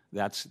dollars.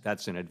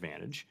 That's an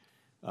advantage.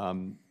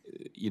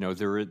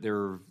 There's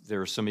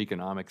some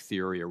economic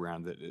theory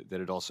around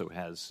that it also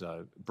has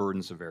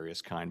burdens of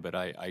various kind, but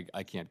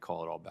I can't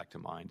call it all back to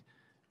mind.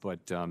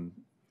 But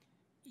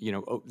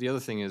the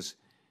other thing is,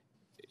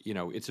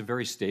 it's a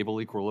very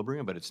stable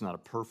equilibrium, but it's not a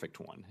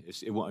perfect one.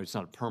 It's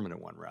not a permanent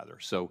one, rather.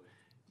 So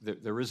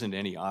there isn't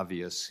any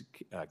obvious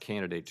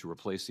candidate to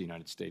replace the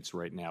United States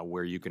right now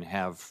where you can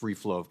have free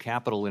flow of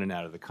capital in and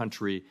out of the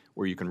country,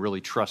 where you can really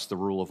trust the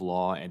rule of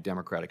law and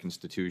democratic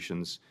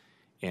institutions,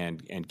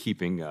 and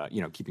keeping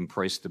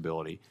price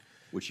stability,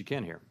 which you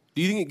can here.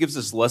 Do you think it gives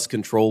us less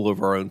control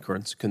over our own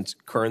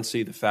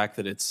currency, the fact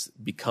that it's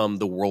become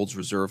the world's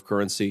reserve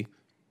currency?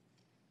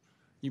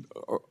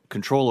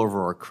 Control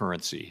over our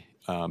currency.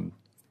 I'm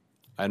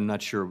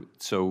not sure.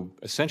 So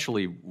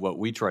essentially what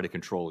we try to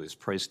control is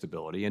price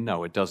stability. And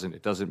no, it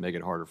doesn't make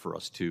it harder for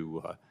us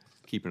to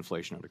keep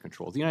inflation under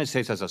control. The United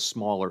States has a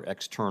smaller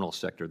external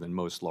sector than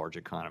most large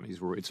economies,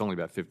 where it's only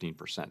about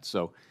 15%.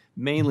 So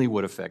mainly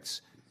what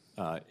affects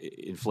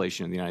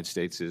inflation in the United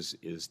States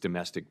is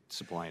domestic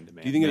supply and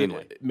demand. Do you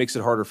think it makes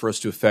it harder for us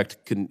to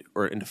affect and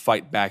to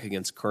fight back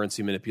against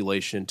currency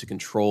manipulation, to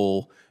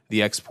control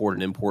the export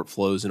and import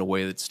flows in a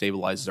way that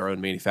stabilizes our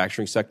own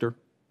manufacturing sector?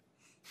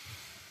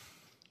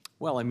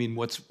 Well, I mean,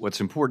 what's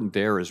important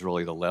there is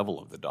really the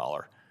level of the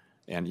dollar,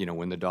 and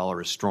when the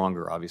dollar is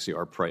stronger, obviously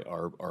our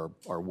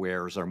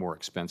wares are more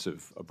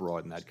expensive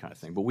abroad and that kind of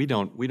thing. But we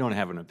don't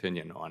have an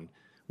opinion on.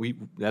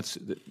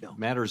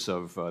 Matters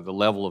of the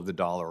level of the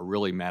dollar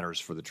really matters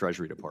for the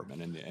Treasury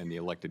Department and the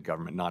elected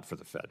government, not for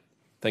the Fed.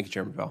 Thank you,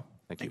 Chairman Powell.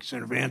 Thank you,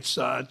 Senator Vance.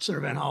 Senator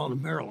Van Hollen of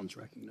Maryland's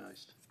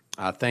recognized.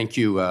 Thank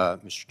you,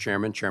 Mr.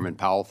 Chairman. Chairman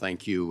Powell,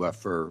 thank you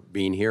for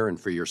being here and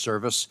for your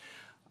service.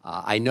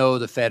 I know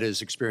the Fed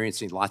is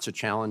experiencing lots of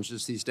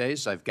challenges these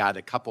days. I've got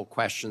a couple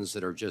questions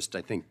that are just,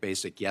 I think,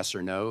 basic yes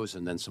or no's,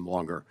 and then some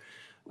longer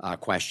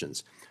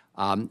questions.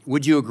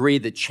 Would you agree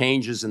that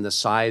changes in the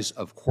size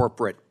of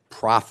corporate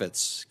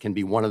profits can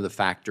be one of the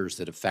factors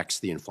that affects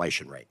the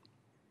inflation rate?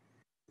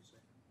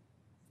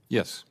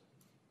 Yes.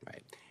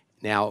 Right.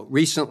 Now,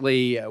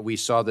 recently we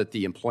saw that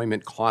the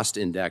Employment Cost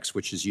Index,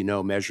 which, as you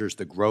know, measures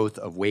the growth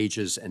of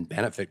wages and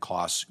benefit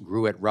costs,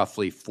 grew at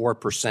roughly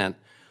 4%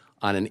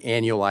 on an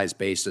annualized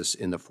basis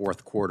in the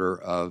fourth quarter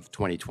of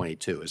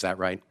 2022. Is that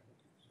right?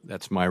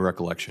 That's my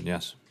recollection,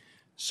 yes.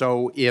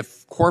 So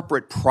if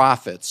corporate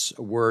profits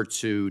were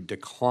to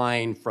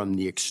decline from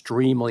the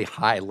extremely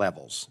high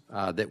levels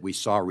that we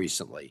saw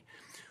recently,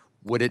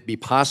 would it be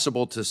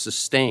possible to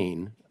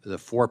sustain the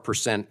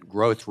 4%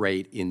 growth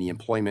rate in the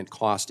employment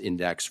cost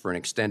index for an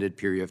extended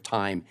period of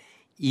time,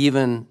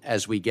 even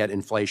as we get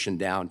inflation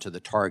down to the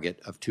target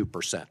of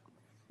 2%?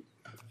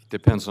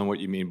 Depends on what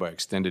you mean by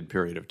extended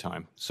period of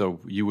time. So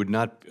you would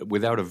not,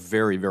 without a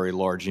very, very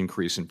large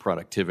increase in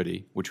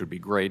productivity, which would be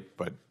great,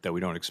 but that we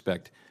don't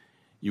expect,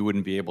 you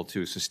wouldn't be able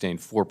to sustain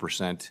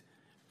 4%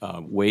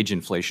 wage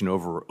inflation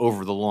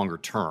over the longer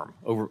term.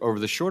 Over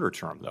the shorter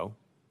term, though,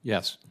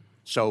 yes.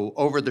 So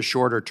over the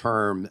shorter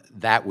term,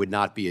 that would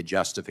not be a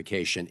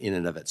justification in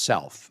and of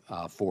itself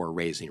for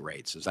raising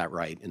rates. Is that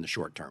right, in the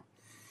short term?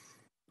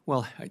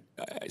 Well,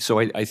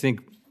 I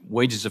think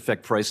wages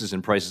affect prices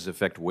and prices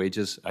affect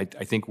wages. I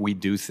think we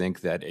do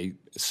think that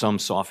some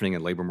softening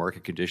in labor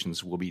market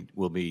conditions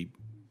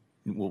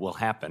will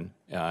happen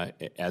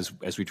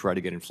as we try to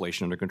get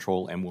inflation under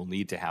control, and will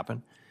need to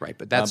happen. Right,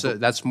 but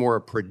that's more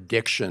a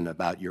prediction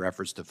about your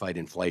efforts to fight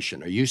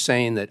inflation. Are you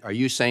saying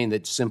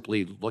that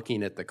simply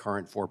looking at the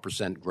current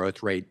 4%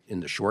 growth rate in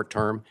the short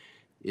term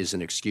is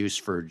an excuse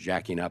for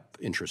jacking up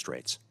interest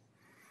rates?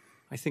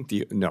 I think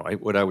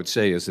what I would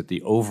say is that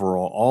the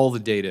overall, all the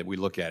data we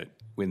look at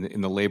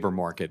in the labor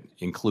market,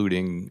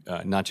 including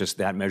not just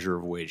that measure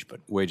of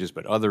wages,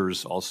 but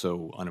others,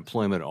 also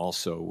unemployment,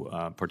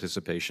 also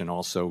participation,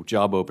 also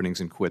job openings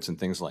and quits and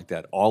things like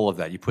that. All of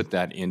that, you put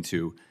that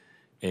into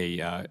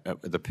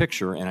the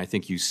picture, and I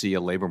think you see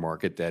a labor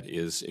market that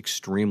is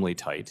extremely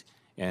tight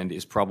and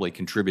is probably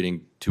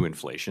contributing to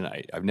inflation.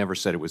 I've never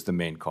said it was the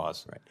main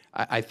cause. Right.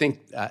 I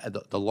think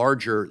the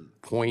larger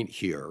point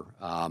here,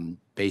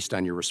 based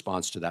on your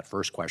response to that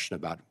first question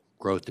about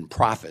growth in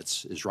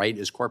profits,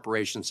 is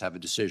corporations have a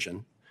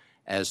decision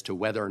as to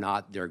whether or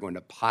not they're going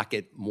to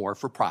pocket more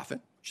for profit,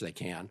 which they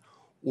can,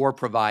 or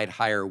provide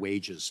higher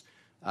wages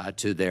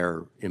to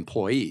their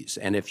employees.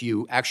 And if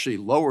you actually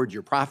lowered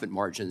your profit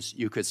margins,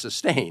 you could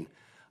sustain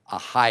a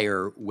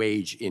higher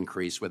wage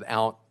increase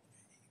without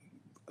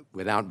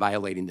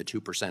violating the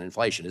 2%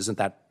 inflation. Isn't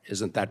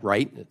that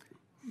right?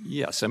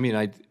 Yes. I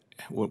mean,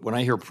 when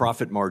I hear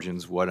profit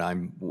margins, what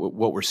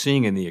we're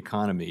seeing in the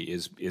economy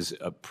is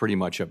pretty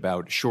much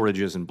about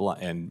shortages and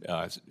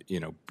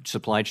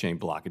supply chain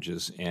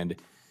blockages. And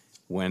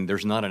when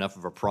there's not enough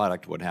of a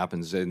product, what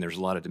happens, and there's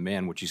a lot of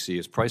demand, what you see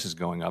is prices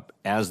going up.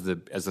 As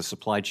the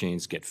supply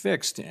chains get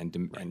fixed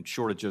and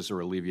shortages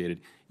are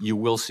alleviated, you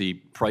will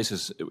see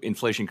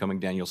inflation coming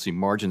down. You'll see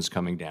margins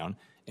coming down,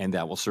 and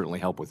that will certainly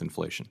help with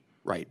inflation.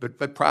 Right,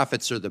 but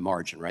profits are the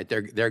margin, right?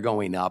 They're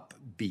going up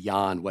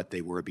beyond what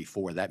they were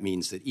before. That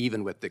means that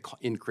even with the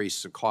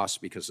increase of costs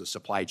because of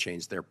supply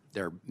chains,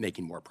 they're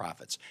making more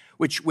profits.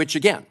 Which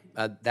again,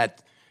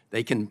 that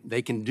they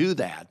can do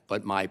that.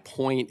 But my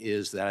point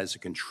is that as a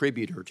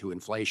contributor to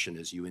inflation,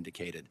 as you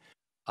indicated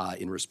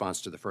in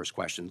response to the first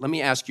question, let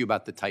me ask you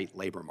about the tight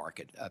labor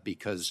market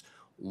because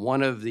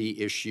one of the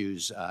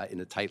issues in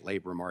a tight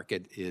labor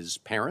market is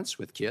parents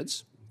with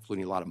kids,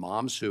 including a lot of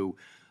moms who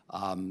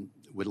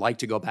would like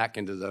to go back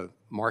into the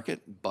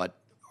market, but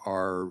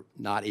are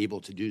not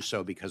able to do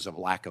so because of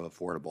lack of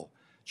affordable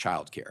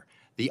child care.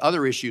 The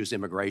other issue is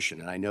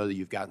immigration, and I know that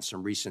you've gotten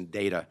some recent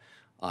data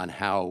on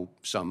how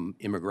some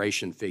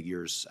immigration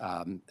figures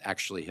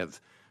actually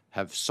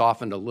have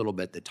softened a little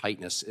bit the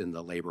tightness in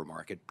the labor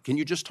market. Can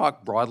you just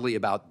talk broadly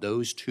about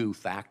those two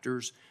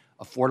factors,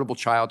 affordable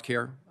child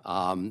care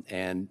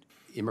and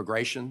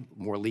immigration,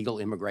 more legal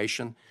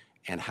immigration,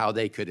 and how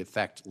they could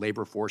affect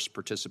labor force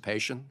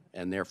participation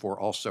and therefore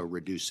also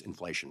reduce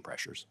inflation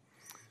pressures?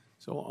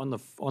 So on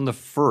the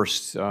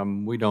first,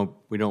 we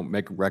don't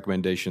make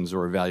recommendations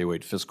or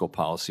evaluate fiscal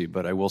policy,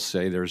 but I will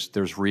say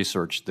there's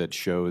research that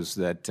shows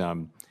that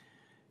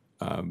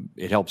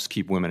it helps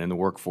keep women in the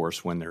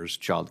workforce when there's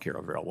child care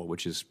available,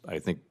 which is, I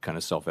think, kind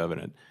of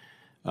self-evident.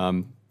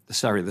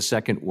 The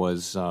second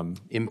was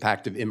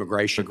impact of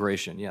immigration.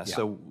 Immigration, yeah.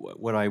 So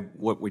what I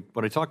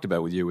talked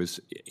about with you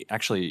is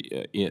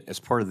actually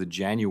as part of the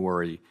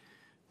January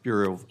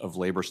Bureau of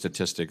Labor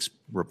Statistics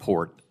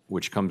report,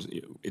 which comes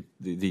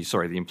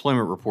the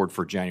employment report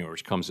for January,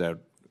 which comes out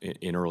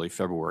in early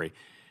February.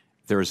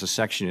 There is a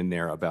section in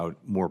there about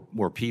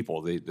more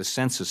people. The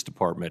Census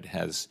Department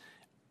has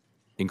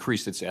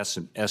increased its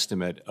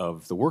estimate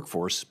of the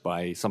workforce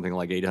by something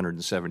like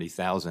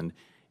 870,000.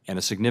 And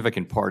a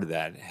significant part of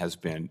that has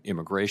been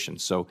immigration.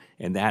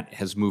 And that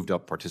has moved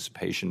up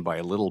participation by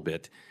a little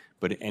bit,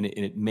 but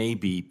it may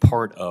be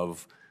part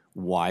of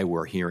why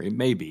we're hearing. It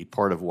may be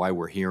part of why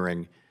we're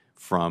hearing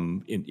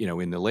from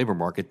in the labor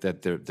market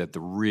that the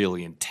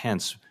really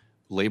intense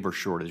labor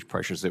shortage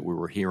pressures that we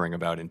were hearing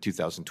about in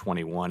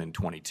 2021 and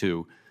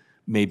 22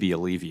 may be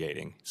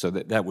alleviating. So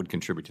that would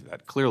contribute to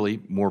that.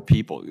 Clearly, more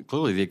people.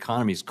 Clearly, the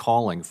economy is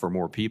calling for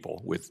more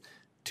people with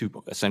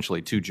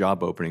essentially two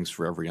job openings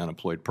for every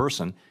unemployed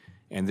person,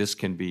 and this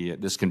can be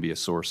a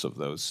source of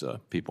those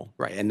people.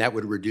 Right, and that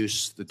would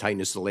reduce the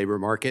tightness of the labor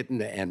market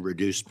and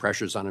reduce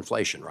pressures on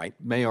inflation, right?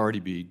 May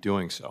already be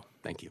doing so.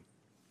 Thank you.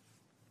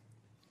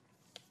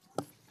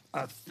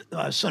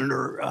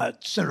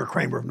 Senator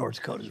Kramer of North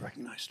Dakota is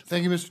recognized.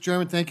 Thank you, Mr.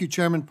 Chairman. Thank you,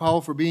 Chairman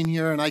Powell, for being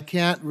here. And I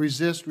can't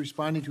resist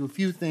responding to a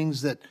few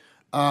things that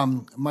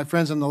my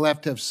friends on the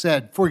left have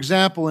said. For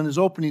example, in his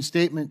opening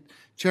statement,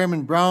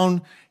 Chairman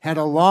Brown had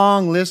a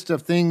long list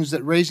of things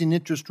that raising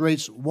interest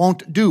rates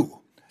won't do.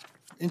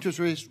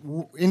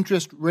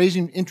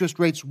 Raising interest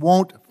rates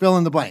won't fill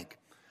in the blank.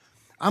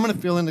 I'm going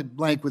to fill in the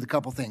blank with a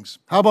couple things.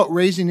 How about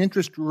raising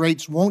interest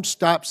rates won't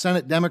stop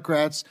Senate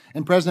Democrats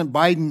and President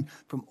Biden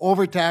from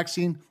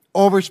overtaxing,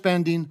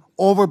 overspending,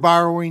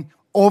 overborrowing,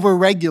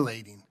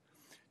 overregulating?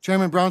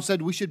 Chairman Brown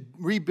said we should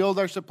rebuild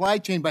our supply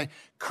chain by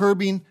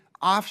curbing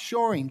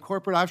offshoring,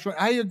 corporate offshoring.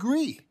 I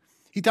agree.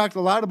 He talked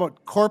a lot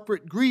about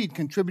corporate greed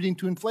contributing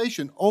to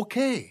inflation.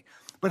 Okay.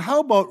 But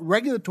how about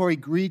regulatory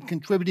greed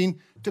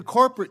contributing to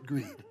corporate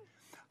greed?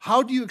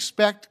 How do you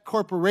expect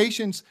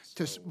corporations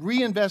to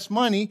reinvest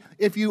money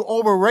if you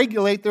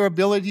overregulate their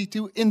ability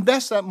to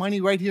invest that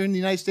money right here in the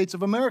United States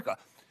of America?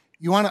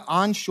 You want to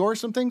onshore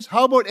some things?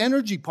 How about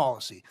energy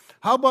policy?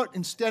 How about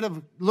instead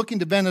of looking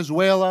to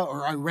Venezuela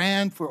or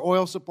Iran for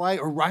oil supply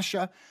or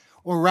Russia,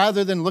 or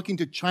rather than looking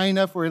to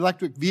China for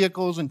electric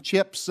vehicles and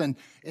chips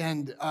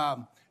and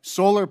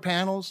solar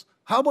panels,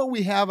 how about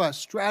we have a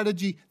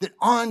strategy that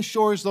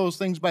onshores those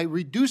things by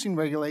reducing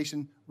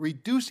regulation,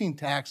 reducing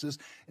taxes,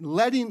 and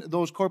letting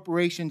those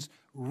corporations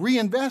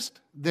reinvest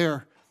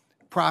their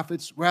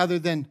profits rather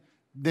than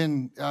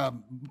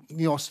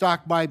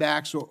stock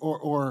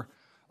buybacks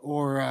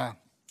or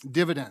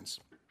dividends.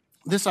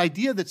 This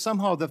idea that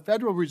somehow the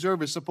Federal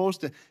Reserve is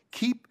supposed to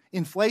keep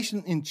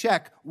inflation in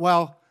check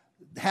while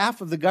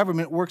half of the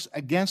government works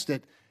against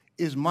it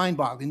is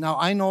mind-boggling. Now,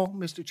 I know,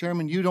 Mr.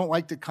 Chairman, you don't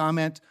like to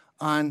comment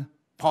on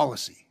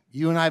policy.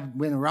 You and I have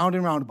been around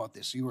and around about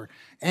this. You were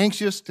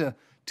anxious to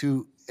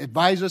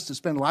advise us to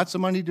spend lots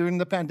of money during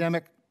the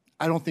pandemic.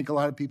 I don't think a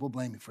lot of people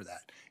blame you for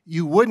that.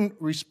 You wouldn't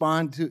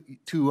respond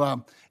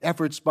to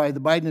efforts by the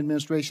Biden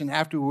administration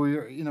after we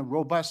were in a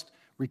robust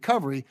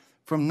recovery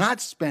from not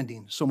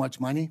spending so much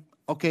money.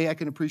 Okay, I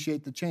can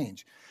appreciate the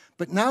change.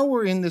 But now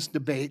we're in this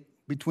debate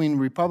between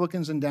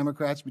Republicans and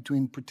Democrats,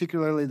 between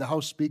particularly the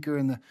House Speaker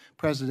and the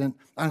President,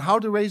 on how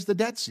to raise the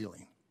debt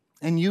ceiling.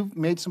 And you've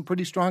made some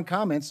pretty strong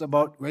comments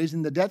about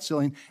raising the debt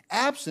ceiling,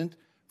 absent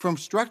from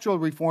structural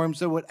reforms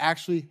that would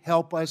actually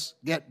help us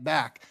get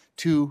back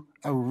to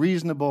a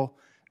reasonable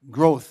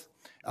growth.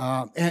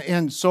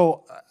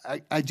 So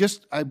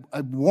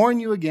I warn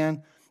you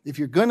again, if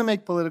you're going to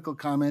make political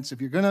comments, if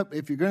you're going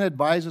to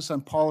advise us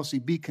on policy,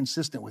 be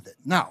consistent with it.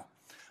 Now,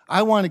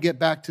 I want to get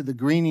back to the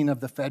greening of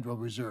the Federal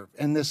Reserve.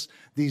 And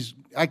these,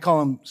 I call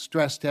them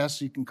stress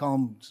tests. You can call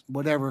them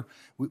whatever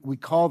we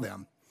call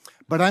them.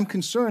 But I'm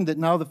concerned that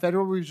now the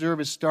Federal Reserve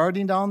is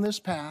starting down this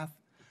path.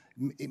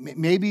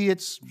 Maybe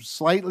it's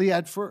slightly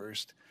at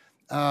first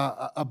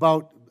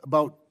about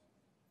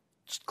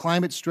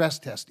climate stress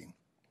testing.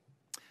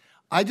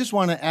 I just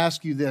want to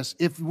ask you this.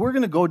 If we're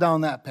going to go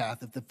down that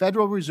path, if the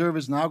Federal Reserve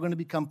is now going to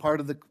become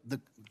part of the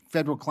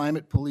Federal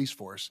Climate Police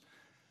Force,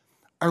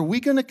 are we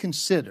going to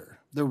consider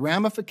the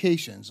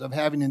ramifications of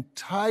having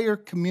entire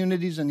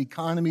communities and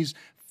economies,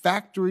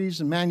 factories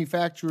and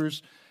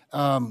manufacturers,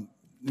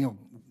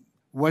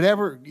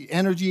 whatever,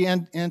 energy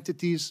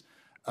entities,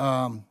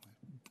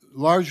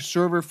 large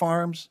server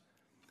farms,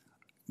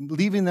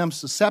 leaving them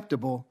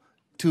susceptible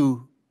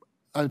to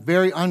a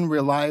very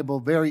unreliable,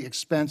 very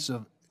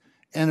expensive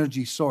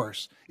energy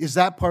source? Is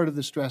that part of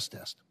the stress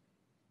test?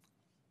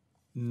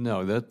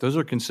 No, those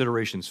are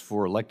considerations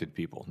for elected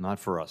people, not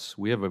for us.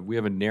 We have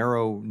a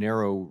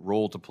narrow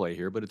role to play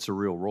here, but it's a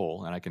real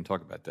role, and I can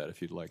talk about that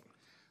if you'd like.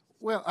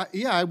 Well,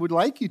 yeah, I would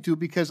like you to,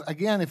 because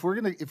again, if we're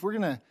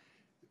gonna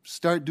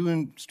start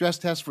doing stress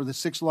tests for the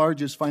 6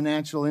 largest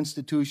financial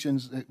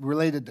institutions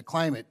related to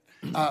climate,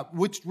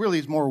 which really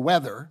is more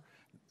weather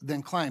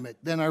than climate,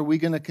 then are we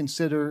going to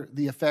consider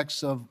the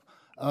effects of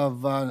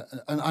an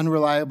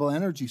unreliable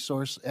energy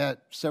source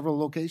at several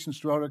locations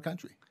throughout our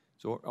country?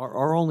 So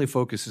our only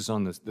focus is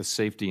on the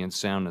safety and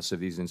soundness of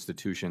these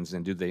institutions,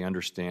 and do they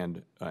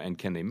understand and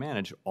can they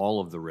manage all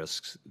of the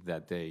risks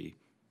that they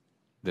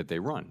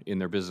run in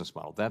their business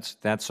model.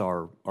 That's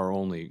our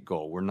only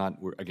goal. We're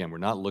not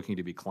looking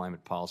to be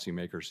climate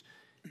policymakers.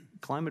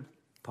 Climate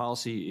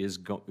policy is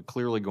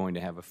clearly going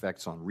to have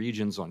effects on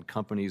regions, on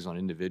companies, on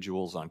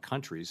individuals, on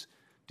countries,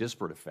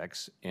 disparate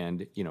effects,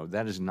 and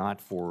that is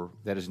not for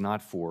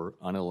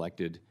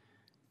unelected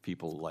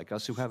people like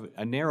us who have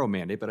a narrow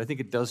mandate. But I think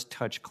it does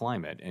touch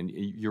climate, and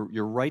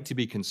you're right to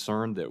be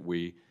concerned that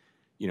we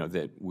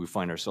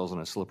find ourselves on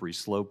a slippery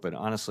slope. But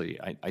honestly,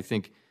 I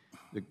think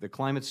the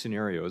climate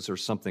scenarios are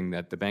something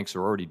that the banks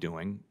are already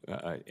doing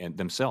and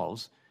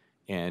themselves,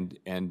 and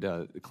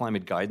the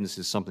climate guidance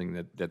is something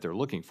that they're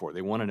looking for.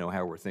 They want to know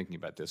how we're thinking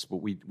about this, but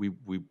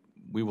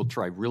we will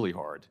try really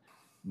hard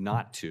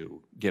not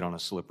to get on a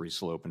slippery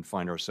slope and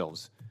find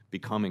ourselves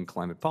becoming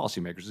climate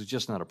policymakers. It's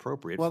just not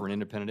appropriate for an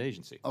independent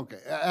agency. Okay,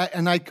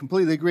 and I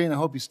completely agree, and I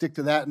hope you stick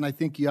to that. And I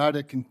think you ought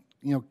to,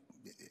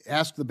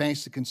 ask the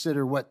banks to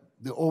consider what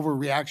the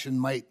overreaction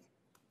might,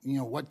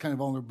 what kind of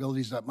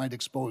vulnerabilities that might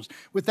expose.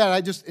 With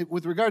that,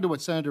 with regard to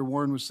what Senator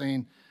Warren was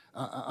saying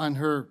on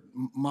her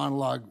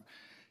monologue,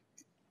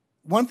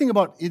 one thing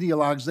about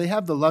ideologues, they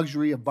have the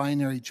luxury of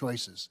binary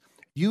choices.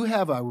 You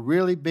have a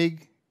really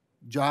big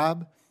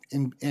job,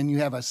 and you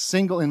have a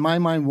single, in my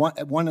mind,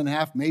 one and a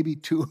half, maybe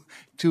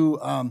two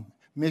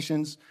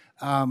missions.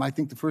 I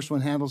think the first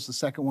one handles the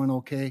second one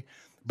okay,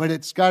 but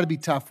it's got to be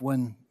tough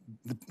when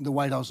the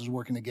White House is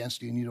working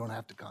against you and you don't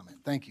have to comment.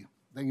 Thank you.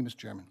 Thank you, Mr.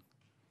 Chairman.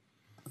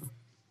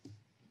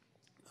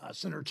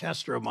 Senator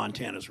Tester of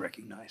Montana is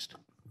recognized.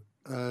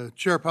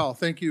 Chair Powell,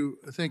 thank you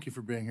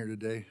for being here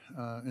today,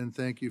 and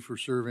thank you for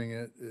serving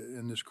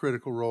in this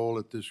critical role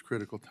at this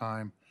critical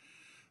time.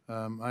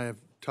 I have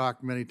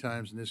talked many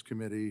times in this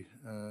committee,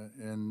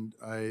 and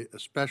I,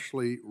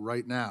 especially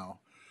right now,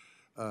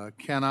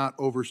 cannot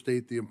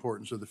overstate the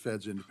importance of the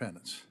Fed's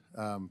independence.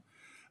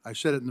 I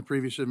said it in the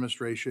previous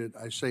administration,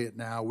 I say it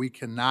now, we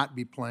cannot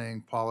be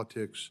playing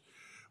politics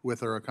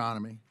with our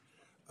economy,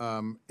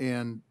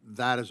 and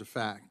that is a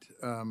fact.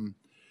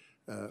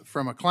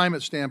 From a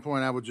climate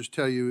standpoint, I will just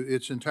tell you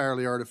it's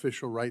entirely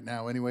artificial right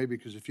now anyway,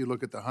 because if you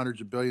look at the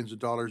hundreds of billions of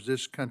dollars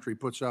this country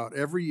puts out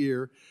every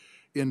year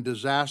in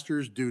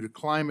disasters due to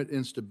climate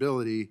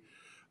instability,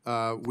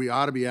 we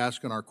ought to be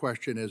asking our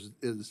question,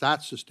 is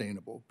that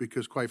sustainable?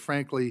 Because quite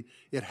frankly,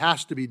 it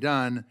has to be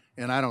done,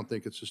 and I don't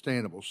think it's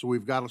sustainable. So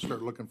we've got to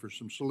start looking for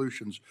some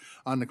solutions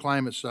on the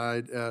climate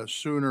side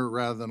sooner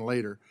rather than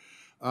later.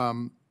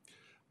 The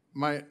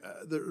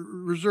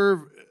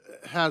Reserve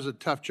has a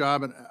tough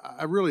job, and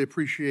I really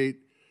appreciate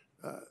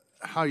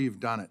how you've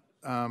done it.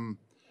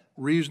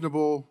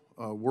 Reasonable,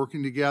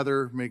 working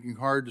together, making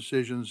hard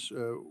decisions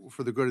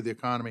for the good of the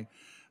economy.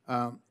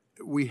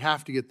 We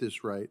have to get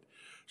this right.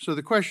 So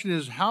the question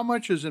is, how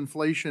much has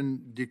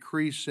inflation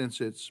decreased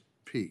since its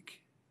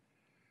peak?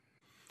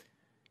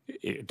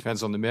 It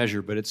depends on the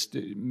measure, but it's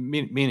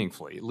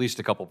meaningfully, at least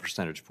a couple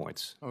percentage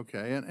points.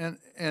 Okay, and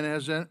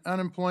has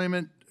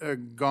unemployment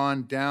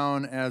gone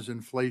down as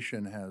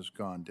inflation has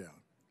gone down?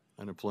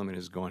 Unemployment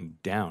has gone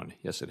down.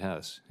 Yes, it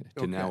has,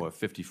 to now a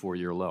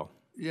 54-year low.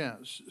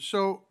 Yes.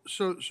 So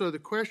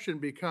the question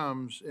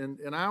becomes,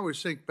 and I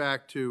always think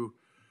back to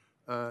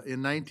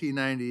in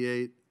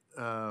 1998,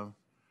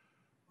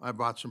 I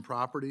bought some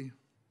property,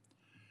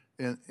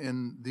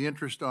 and the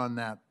interest on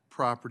that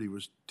property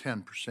was 10%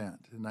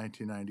 in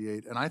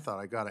 1998, and I thought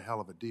I got a hell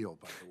of a deal,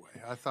 by the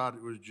way. I thought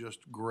it was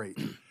just great.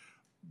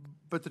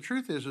 But the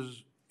truth is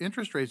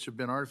interest rates have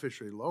been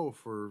artificially low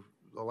for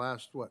the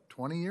last,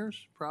 20 years,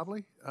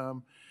 probably?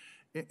 And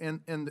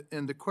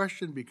the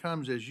question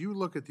becomes, as you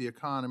look at the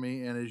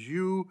economy and as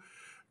you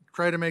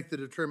try to make the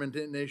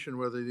determination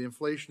whether the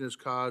inflation is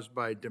caused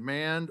by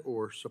demand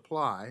or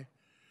supply,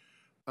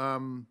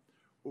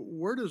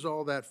 where does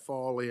all that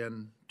fall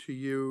in to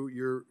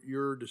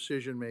your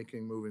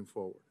decision-making moving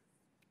forward?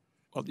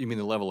 Well, you mean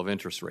the level of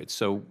interest rates.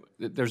 So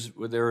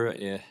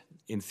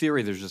in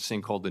theory, there's this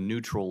thing called the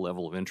neutral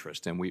level of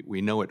interest, and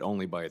we know it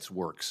only by its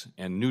works.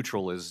 And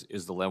neutral is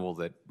the level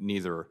that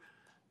neither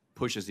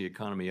pushes the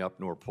economy up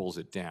nor pulls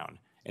it down.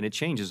 And it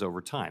changes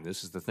over time.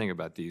 This is the thing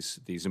about these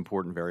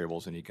important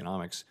variables in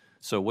economics.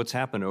 So what's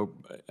happened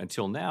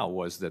until now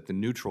was that the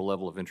neutral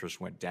level of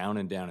interest went down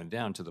and down and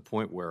down to the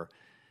point where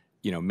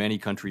many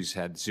countries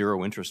had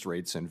zero interest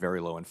rates and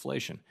very low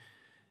inflation.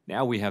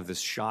 Now we have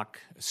this a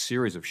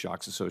series of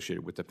shocks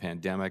associated with the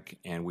pandemic,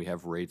 and we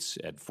have rates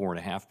at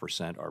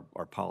 4.5%,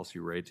 our policy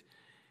rate,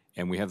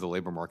 and we have the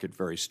labor market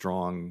very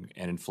strong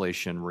and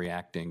inflation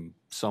reacting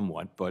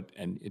somewhat,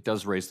 and it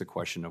does raise the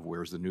question of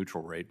where's the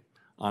neutral rate.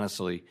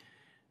 Honestly,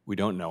 we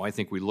don't know. I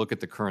think we look at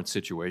the current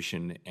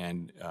situation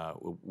and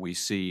we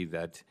see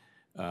that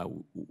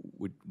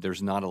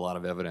there's not a lot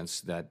of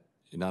evidence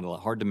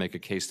hard to make a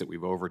case that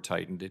we've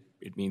over-tightened.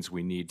 It means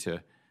we need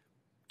to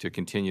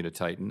continue to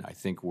tighten. I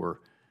think we're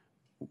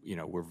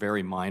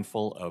very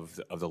mindful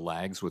of the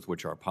lags with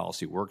which our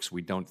policy works.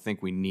 We don't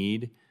think we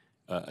need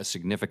a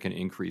significant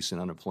increase in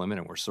unemployment,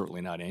 and we're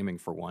certainly not aiming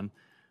for one.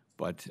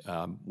 But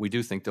we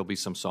do think there'll be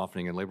some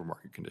softening in labor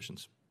market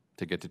conditions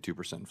to get to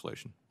 2%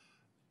 inflation.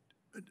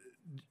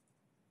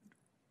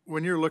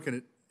 When you're looking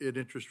at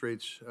interest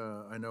rates,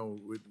 I know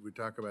we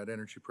talk about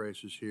energy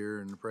prices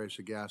here and the price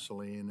of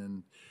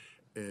gasoline,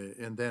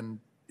 and then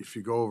if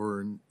you go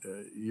over and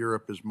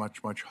Europe is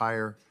much, much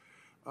higher.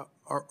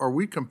 Are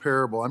we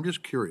comparable? I'm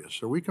just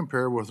curious. Are we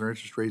comparable with our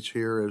interest rates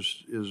here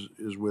as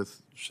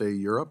with, say,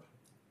 Europe?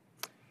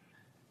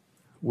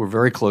 We're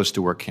very close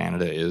to where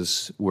Canada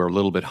is. We're a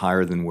little bit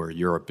higher than where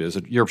Europe is.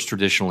 Europe's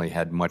traditionally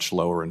had much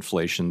lower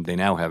inflation. They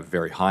now have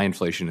very high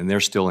inflation, and they're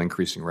still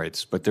increasing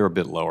rates, but they're a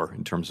bit lower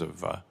in terms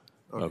of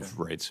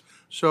rates.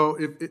 So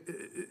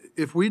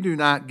if we do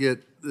not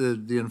get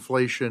the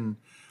inflation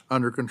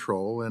under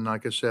control, and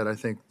like I said, I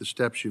think the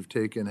steps you've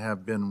taken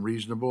have been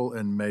reasonable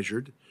and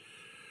measured,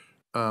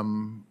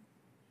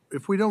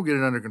 if we don't get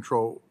it under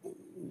control,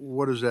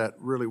 what are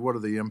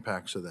the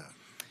impacts of that?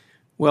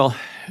 Well,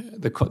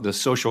 the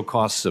social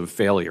costs of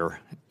failure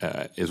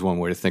is one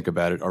way to think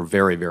about it, are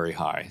very, very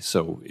high.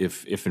 So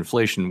if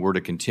inflation were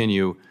to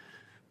continue,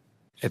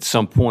 at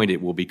some point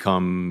that will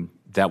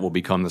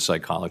become the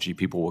psychology.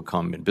 People will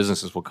come and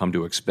businesses will come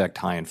to expect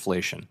high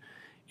inflation,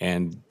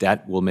 and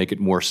that will make it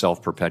more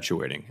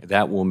self-perpetuating.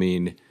 That will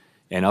mean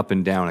an up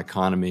and down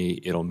economy.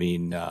 It'll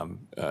mean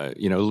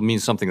it'll mean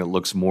something that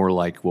looks more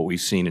like what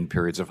we've seen in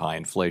periods of high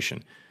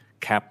inflation.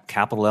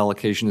 Capital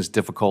allocation is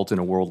difficult in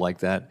a world like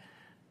that.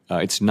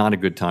 It's not a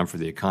good time for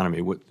the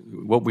economy.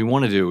 What we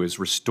want to do is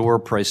restore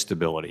price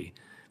stability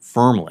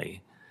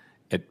firmly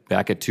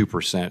back at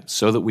 2%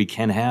 so that we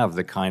can have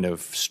the kind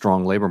of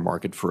strong labor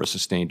market for a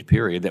sustained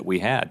period that we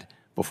had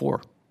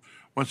before.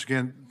 Once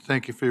again,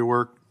 thank you for your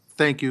work.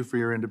 Thank you for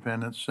your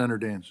independence. Senator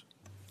Daines.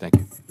 Thank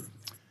you.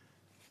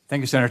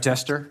 Thank you, Senator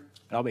Tester.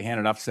 I'll be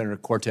handing off to Senator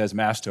Cortez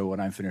Masto when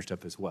I'm finished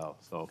up as well.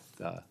 So,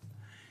 Mr.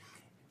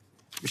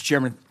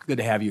 Chairman, good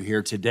to have you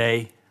here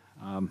today.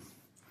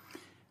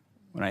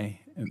 When I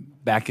am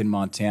back in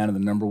Montana, the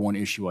number one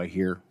issue I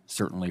hear,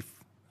 certainly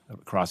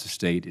across the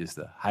state, is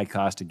the high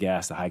cost of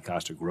gas, the high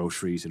cost of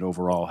groceries, and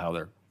overall how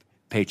their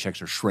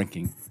paychecks are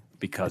shrinking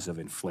because of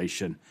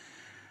inflation.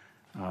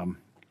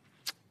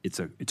 It's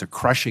a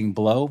crushing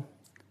blow.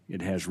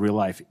 It has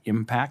real-life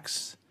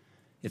impacts.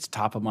 It's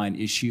top-of-mind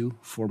issue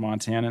for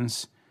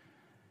Montanans.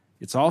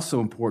 It's also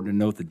important to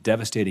note the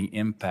devastating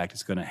impact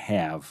it's going to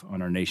have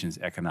on our nation's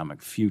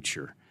economic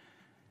future.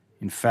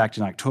 In fact,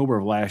 in October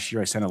of last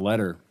year, I sent a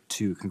letter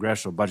to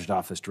Congressional Budget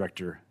Office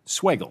Director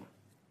Swagel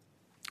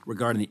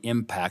regarding the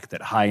impact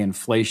that high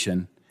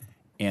inflation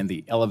and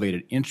the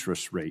elevated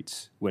interest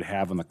rates would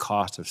have on the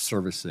cost of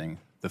servicing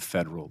the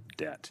federal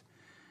debt.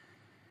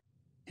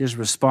 His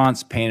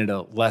response painted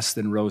a less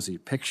than rosy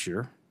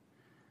picture,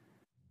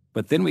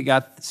 but then we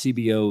got the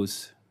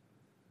CBO's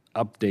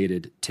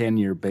updated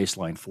 10-year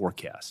baseline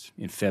forecast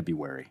in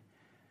February,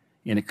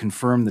 and it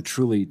confirmed the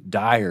truly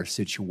dire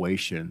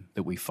situation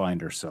that we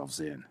find ourselves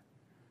in.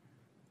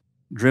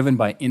 Driven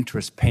by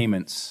interest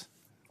payments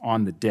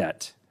on the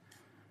debt,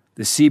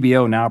 the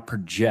CBO now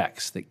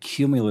projects that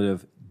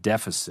cumulative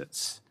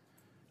deficits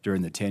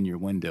during the 10-year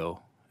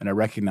window, and I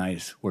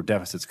recognize where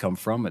deficits come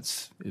from.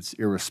 It's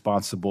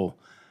irresponsible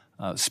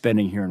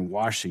spending here in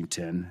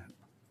Washington,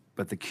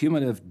 but the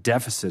cumulative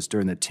deficits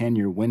during the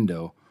 10-year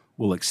window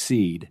will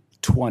exceed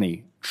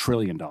 $20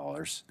 trillion.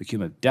 The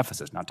cumulative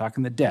deficits, not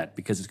talking the debt,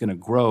 because it's going to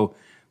grow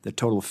the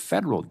total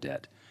federal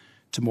debt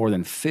to more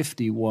than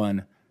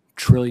 $51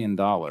 trillion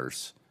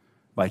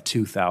by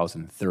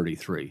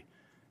 2033.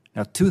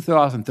 Now,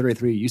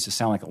 2033 used to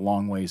sound like a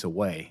long ways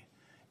away.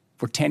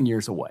 We're 10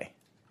 years away.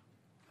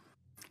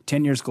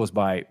 10 years goes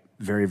by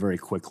very, very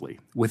quickly.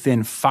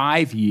 Within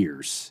 5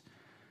 years,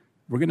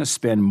 we're going to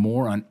spend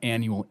more on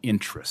annual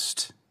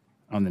interest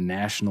on the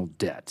national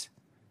debt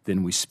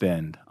than we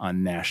spend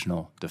on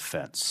national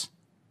defense.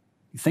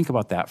 You think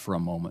about that for a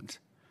moment.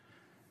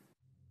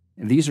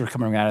 And these are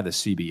coming out of the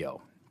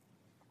CBO.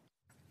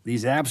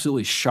 These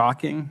absolutely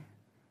shocking,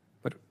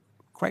 but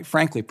quite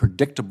frankly,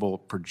 predictable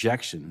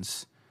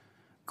projections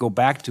go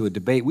back to a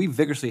debate we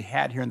vigorously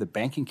had here in the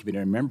banking community.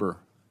 I remember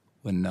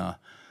when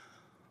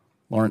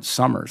Lawrence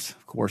Summers,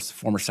 of course,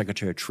 former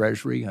Secretary of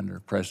Treasury under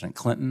President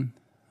Clinton,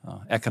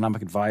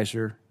 economic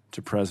advisor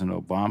to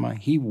President Obama,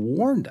 he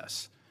warned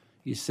us.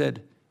 He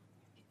said,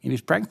 he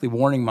was practically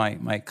warning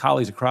my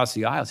colleagues across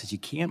the aisle, says you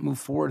can't move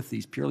forward with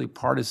these purely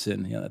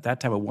partisan, at that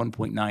time a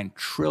 $1.9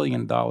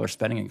 trillion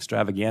spending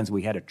extravaganza.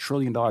 We had $1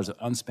 trillion of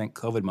unspent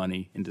COVID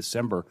money in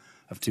December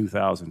of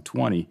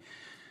 2020.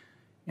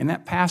 And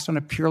that passed on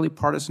a purely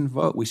partisan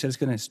vote. We said it's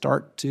going to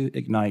start to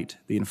ignite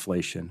the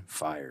inflation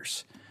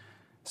fires.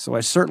 So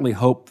I certainly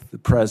hope the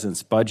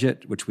president's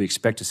budget, which we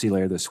expect to see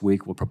later this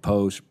week, will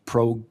propose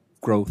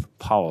pro-growth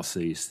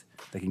policies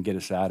that can get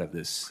us out of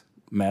this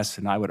mess.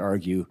 And I would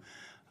argue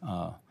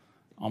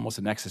almost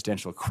an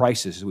existential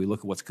crisis as we look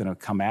at what's going to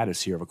come at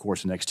us here over the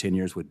course of the next 10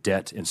 years with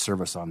debt and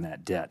service on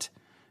that debt.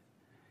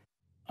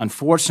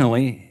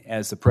 Unfortunately,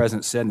 as the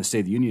president said in the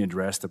State of the Union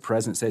address, the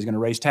president said he's going to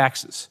raise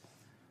taxes.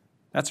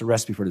 That's a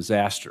recipe for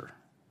disaster.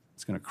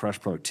 It's going to crush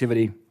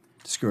productivity,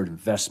 discourage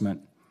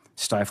investment,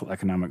 stifle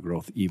economic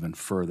growth even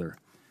further.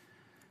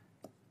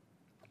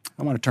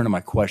 I want to turn to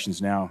my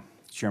questions now,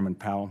 Chairman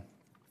Powell.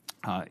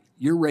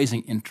 You're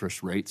raising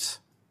interest rates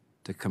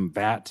to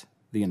combat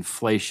the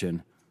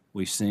inflation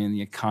we've seen in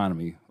the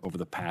economy over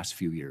the past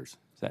few years.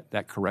 Is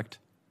that correct?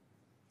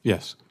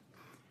 Yes.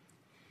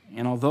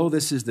 And although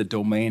this is the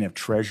domain of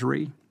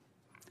Treasury,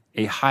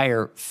 a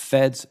higher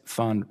Fed's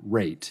fund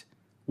rate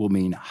will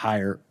mean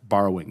higher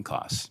borrowing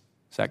costs.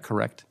 Is that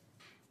correct?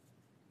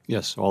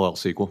 Yes, all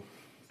else equal.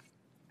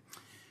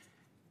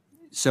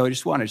 So I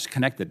just want to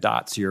connect the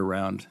dots here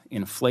around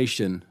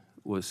inflation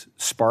was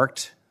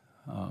sparked.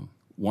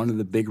 One of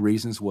the big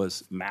reasons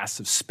was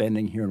massive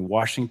spending here in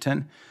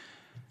Washington.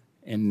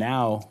 And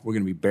now we're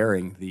going to be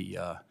bearing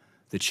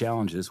the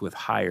challenges with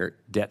higher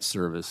debt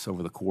service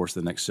over the course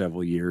of the next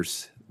several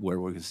years, where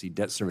we're going to see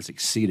debt service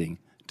exceeding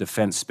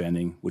defense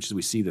spending, which is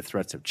we see the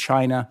threats of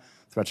China,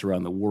 threats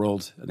around the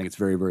world. I think it's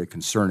very, very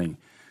concerning.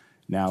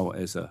 Now,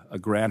 as a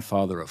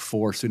grandfather of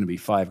 4, soon to be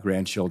 5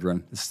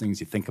 grandchildren, this is things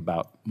you think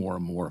about more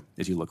and more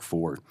as you look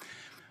forward.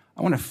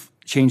 I want to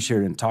change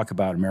here and talk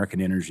about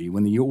American energy.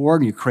 When the war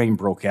in Ukraine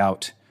broke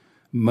out,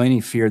 many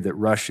feared that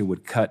Russia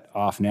would cut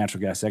off natural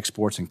gas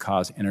exports and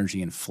cause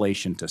energy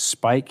inflation to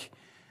spike.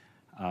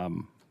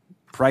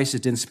 Prices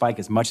didn't spike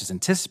as much as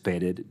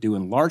anticipated, due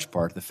in large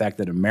part to the fact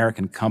that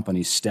American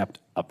companies stepped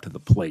up to the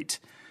plate.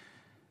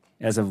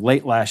 As of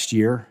late last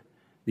year,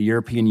 the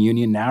European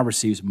Union now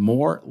receives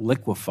more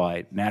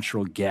liquefied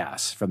natural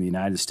gas from the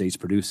United States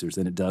producers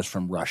than it does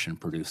from Russian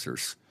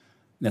producers.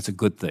 And that's a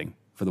good thing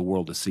for the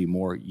world to see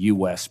more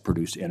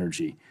U.S.-produced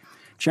energy.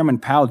 Chairman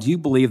Powell, do you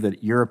believe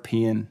that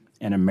European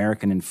and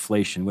American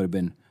inflation would have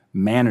been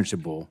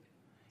manageable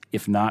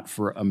if not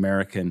for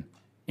American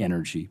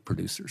energy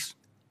producers?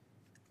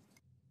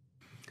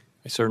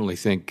 I certainly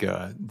think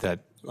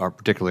that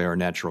particularly our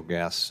natural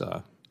gas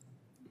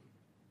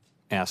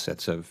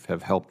assets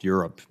have helped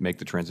Europe make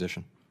the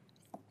transition.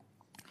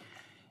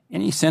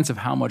 Any sense of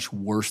how much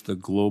worse the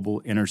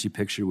global energy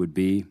picture would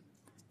be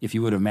if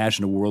you would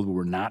imagine a world where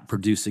we're not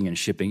producing and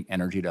shipping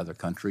energy to other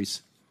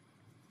countries?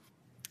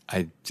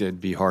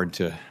 It'd be hard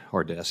to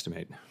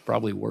estimate.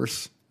 Probably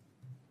worse.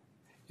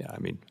 Yeah, I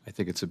mean, I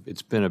think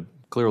it's been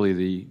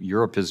clearly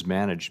Europe has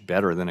managed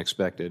better than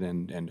expected,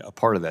 and a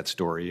part of that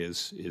story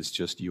is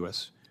just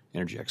U.S.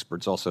 energy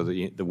exports. Also,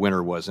 the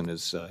winter wasn't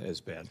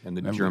as bad, and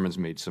the Germans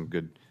made some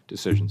good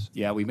decisions.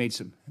 Yeah, we made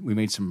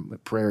some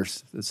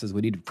prayers that says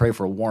we need to pray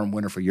for a warm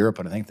winter for Europe,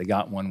 and I think they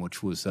got one,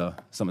 which was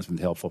something that's been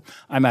helpful.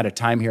 I'm out of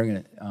time here. I'm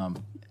going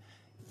to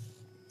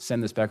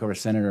send this back over to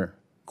Senator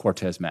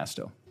Cortez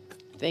Masto.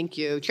 Thank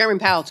you. Chairman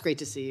Powell, it's great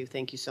to see you.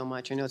 Thank you so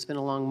much. I know it's been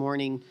a long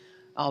morning.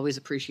 Always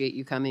appreciate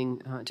you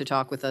coming to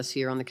talk with us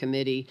here on the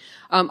committee.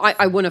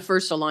 I want to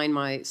first align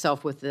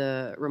myself with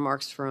the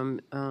remarks from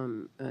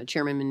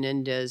Chairman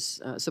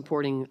Menendez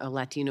supporting a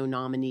Latino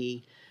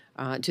nominee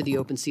to the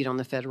open seat on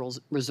the Federal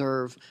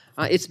Reserve.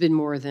 It's been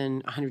more than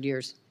 100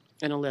 years,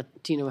 and a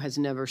Latino has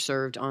never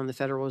served on the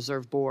Federal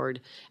Reserve Board.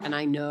 And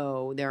I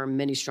know there are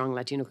many strong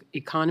Latino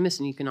economists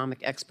and economic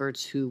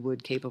experts who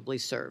would capably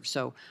serve.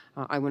 So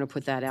I want to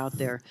put that out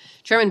there.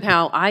 Chairman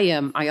Powell,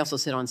 I also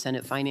sit on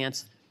Senate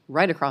Finance.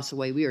 Right across the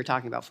way, we are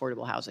talking about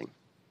affordable housing.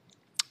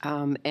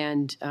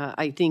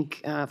 I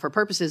think for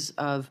purposes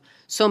of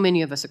so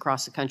many of us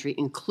across the country,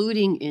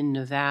 including in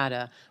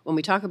Nevada, when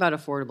we talk about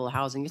affordable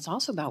housing, it's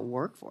also about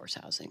workforce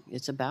housing.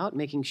 It's about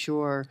making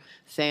sure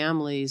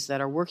families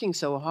that are working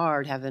so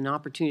hard have an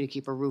opportunity to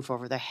keep a roof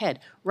over their head.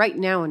 Right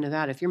now in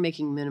Nevada, if you're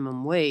making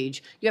minimum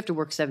wage, you have to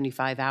work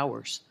 75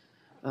 hours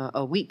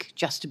a week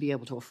just to be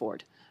able to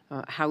afford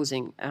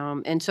housing.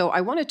 And so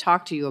I want to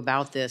talk to you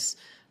about this.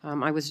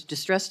 I was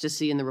distressed to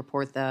see in the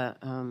report that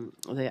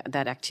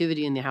that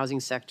activity in the housing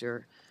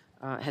sector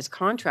has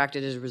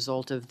contracted as a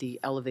result of the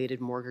elevated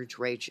mortgage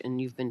rates,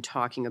 and you've been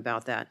talking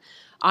about that.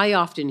 I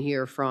often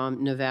hear from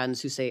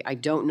Nevadans who say, I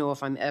don't know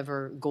if I'm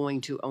ever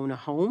going to own a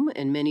home,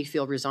 and many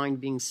feel resigned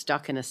being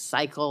stuck in a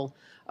cycle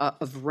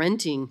of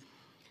renting.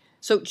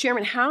 So,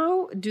 Chairman,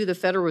 how do the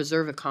Federal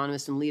Reserve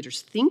economists and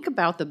leaders think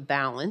about the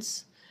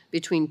balance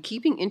between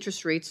keeping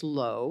interest rates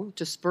low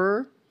to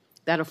spur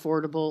that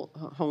affordable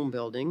home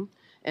building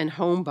and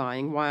home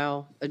buying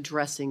while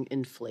addressing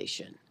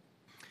inflation?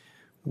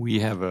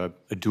 We have a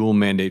dual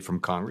mandate from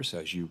Congress,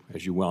 as you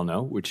well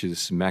know, which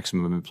is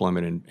maximum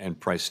employment and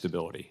price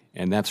stability,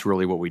 and that's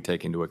really what we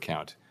take into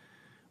account.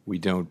 We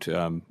don't,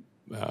 and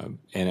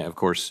of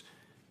course,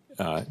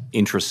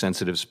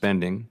 interest-sensitive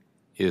spending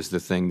is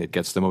the thing that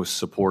gets the most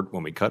support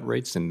when we cut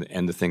rates, and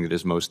the thing that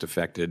is most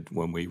affected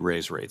when we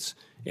raise rates,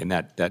 and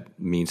that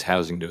means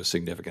housing to a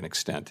significant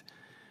extent.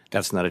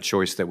 That's not a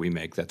choice that we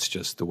make. That's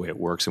just the way it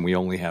works. And we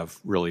only have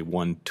really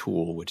one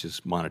tool, which is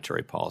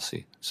monetary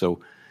policy. So,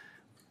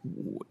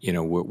 you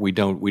know, we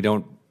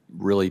don't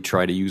really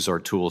try to use our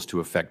tools to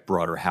affect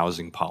broader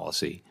housing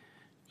policy,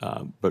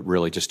 but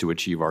really just to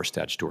achieve our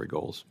statutory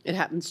goals. It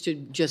happens to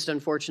just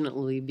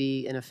unfortunately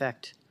be in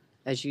effect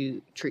as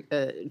you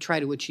try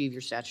to achieve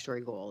your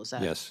statutory goal. Is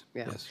that? Yes.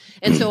 Yeah. Yes.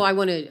 And so I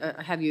want to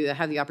have you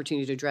have the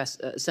opportunity to address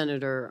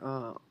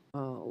Senator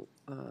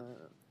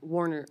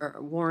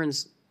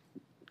Warren's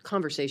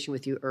conversation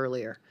with you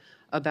earlier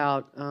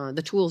about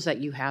the tools that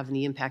you have and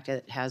the impact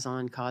it has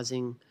on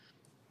causing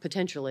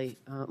potentially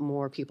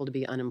more people to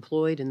be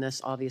unemployed, and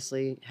this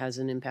obviously has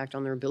an impact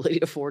on their ability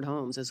to afford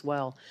homes as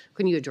well.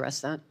 Can you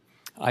address that?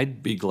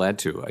 I'd be glad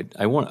to.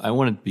 I want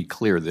to be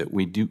clear that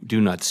we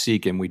do not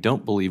seek, and we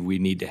don't believe we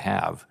need to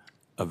have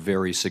a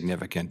very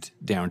significant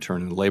downturn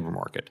in the labor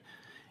market.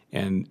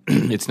 And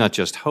it's not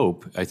just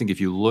hope. I think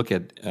if you look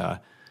at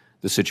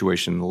the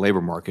situation in the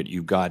labor market,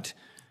 you've got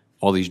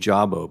all these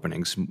job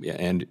openings,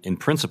 and in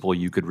principle,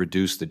 you could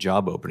reduce the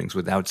job openings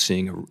without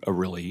seeing a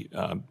really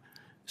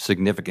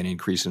significant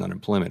increase in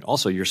unemployment.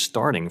 Also, you're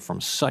starting from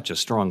such a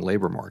strong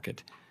labor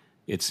market.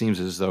 It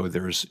seems as though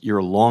you're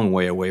a long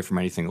way away from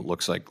anything that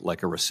looks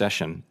like a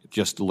recession,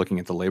 just looking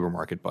at the labor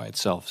market by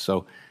itself.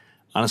 So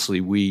honestly,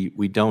 we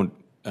don't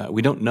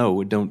we don't know.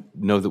 We don't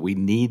know that we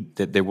need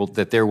that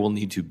there will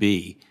need to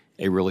be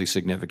a really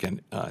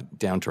significant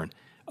downturn.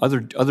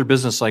 Other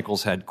business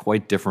cycles had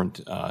quite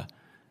different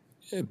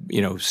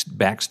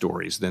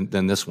backstories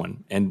than this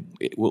one, and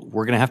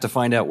we're going to have to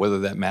find out whether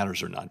that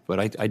matters or not.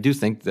 But I do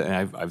think that,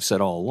 and I've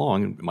said all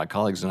along, and my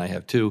colleagues and I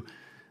have too,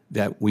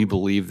 that we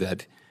believe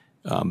that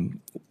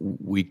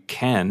we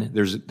can.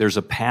 There's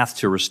a path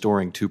to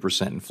restoring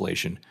 2%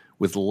 inflation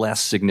with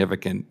less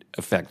significant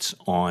effects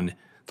on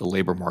the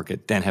labor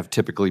market than have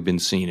typically been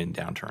seen in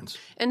downturns.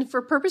 And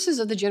for purposes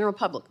of the general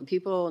public, the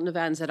people,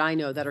 Nevadans that I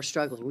know that are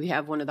struggling, we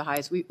have one of the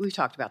highest, we've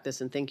talked about this,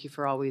 and thank you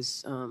for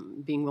always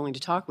being willing to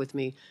talk with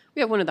me. We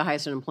have one of the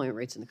highest unemployment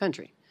rates in the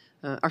country.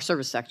 Our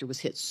service sector was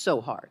hit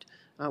so hard.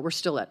 We're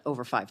still at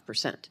over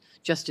 5%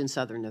 just in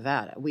southern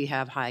Nevada. We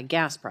have high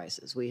gas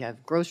prices. We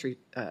have grocery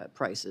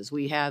prices.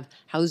 We have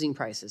housing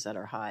prices that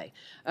are high.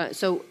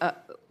 So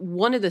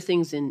one of the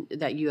things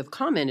that you have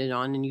commented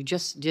on, and you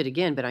just did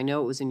again, but I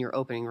know it was in your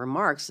opening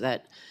remarks,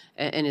 that,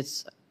 and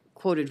it's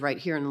quoted right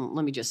here, and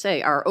let me just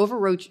say,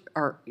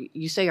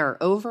 you say our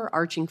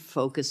overarching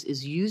focus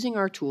is using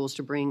our tools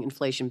to bring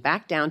inflation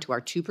back down to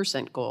our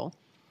 2% goal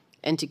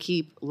and to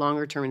keep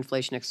longer-term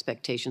inflation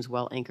expectations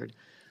well anchored.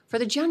 For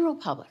the general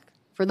public,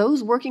 for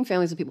those working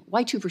families and people,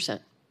 why 2%?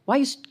 Why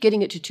is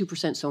getting it to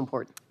 2% so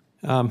important?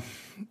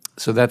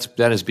 So that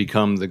has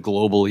become the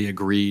globally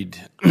agreed,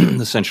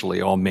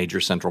 essentially all major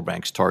central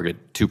banks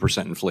target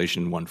 2%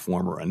 inflation in one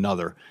form or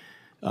another.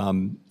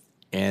 How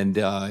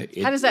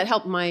does that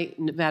help my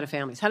Nevada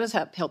families? How does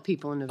that help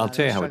people in Nevada? I'll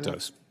tell you how it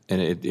does.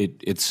 And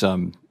it's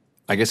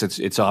I guess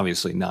it's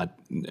obviously not,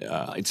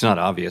 it's not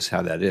obvious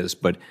how that is,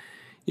 but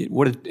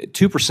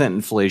 2%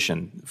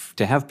 inflation,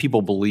 to have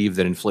people believe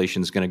that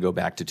inflation is going to go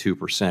back to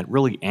 2%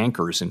 really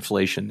anchors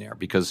inflation there,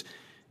 because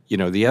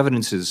the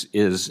evidence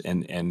is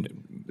and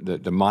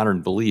the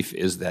modern belief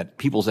is that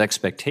people's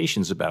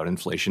expectations about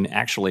inflation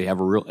actually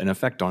have an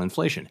effect on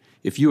inflation.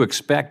 If you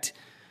expect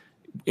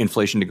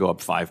inflation to go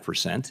up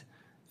 5%,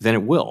 then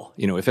it will.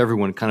 If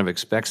everyone kind of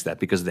expects that,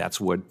 because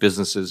that's what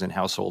businesses and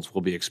households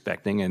will be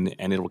expecting,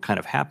 and it'll kind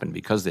of happen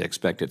because they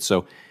expect it.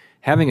 So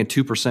having a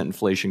 2%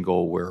 inflation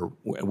goal,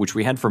 which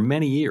we had for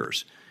many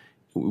years,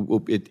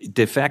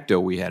 de facto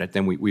we had it,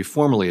 then we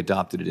formally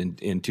adopted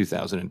it in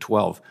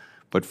 2012.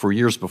 But for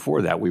years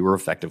before that, we were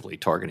effectively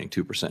targeting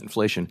 2%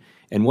 inflation.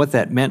 And what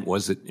that meant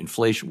was that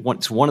inflation,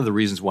 it's one of the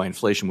reasons why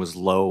inflation was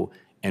low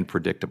and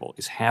predictable,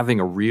 is having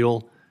a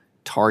real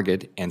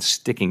target and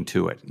sticking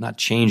to it, not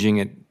changing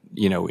it,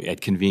 at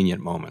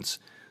convenient moments.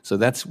 So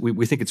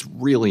we think it's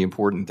really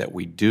important that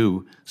we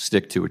do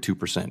stick to a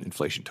 2%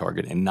 inflation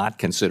target and not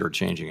consider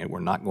changing it. We're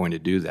not going to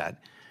do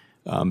that.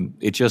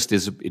 It just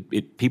is.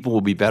 People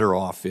will be better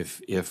off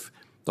if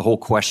the whole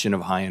question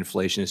of high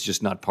inflation is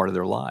just not part of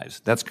their lives.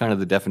 That's kind of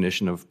the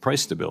definition of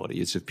price stability.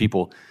 It's if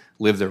people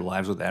live their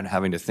lives without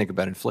having to think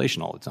about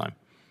inflation all the time.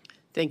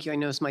 Thank you. I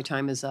notice my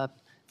time is up.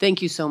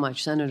 Thank you so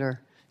much,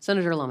 Senator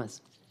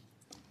Lummis.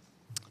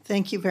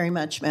 Thank you very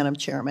much, Madam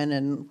Chairman,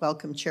 and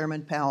welcome,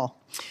 Chairman Powell.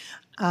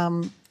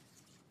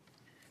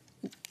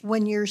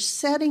 When you're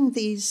setting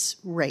these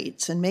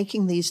rates and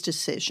making these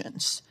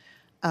decisions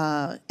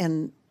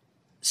and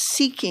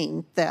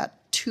seeking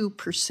that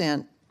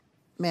 2%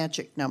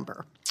 magic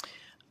number,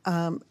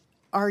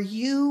 are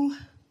you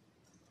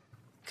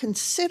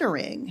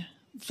considering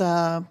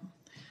the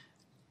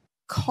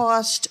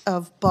cost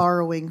of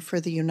borrowing for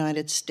the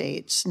United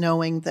States,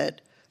 knowing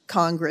that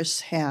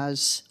Congress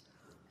has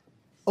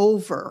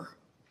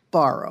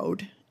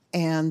over-borrowed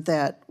and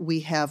that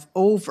we have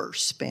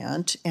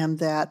overspent and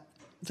that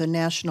the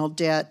national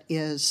debt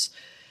is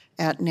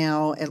at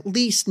now at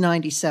least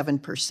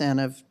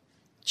 97% of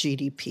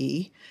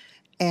GDP,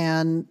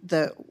 and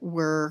that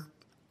we're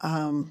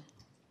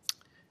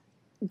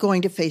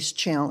going to face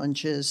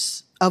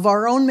challenges of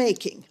our own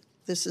making?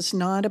 This is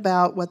not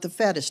about what the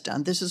Fed has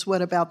done. This is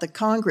what about the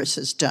Congress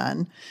has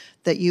done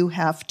that you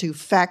have to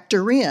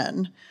factor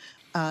in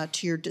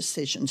to your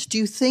decisions. Do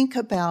you think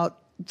about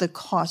the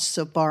costs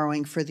of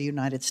borrowing for the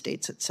United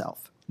States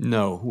itself?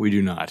 No, we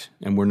do not,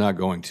 and we're not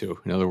going to.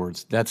 In other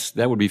words,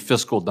 that would be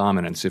fiscal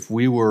dominance. If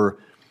we were,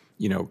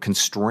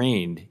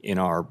 constrained in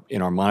our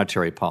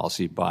monetary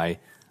policy by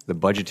the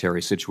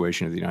budgetary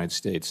situation of the United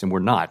States, and we're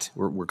not.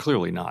 We're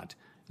clearly not.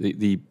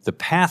 The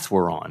path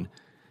we're on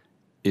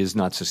is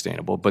not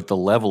sustainable, but the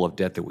level of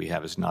debt that we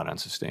have is not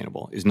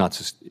unsustainable.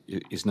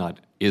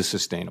 Is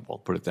sustainable.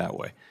 Put it that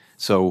way.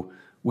 So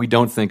we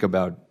don't think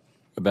about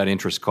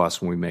interest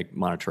costs when we make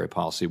monetary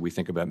policy. We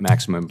think about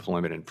maximum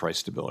employment and price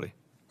stability.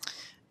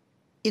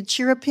 It's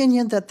your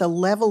opinion that the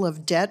level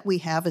of debt we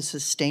have is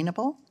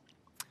sustainable?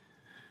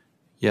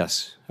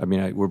 Yes, I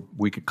mean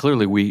we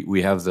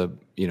have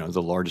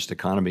the largest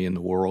economy in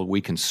the world.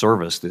 We can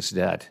service this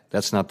debt.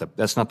 That's not the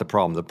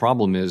problem. The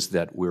problem is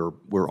that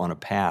we're on a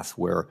path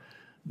where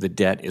the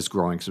debt is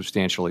growing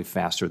substantially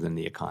faster than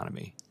the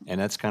economy,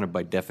 and that's kind of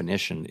by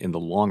definition in the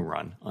long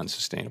run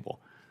unsustainable.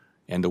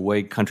 And the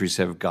way countries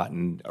have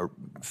gotten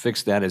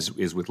fixed that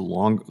is with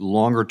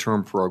longer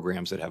term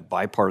programs that have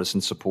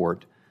bipartisan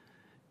support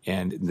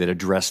and that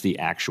address the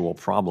actual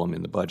problem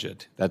in the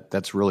budget.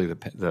 That's really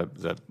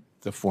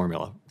the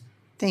formula.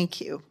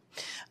 Thank you.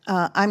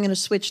 I'm going to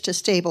switch to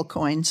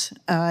stablecoins.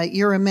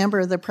 You're a member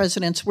of the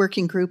President's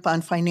Working Group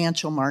on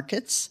Financial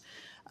Markets.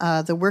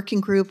 The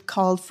working group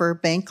called for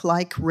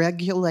bank-like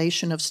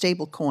regulation of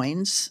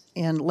stablecoins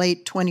in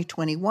late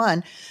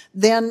 2021.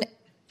 Then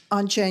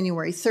on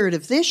January 3rd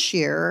of this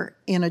year,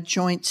 in a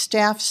joint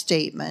staff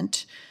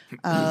statement,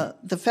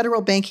 the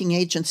federal banking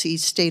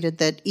agencies stated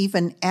that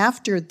even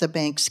after the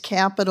bank's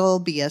capital,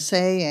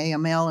 BSA,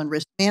 AML, and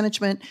risk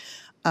management,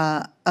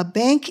 a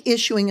bank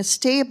issuing a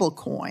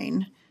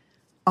stablecoin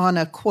on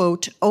a,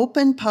 quote,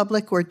 open,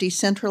 public, or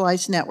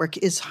decentralized network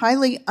is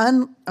highly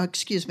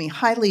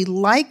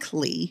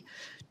likely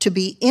to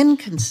be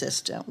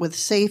inconsistent with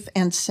safe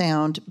and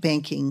sound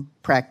banking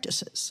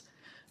practices.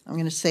 I'm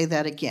going to say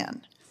that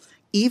again.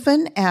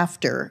 Even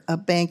after a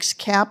bank's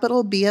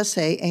capital,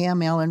 BSA,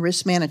 AML, and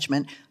risk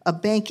management, a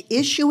bank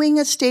issuing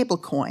a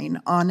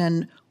stablecoin on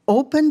an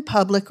open,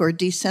 public, or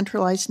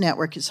decentralized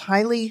network is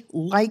highly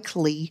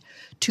likely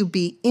to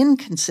be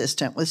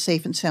inconsistent with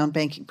safe and sound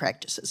banking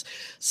practices.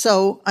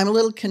 So I'm a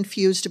little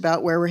confused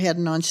about where we're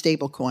heading on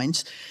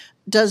stablecoins.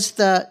 Does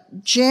the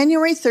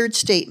January 3rd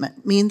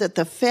statement mean that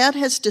the Fed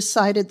has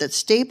decided that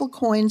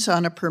stablecoins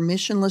on a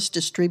permissionless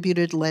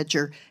distributed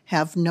ledger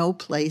have no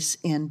place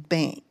in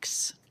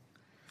banks?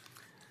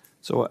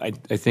 So I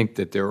think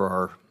that there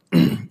are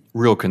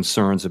real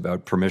concerns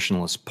about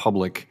permissionless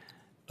public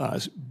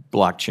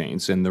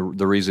blockchains, and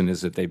the reason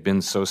is that they've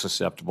been so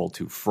susceptible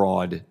to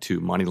fraud, to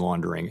money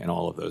laundering, and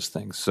all of those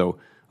things. So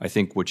I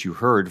think what you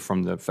heard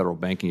from the federal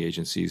banking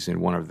agencies in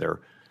one of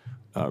their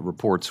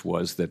reports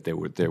was that they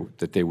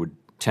would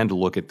tend to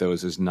look at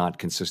those as not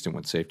consistent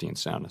with safety and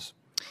soundness.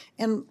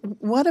 And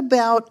what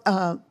about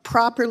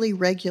properly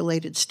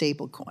regulated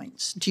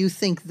stablecoins? Do you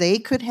think they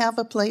could have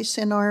a place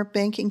in our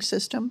banking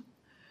system?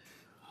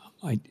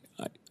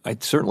 I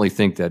certainly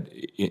think that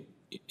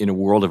in a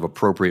world of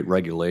appropriate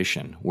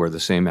regulation, where the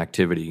same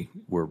activity,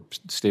 where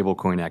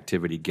stablecoin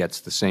activity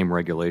gets the same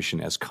regulation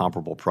as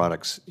comparable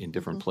products in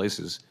different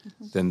places,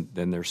 then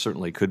there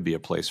certainly could be a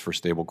place for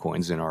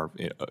stablecoins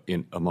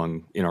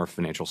in our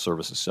financial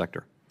services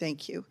sector.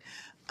 Thank you.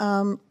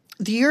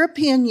 The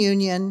European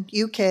Union,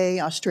 UK,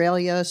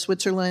 Australia,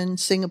 Switzerland,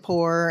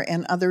 Singapore,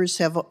 and others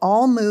have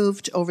all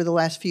moved over the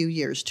last few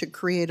years to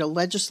create a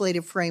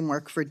legislative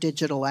framework for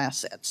digital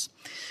assets.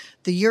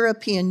 The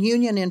European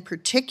Union in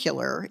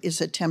particular is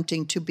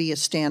attempting to be a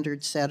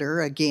standard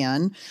setter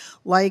again,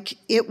 like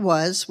it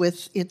was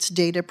with its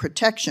data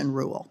protection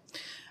rule.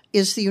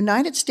 Is the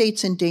United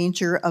States in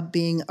danger of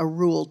being a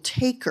rule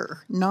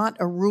taker, not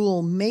a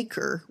rule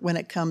maker, when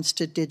it comes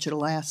to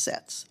digital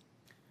assets?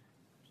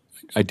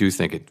 I do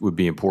think it would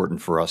be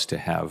important for us to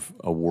have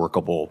a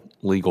workable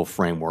legal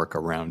framework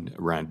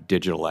around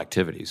digital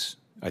activities.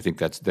 I think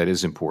that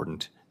is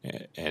important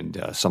and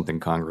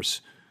something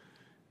Congress,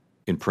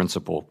 in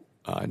principle,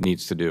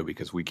 needs to do,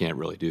 because we can't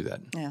really do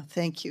that. Yeah,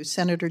 thank you.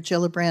 Senator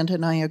Gillibrand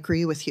and I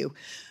agree with you.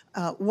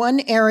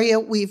 One area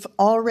we've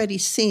already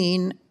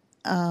seen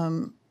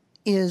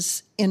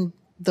is in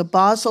the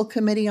Basel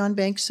Committee on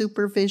Bank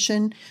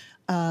Supervision.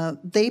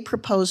 They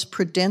propose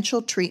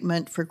prudential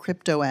treatment for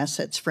crypto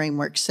assets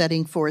framework,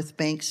 setting forth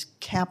banks'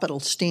 capital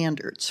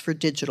standards for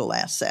digital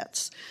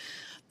assets.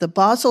 The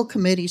Basel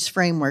Committee's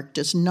framework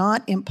does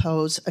not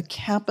impose a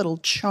capital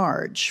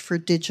charge for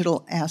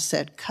digital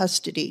asset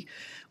custody,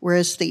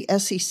 whereas the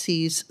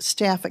SEC's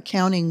Staff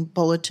Accounting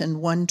Bulletin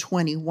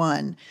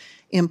 121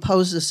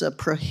 imposes a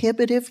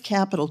prohibitive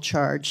capital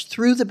charge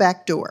through the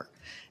back door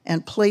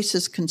and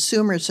places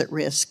consumers at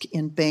risk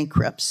in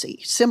bankruptcy.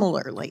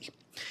 Similarly,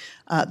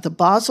 the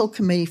Basel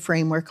Committee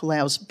framework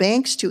allows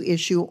banks to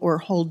issue or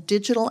hold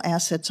digital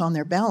assets on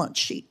their balance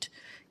sheet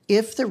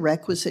if the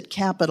requisite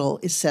capital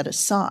is set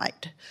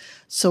aside.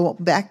 So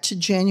back to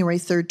January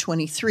 3rd,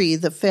 23,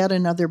 the Fed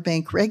and other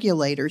bank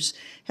regulators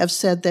have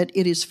said that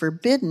it is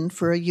forbidden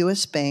for a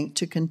U.S. bank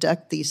to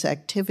conduct these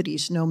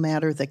activities no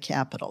matter the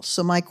capital.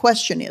 So my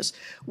question is,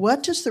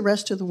 what does the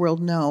rest of the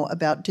world know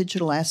about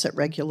digital asset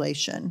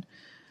regulation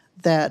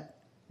that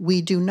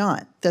we do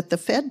not, that the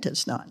Fed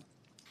does not?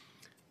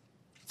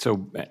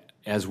 So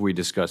as we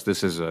discussed,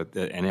 this is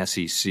an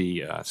SEC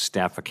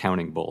staff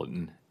accounting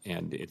bulletin,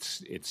 and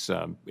it's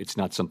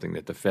not something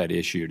that the Fed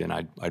issued, and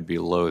I'd be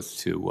loath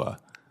to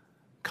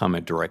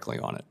comment directly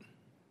on it.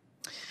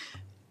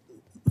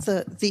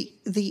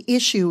 The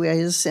issue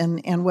is,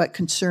 and what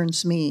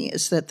concerns me,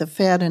 is that the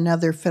Fed and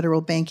other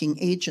federal banking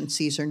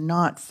agencies are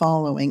not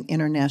following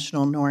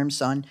international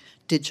norms on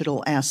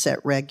digital asset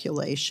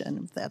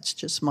regulation. That's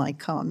just my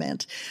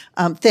comment.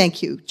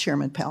 Thank you,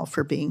 Chairman Powell,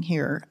 for being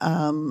here.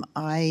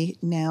 I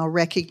now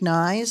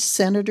recognize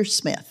Senator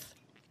Smith.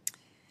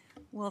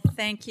 Well,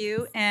 thank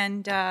you.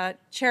 And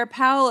Chair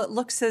Powell, it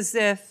looks as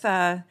if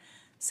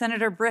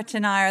Senator Britt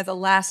and I are the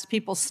last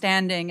people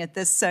standing at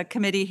this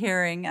committee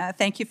hearing.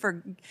 Thank you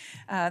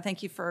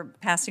for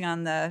passing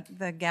on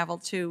the gavel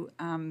to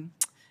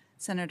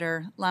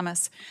Senator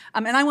Lummis.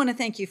 And I want to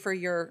thank you for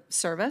your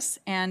service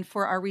and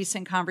for our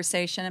recent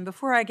conversation. And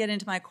before I get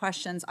into my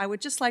questions, I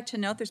would just like to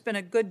note there's been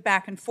a good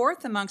back and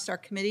forth amongst our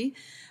committee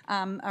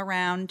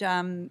around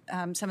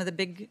some of the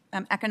big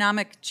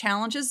economic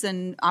challenges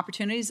and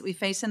opportunities that we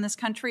face in this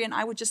country. And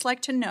I would just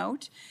like to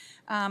note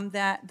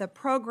that the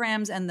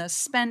programs and the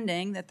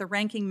spending that the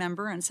ranking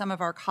member and some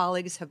of our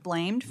colleagues have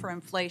blamed for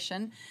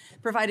inflation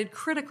provided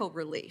critical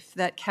relief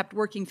that kept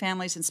working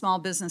families and small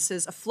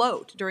businesses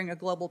afloat during a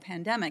global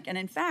pandemic. And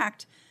in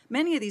fact,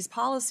 many of these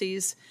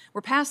policies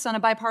were passed on a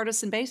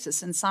bipartisan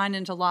basis and signed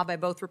into law by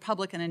both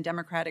Republican and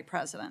Democratic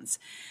presidents.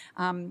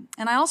 And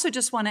I also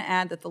just want to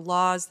add that the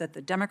laws that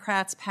the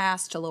Democrats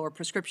passed to lower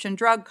prescription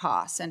drug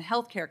costs and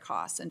healthcare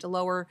costs and to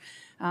lower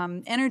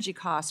energy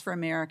costs for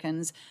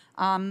Americans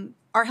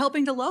are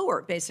helping to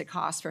lower basic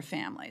costs for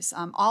families,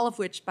 all of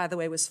which, by the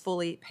way, was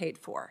fully paid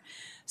for.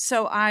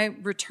 So I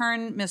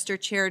return, Mr.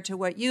 Chair, to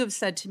what you have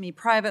said to me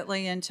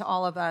privately and to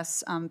all of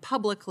us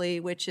publicly,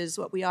 which is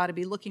what we ought to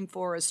be looking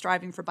for is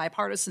striving for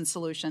bipartisan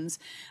solutions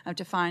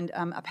to find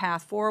a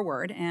path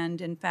forward. And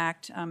in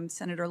fact,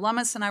 Senator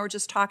Lummis and I were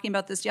just talking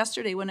about this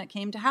yesterday when it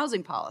came to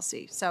housing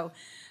policy. So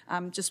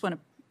just want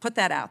to put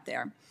that out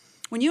there.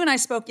 When you and I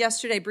spoke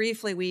yesterday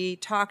briefly, we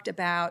talked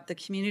about the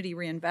Community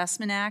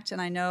Reinvestment Act,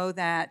 and I know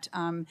that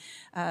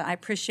I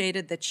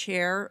appreciated the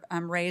chair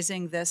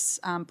raising this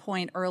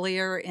point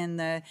earlier in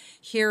the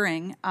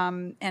hearing.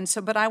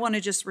 But I want to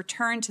just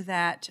return to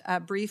that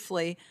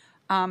briefly.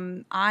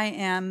 I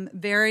am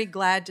very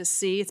glad to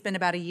see it's been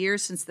about a year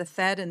since the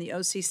Fed and the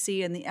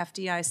OCC and the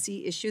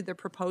FDIC issued the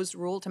proposed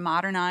rule to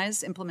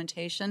modernize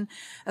implementation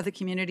of the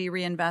Community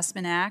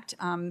Reinvestment Act.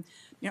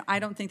 I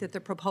don't think that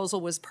the proposal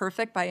was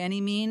perfect by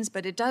any means,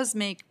 but it does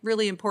make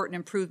really important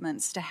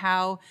improvements to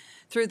how,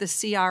 through the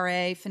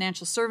CRA,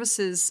 financial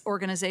services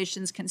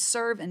organizations can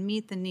serve and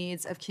meet the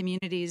needs of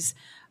communities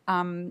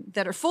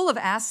that are full of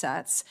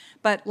assets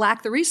but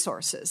lack the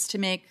resources to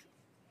make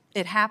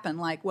it happen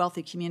like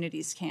wealthy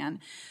communities can.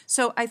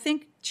 So I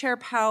think, Chair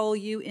Powell,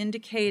 you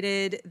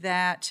indicated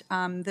that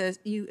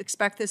you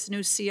expect this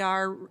new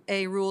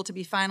CRA rule to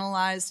be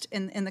finalized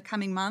in the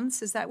coming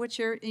months. Is that what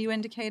you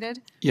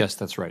indicated? Yes,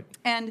 that's right.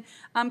 And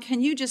can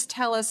you just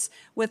tell us,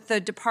 with the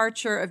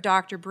departure of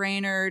Dr.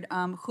 Brainerd,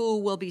 who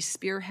will be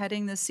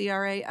spearheading the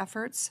CRA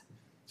efforts?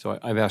 So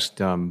I've asked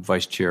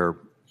Vice Chair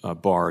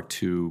Barr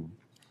to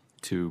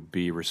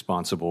be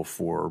responsible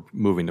for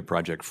moving the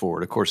project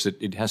forward. Of course,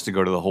 it has to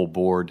go to the whole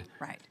board,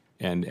 right?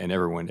 And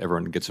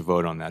everyone gets a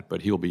vote on that.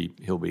 But he'll be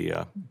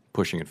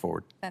pushing it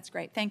forward. That's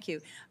great. Thank you.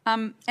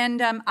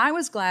 I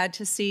was glad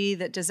to see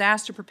that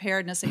disaster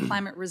preparedness and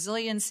climate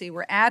resiliency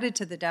were added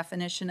to the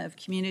definition of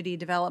community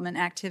development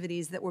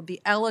activities that would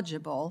be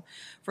eligible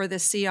for the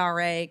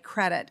CRA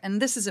credit.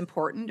 And this is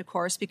important, of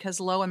course,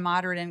 because low and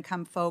moderate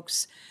income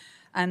folks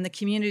and the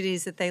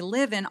communities that they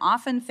live in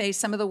often face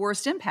some of the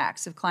worst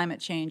impacts of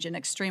climate change and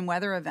extreme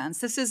weather events.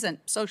 This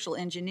isn't social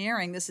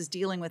engineering. This is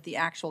dealing with the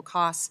actual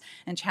costs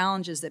and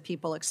challenges that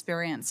people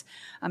experience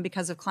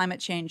because of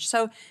climate change.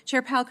 So,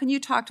 Chair Powell, can you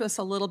talk to us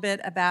a little bit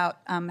about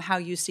how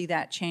you see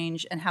that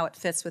change and how it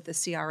fits with the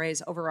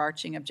CRA's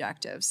overarching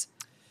objectives?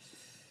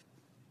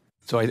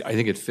 So I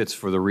think it fits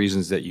for the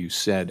reasons that you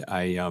said.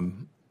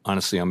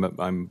 Honestly,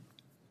 I'm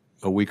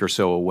a week or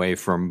so away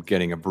from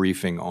getting a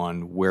briefing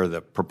on where the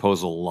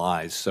proposal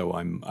lies, so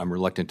I'm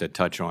reluctant to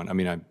touch on. I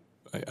mean,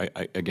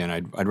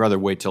 I'd rather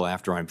wait till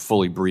after I'm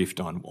fully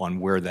briefed on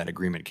where that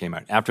agreement came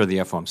out, after the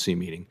FOMC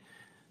meeting.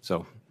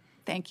 So.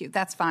 Thank you.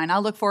 That's fine.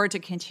 I'll look forward to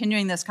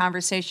continuing this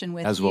conversation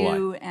with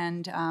you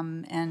and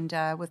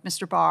with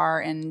Mr.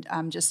 Barr, and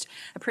just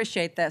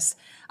appreciate this.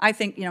 I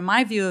think,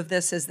 my view of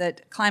this is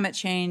that climate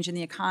change and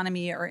the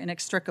economy are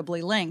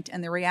inextricably linked,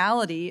 and the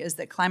reality is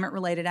that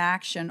climate-related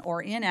action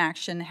or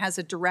inaction has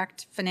a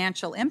direct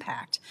financial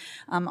impact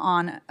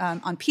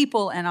on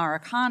people and our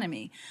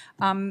economy.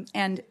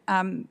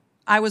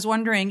 I was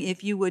wondering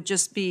if you would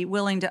just be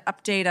willing to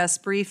update us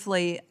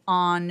briefly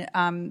on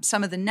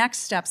some of the next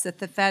steps that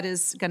the Fed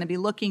is going to be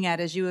looking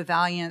at as you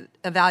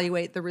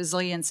evaluate the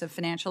resilience of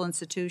financial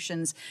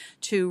institutions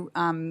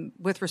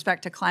with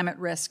respect to climate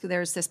risk.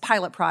 There's this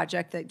pilot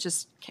project that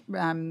just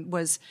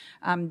was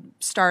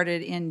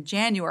started in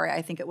January,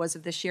 I think it was,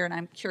 of this year, and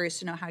I'm curious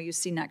to know how you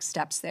see next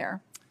steps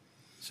there.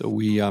 So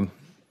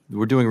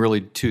we're doing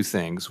really two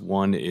things.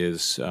 One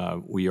is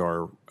we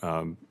are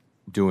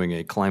doing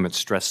a climate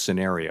stress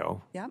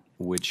scenario,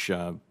 which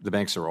the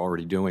banks are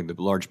already doing,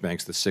 the large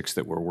banks, the 6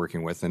 that we're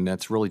working with, and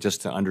that's really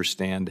just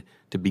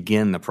to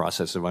begin the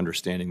process of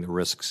understanding the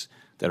risks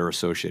that are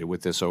associated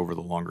with this over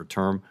the longer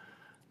term.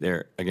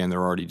 They're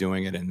already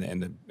doing it,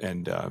 and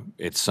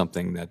it's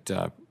something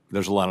that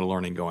there's a lot of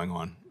learning going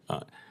on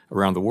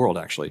around the world,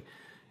 actually.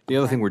 The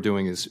other thing we're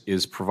doing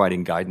is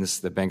providing guidance.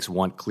 The banks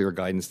want clear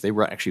guidance. They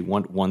actually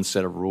want one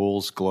set of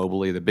rules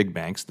globally. The big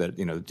banks that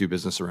do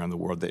business around the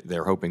world,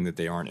 they're hoping that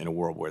they aren't in a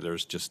world where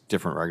there's just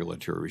different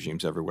regulatory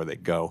regimes everywhere they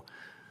go.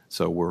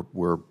 So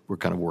we're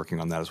kind of working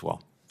on that as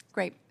well.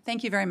 Great.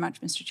 Thank you very much,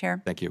 Mr.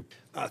 Chair. Thank you.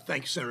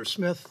 Thank you, Senator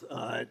Smith.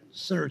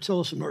 Senator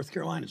Tillis of North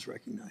Carolina is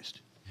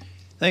recognized.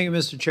 Thank you,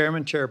 Mr.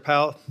 Chairman. Chair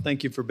Powell,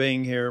 thank you for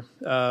being here.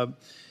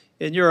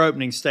 In your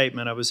opening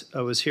statement, I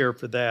was here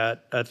for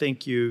that. I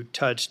think you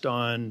touched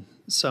on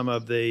some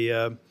of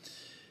the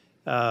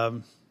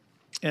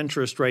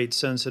interest rate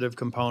sensitive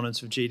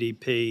components of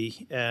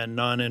GDP and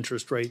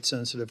non-interest rate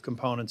sensitive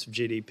components of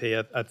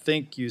GDP. I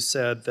think you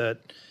said that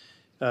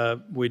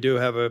we do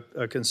have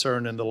a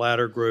concern in the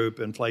latter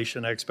group,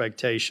 inflation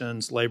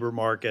expectations, labor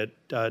market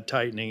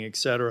tightening, et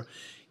cetera.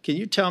 Can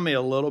you tell me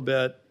a little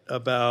bit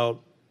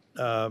about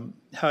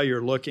how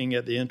you're looking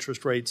at the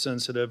interest rate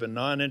sensitive and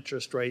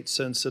non-interest rate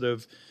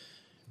sensitive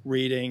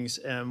readings,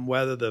 and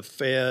whether the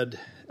Fed,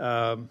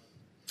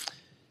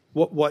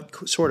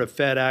 what sort of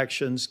Fed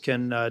actions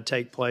can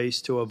take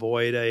place to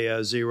avoid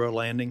a zero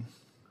landing?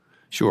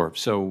 Sure.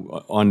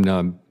 So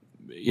on,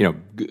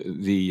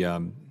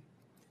 the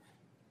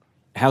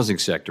housing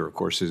sector, of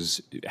course,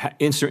 is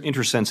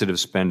intersensitive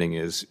spending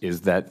is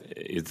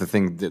the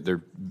thing that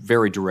they're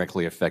very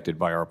directly affected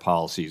by our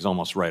policies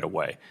almost right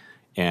away.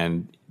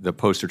 And the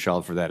poster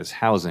child for that is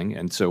housing.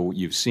 And so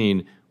you've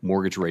seen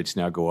mortgage rates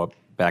now go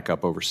back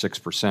up over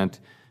 6%.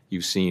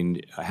 You've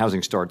seen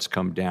housing starts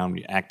come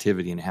down.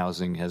 Activity in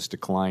housing has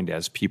declined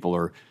as people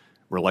are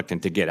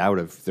reluctant to get out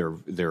of their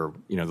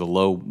the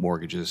low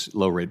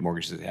rate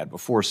mortgages they had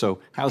before. So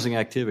housing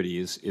activity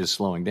is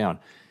slowing down.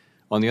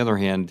 On the other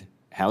hand,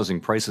 housing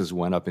prices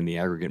went up in the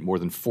aggregate more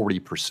than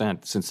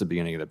 40% since the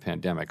beginning of the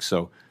pandemic.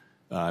 So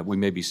we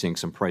may be seeing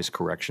some price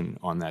correction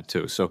on that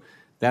too. So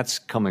that's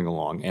coming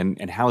along.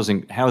 And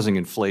housing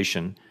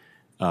inflation,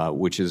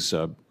 which is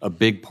a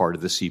big part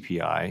of the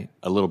CPI,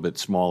 a little bit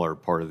smaller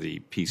part of the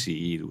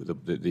PCE,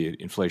 the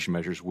inflation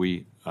measures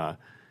we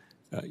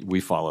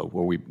follow,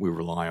 or we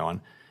rely on,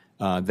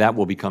 that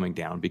will be coming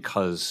down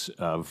because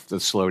of the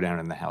slowdown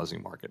in the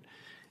housing market.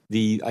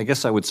 I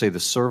guess I would say the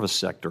service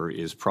sector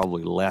is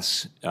probably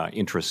less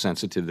interest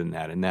sensitive than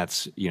that, and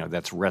that's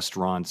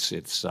restaurants,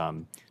 it's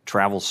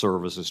travel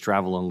services,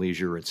 travel and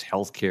leisure, it's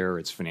healthcare,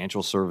 it's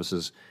financial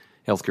services,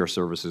 healthcare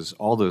services,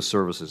 all those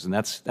services, and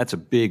that's a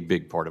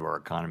big part of our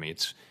economy.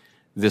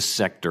 This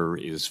sector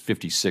is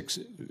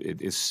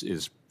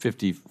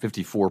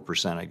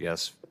 54%, I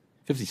guess,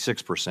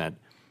 56%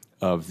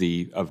 of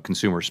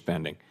consumer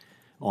spending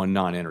on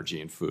non-energy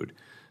and food.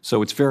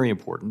 So it's very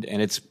important,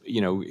 and it's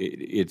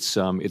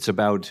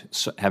about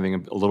having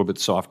a little bit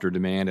softer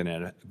demand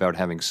and about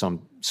having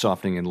some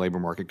softening in labor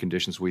market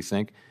conditions. We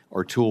think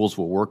our tools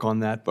will work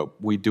on that,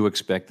 but we do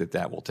expect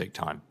that will take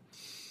time.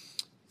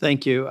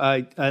 Thank you.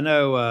 I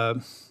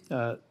know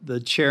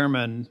the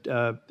chairman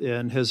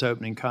in his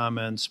opening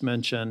comments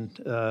mentioned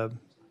a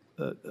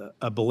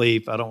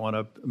belief, I don't want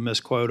to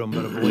misquote him,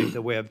 but a belief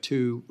that we have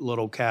too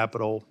little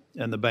capital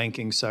in the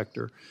banking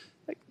sector.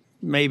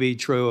 May be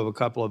true of a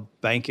couple of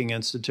banking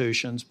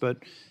institutions, but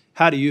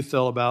how do you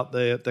feel about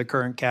the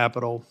current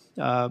capital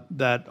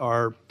that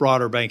our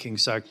broader banking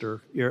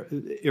sector,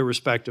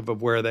 irrespective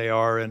of where they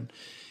are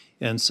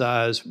in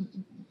size?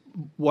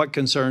 What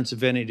concerns,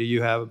 if any, do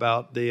you have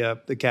about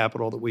the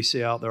capital that we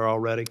see out there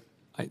already?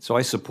 So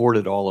I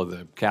supported all of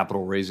the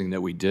capital raising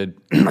that we did.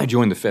 I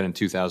joined the Fed in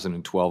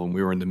 2012, and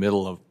we were in the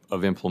middle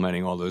of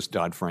implementing all those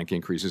Dodd-Frank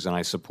increases, and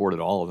I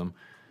supported all of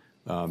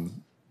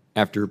them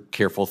after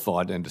careful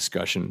thought and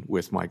discussion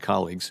with my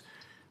colleagues.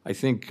 I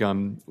think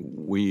the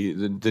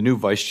new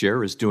vice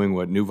chair is doing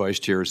what new vice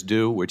chairs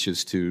do, which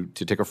is to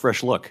take a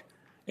fresh look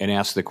and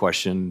ask the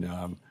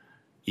question,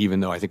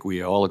 even though I think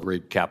we all agree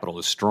capital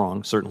is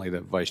strong, certainly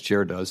the vice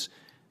chair does.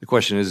 The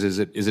question is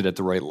it at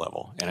the right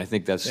level? And I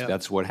think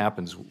that's what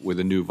happens with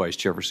a new vice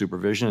chair for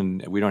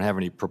supervision. We don't have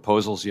any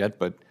proposals yet,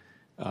 but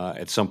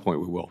at some point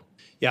we will.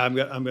 Yeah, I'm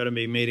going to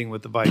be meeting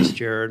with the vice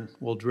chair, and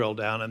we'll drill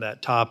down on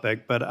that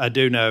topic. But I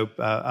do know,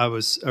 I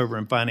was over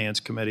in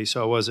Finance Committee,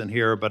 so I wasn't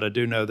here, but I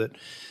do know that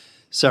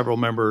several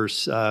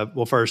members,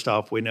 well, first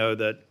off, we know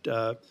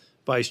that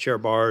Vice Chair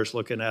Barr is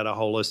looking at a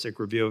holistic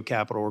review of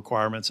capital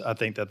requirements. I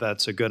think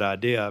that's a good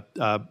idea.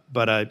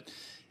 But I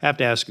have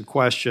to ask a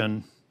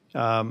question.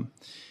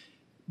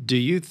 Do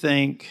you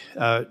think,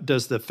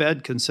 does the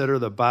Fed consider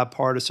the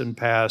bipartisan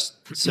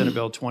passed Senate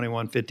Bill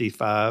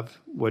 2155,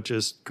 which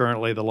is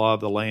currently the law of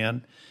the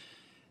land,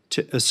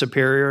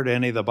 superior to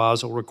any of the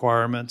Basel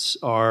requirements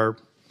or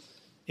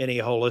any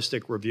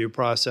holistic review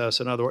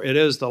process? In other words, it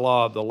is the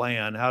law of the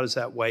land. How does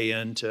that weigh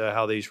into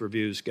how these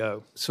reviews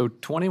go? So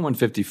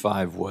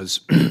 2155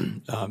 was,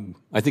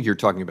 I think you're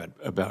talking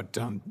about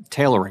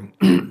tailoring.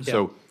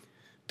 So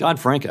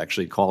Dodd-Frank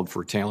actually called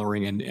for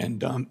tailoring,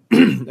 and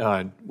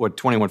what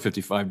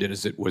 2155 did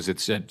is it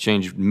said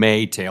changed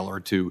may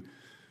tailor to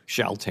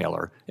shall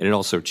tailor, and it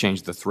also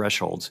changed the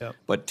thresholds. Yep.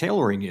 But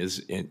tailoring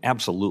is an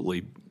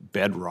absolutely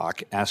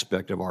bedrock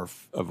aspect of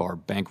our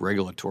bank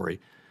regulatory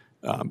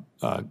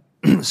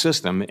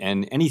system,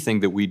 and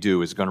anything that we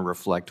do is going to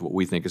reflect what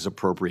we think is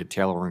appropriate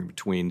tailoring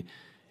between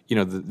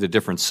the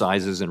different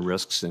sizes and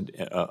risks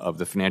of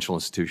the financial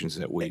institutions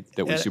that we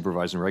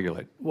supervise and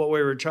regulate. What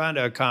we were trying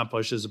to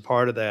accomplish as a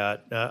part of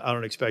that, I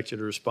don't expect you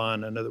to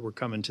respond, I know that we're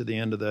coming to the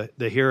end of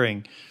the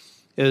hearing,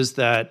 is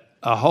that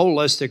a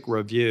holistic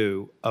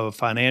review of a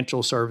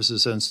financial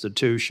services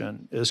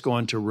institution is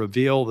going to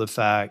reveal the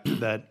fact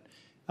that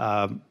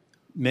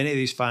many of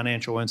these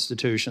financial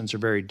institutions are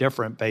very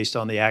different based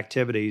on the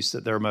activities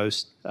that they're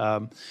most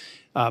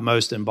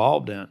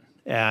involved in.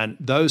 And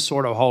those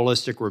sort of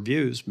holistic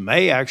reviews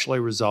may actually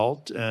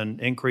result in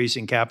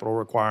increasing capital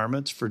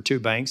requirements for two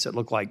banks that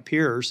look like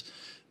peers,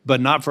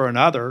 but not for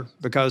another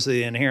because of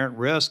the inherent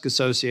risk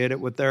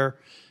associated with their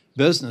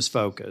business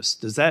focus.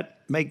 Does that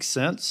make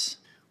sense?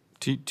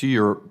 To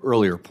your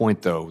earlier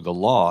point, though, the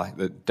law,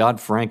 the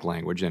Dodd-Frank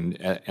language,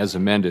 and as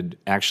amended,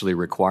 actually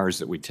requires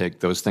that we take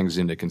those things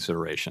into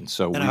consideration.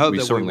 So we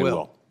certainly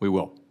will. We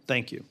will.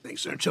 Thank you.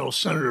 Thanks, Senator.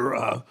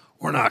 Senator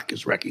Warnock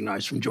is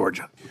recognized from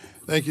Georgia.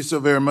 Thank you so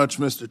very much,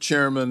 Mr.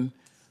 Chairman.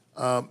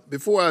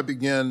 Before I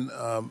begin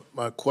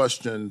my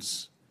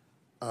questions,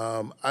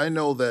 I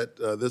know that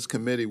this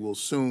committee will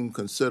soon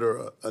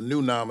consider a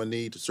new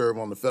nominee to serve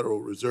on the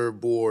Federal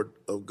Reserve Board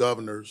of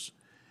Governors.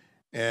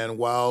 And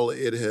while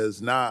it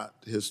has not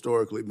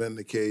historically been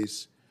the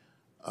case,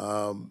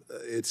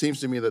 it seems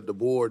to me that the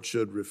board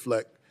should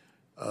reflect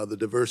the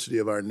diversity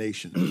of our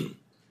nation,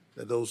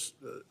 that those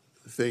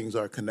things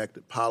are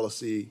connected.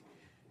 Policy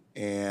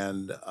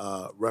and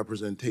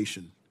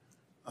representation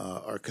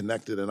are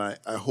connected. And I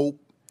hope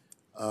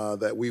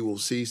that we will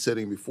see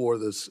sitting before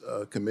this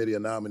committee a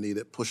nominee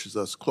that pushes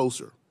us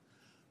closer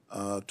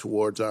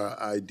towards our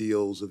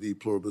ideals of e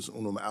pluribus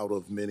unum, out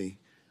of many.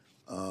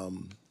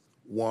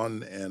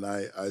 One, and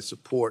I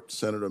support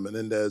Senator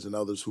Menendez and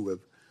others who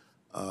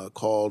have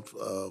called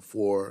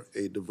for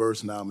a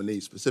diverse nominee,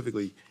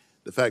 specifically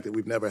the fact that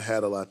we've never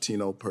had a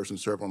Latino person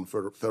serve on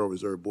the Federal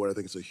Reserve Board. I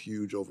think it's a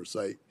huge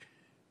oversight,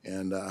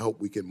 and I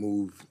hope we can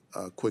move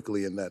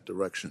quickly in that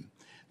direction.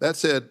 That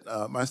said,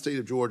 my state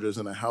of Georgia is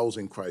in a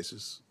housing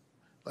crisis.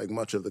 Like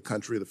much of the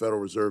country, the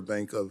Federal Reserve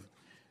Bank of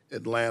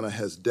Atlanta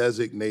has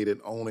designated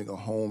owning a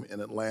home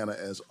in Atlanta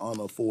as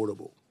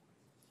unaffordable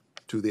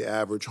to the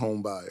average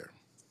home buyer.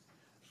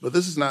 But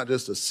this is not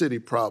just a city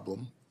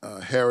problem.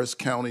 Harris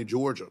County,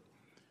 Georgia,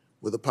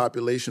 with a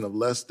population of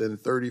less than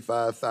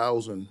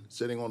 35,000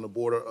 sitting on the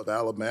border of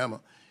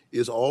Alabama,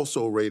 is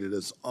also rated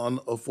as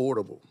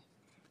unaffordable.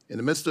 In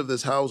the midst of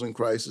this housing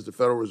crisis, the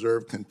Federal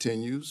Reserve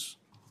continues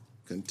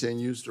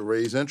to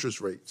raise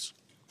interest rates.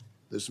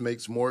 This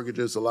makes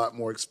mortgages a lot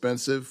more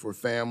expensive for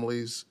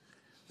families,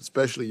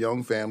 especially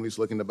young families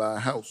looking to buy a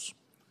house.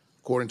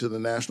 According to the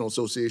National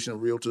Association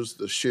of Realtors,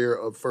 the share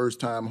of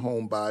first-time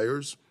home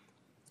buyers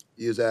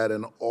is at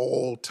an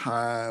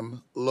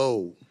all-time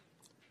low,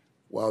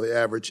 while the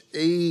average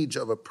age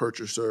of a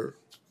purchaser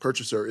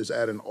is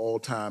at an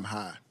all-time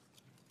high.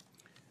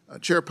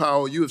 Chair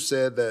Powell, you have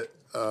said that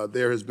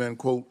there has been,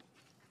 quote,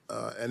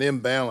 an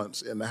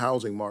imbalance in the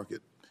housing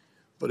market.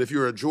 But if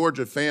you're a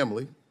Georgia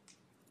family,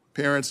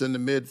 parents in the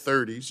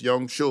mid-30s,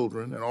 young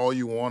children, and all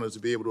you want is to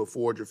be able to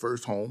afford your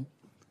first home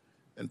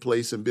and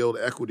place and build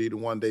equity to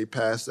one day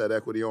pass that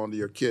equity on to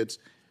your kids,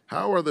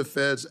 how are the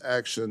Fed's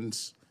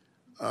actions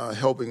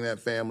helping that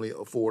family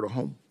afford a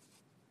home?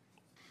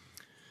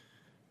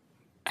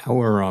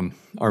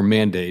 Our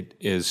mandate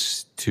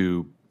is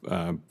to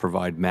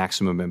provide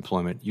maximum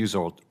employment, use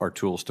our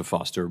tools to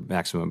foster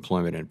maximum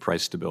employment and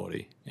price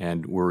stability.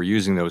 And we're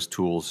using those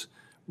tools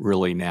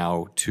really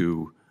now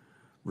to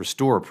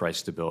restore price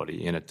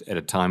stability at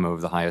a time of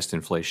the highest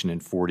inflation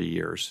in 40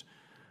 years.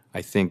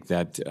 I think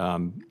that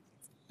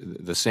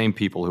the same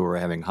people who are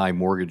having high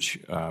mortgage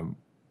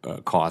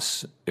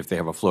costs, if they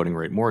have a floating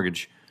rate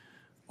mortgage,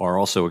 are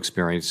also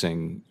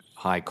experiencing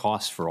high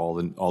costs for all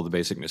the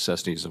basic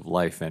necessities of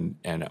life. And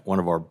one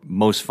of our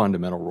most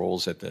fundamental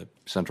roles at the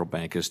central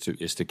bank is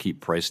to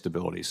keep price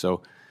stability.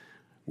 So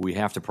we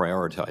have to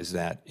prioritize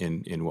that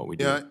in what we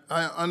do. Yeah,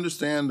 I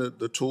understand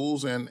the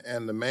tools and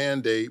the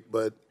mandate,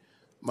 but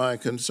my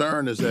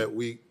concern is that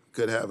we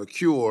could have a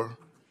cure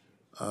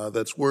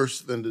that's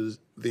worse than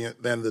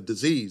the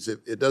disease.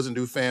 It doesn't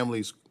do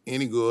families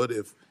any good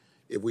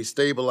if we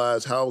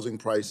stabilize housing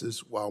prices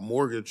while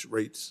mortgage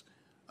rates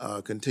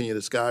continue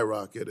to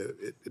skyrocket.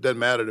 It doesn't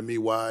matter to me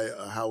why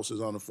a house is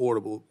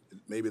unaffordable.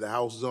 Maybe the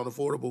house is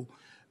unaffordable.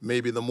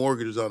 Maybe the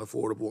mortgage is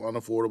unaffordable.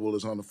 Unaffordable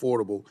is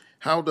unaffordable.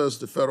 How does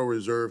the Federal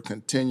Reserve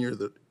consider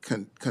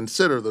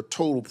the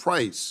total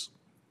price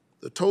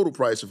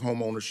of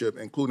home ownership,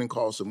 including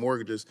costs of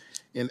mortgages,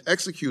 in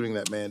executing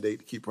that mandate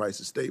to keep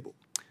prices stable?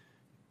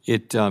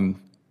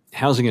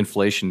 Housing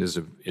inflation is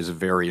a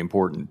very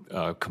important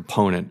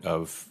component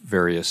of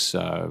various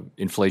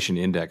inflation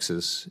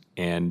indexes,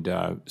 and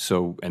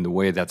the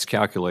way that's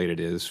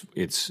calculated is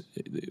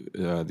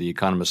the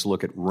economists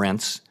look at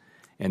rents,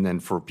 and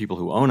then for people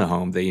who own a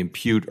home, they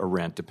impute a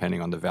rent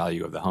depending on the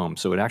value of the home.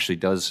 So it actually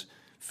does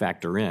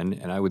factor in,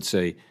 and I would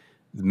say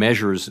the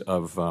measures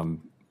of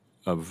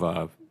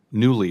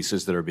new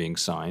leases that are being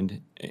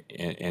signed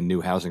and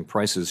new housing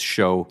prices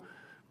show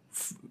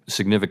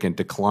significant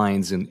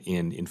declines in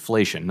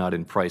inflation, not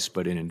in price,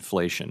 but in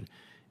inflation.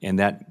 And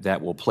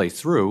that will play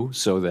through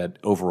so that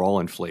overall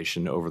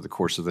inflation over the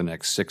course of the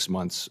next 6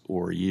 months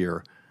or a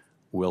year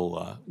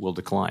will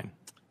decline.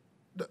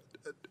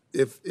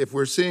 If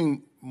we're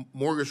seeing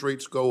mortgage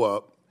rates go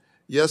up,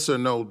 yes or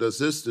no, does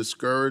this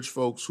discourage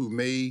folks who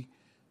may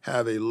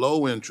have a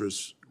low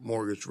interest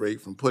mortgage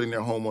rate from putting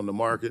their home on the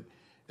market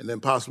and then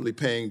possibly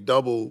paying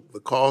double the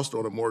cost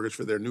on a mortgage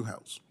for their new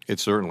house? It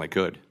certainly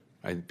could.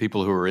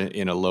 People who are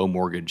in a low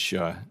mortgage,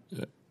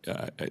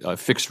 a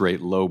fixed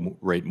rate, low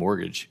rate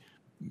mortgage,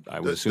 I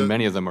would assume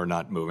many of them are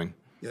not moving.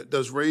 Yeah,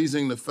 does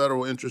raising the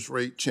federal interest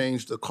rate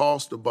change the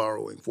cost of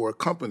borrowing for a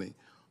company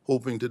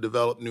hoping to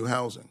develop new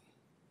housing?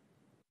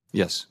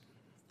 Yes.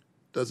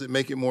 Does it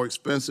make it more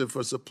expensive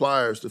for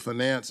suppliers to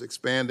finance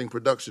expanding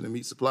production to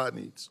meet supply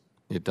needs?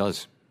 It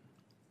does.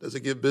 Does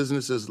it give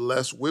businesses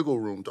less wiggle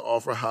room to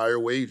offer higher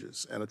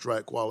wages and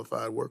attract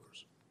qualified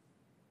workers?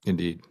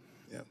 Indeed.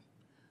 Yeah.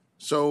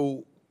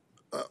 So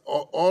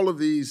all of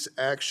these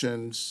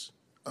actions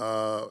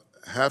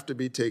have to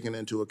be taken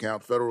into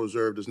account. Federal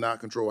Reserve does not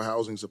control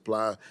housing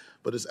supply,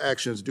 but its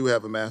actions do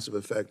have a massive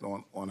effect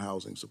on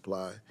housing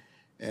supply.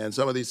 And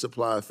some of these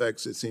supply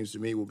effects, it seems to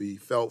me, will be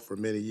felt for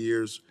many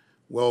years,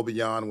 well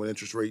beyond when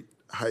interest rate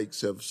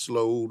hikes have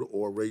slowed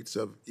or rates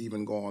have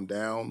even gone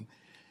down.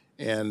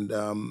 And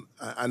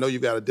I know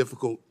you've got a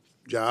difficult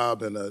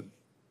job and a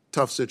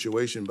tough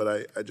situation,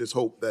 but I just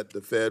hope that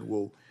the Fed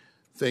will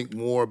think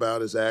more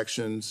about its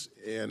actions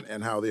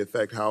and how they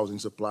affect housing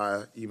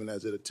supply, even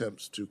as it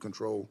attempts to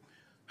control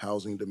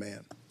housing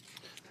demand.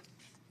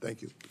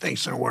 Thank you.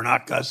 Thanks, Senator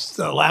Warnock.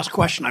 The last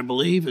question, I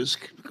believe,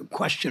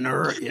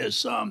 questioner is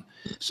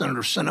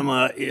Senator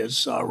Sinema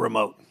is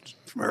remote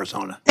from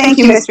Arizona. Thank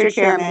you, Mr.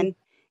 Chairman.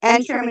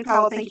 And Chairman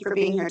Powell, thank you for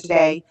being here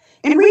today.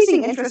 In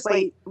raising interest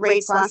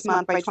rates last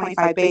month by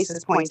 25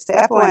 basis points, the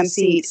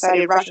FOMC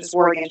cited Russia's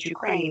war against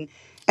Ukraine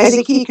as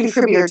a key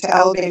contributor to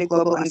elevated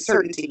global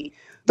uncertainty.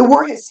 The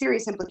war has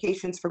serious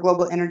implications for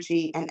global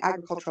energy and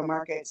agricultural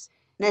markets.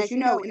 And as you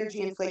know,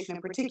 energy inflation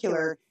in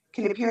particular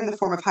can appear in the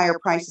form of higher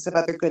prices of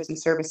other goods and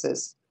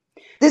services.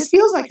 This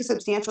feels like a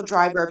substantial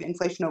driver of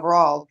inflation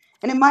overall,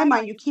 and in my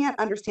mind, you can't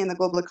understand the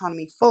global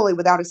economy fully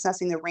without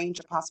assessing the range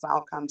of possible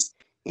outcomes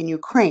in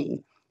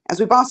Ukraine. As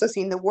we've also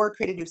seen, the war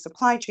created new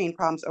supply chain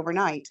problems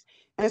overnight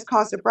and has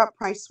caused abrupt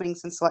price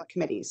swings in select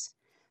committees.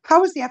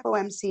 How is the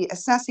FOMC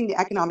assessing the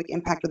economic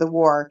impact of the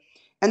war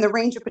and the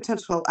range of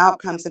potential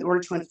outcomes in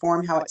order to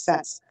inform how it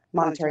sets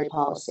monetary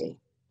policy?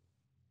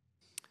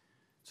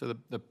 So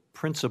the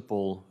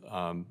principal,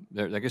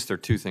 I guess there are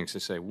two things to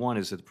say. One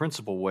is that the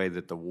principal way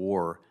that the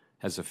war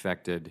has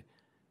affected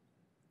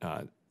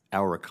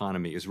our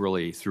economy is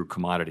really through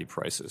commodity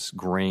prices,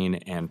 grain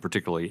and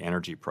particularly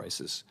energy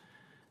prices.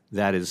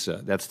 That's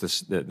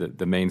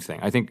the main thing.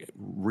 I think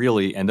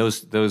really, and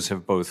those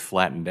have both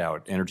flattened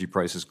out. Energy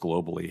prices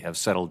globally have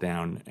settled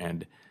down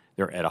and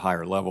they're at a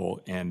higher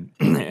level, and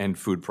and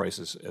food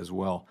prices as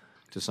well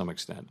to some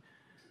extent.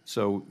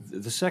 So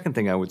the second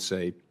thing I would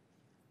say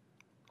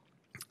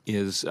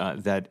is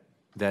that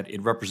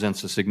it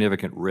represents a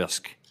significant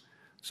risk.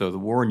 So the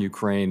war in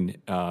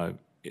Ukraine,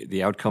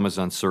 the outcome is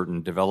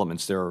uncertain,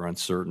 developments there are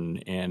uncertain,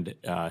 and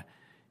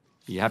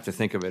you have to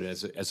think of it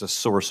as a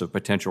source of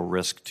potential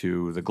risk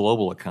to the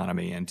global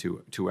economy and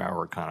to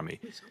our economy.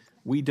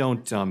 We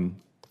don't, and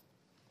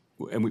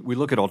we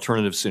look at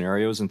alternative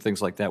scenarios and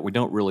things like that. We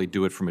don't really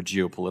do it from a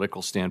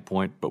geopolitical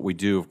standpoint, but we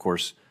do, of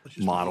course,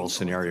 model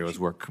scenarios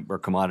where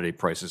commodity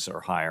prices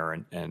are higher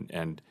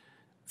and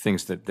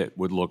things that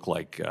would look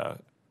like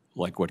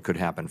what could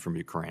happen from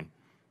Ukraine.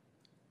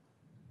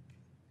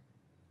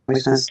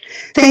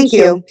 Thank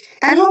you.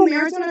 At home,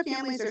 Arizona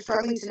families are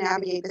struggling to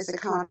navigate this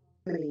economy.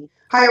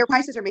 Higher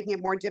prices are making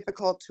it more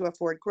difficult to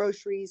afford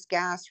groceries,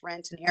 gas,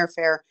 rent, and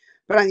airfare.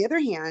 But on the other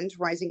hand,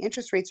 rising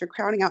interest rates are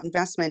crowding out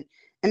investment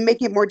and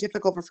making it more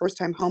difficult for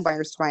first-time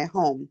homebuyers to buy a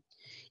home.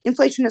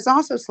 Inflation has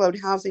also slowed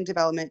housing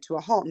development to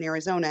a halt in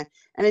Arizona.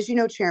 And as you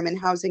know, Chairman,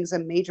 housing is a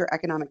major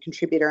economic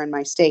contributor in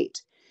my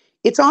state.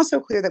 It's also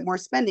clear that more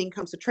spending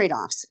comes with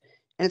trade-offs.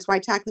 And it's why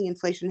tackling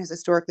inflation has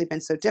historically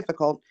been so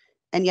difficult.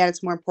 And yet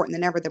it's more important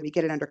than ever that we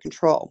get it under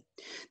control.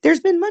 There's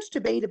been much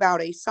debate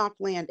about a soft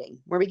landing,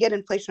 where we get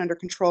inflation under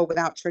control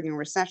without triggering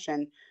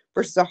recession,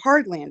 versus a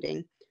hard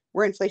landing,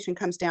 where inflation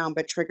comes down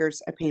but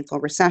triggers a painful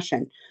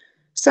recession.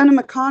 Some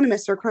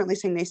economists are currently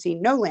saying they see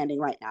no landing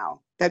right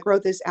now, that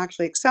growth is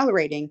actually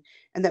accelerating,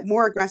 and that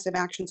more aggressive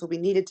actions will be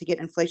needed to get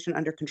inflation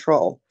under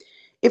control.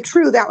 If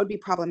true, that would be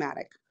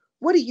problematic.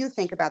 What do you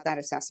think about that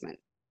assessment?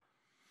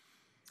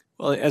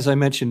 Well, as I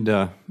mentioned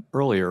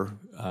earlier,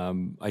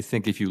 I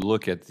think if you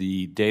look at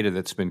the data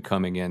that's been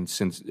coming in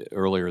since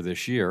earlier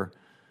this year,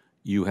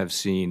 you have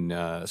seen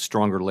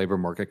stronger labor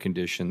market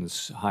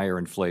conditions, higher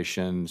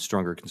inflation,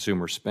 stronger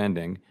consumer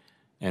spending,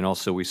 and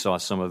also we saw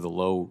some of the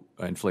low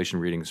inflation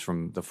readings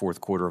from the fourth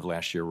quarter of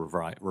last year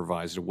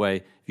revised away.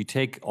 If you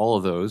take all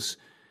of those,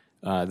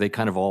 they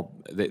kind of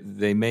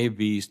they may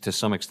be to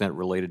some extent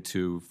related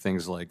to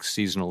things like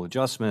seasonal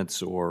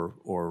adjustments or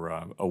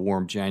a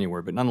warm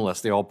January, but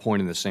nonetheless, they all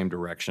point in the same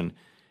direction,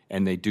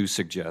 and they do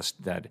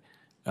suggest that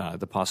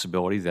the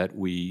possibility that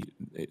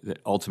that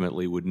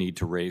ultimately would need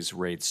to raise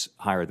rates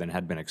higher than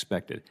had been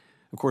expected.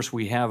 Of course,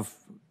 we have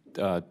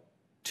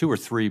 2 or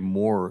 3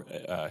 more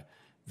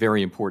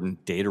very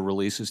important data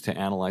releases to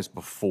analyze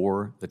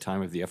before the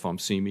time of the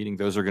FOMC meeting.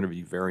 Those are going to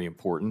be very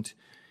important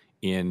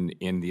in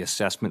the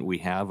assessment we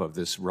have of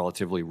this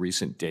relatively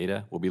recent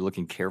data. We'll be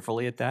looking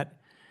carefully at that,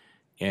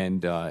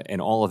 and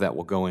all of that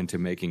will go into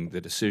making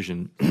the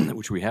decision,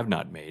 which we have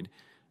not made,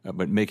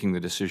 but making the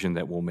decision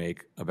that we'll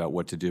make about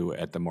what to do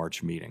at the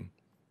March meeting.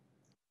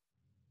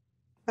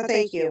 Well,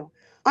 thank you.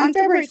 On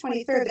February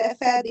 23rd, the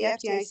Fed, the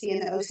FDIC,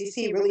 and the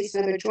OCC released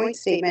another joint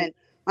statement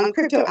on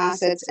crypto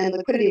assets and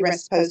liquidity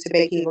risks posed to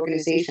banking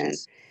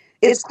organizations.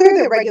 It's clear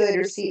that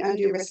regulators see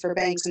undue risk for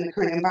banks in the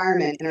current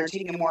environment and are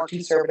taking a more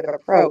conservative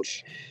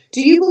approach.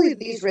 Do you believe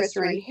these risks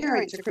are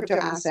inherent to crypto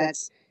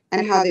assets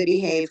and how they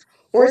behave,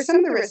 or are some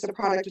of the risks a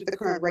product of the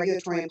current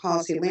regulatory and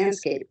policy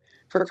landscape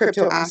for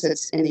crypto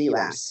assets in the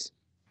U.S.?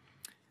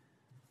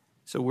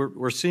 So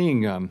we're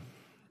seeing,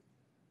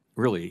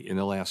 really, in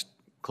the last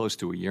close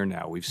to a year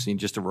now, we've seen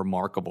just a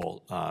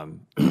remarkable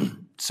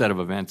set of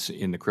events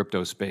in the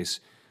crypto space.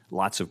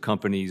 Lots of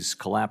companies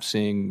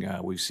collapsing.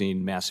 We've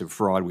seen massive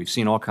fraud. We've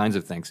seen all kinds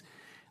of things.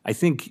 I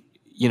think,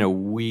 you know,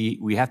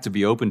 we have to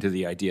be open to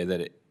the idea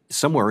that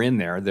somewhere in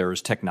there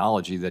is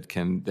technology that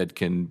can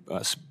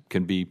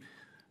be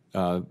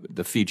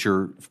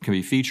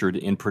featured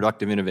in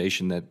productive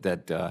innovation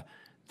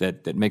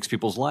that makes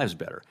people's lives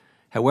better.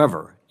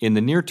 However, in the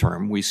near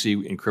term, we see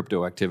in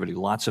crypto activity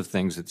lots of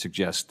things that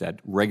suggest that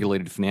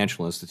regulated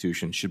financial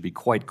institutions should be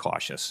quite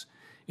cautious,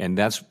 and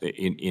that's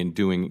in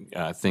doing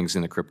things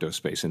in the crypto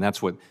space. And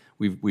that's what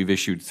we've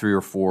issued 3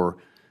 or 4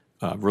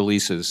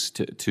 releases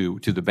to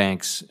the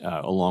banks,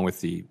 along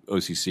with the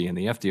OCC and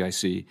the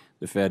FDIC.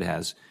 The Fed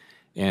has,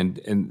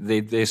 and they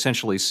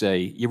essentially say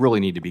you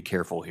really need to be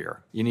careful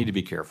here. You need to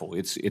be careful.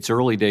 It's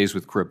early days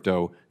with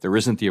crypto. There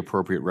isn't the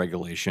appropriate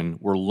regulation.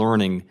 We're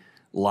learning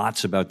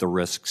lots about the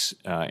risks,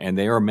 and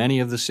they are many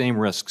of the same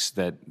risks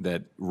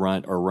that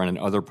run in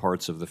other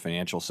parts of the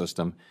financial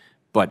system,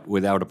 but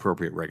without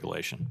appropriate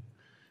regulation.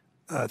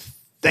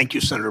 Thank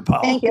you, Senator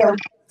Powell. Thank you.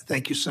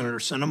 Thank you, Senator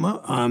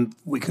Sinema.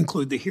 We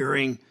conclude the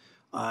hearing.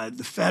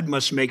 The Fed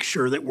must make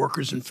sure that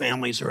workers and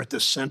families are at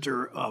the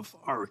center of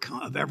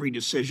every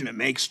decision it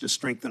makes to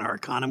strengthen our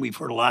economy. We've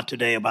heard a lot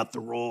today about the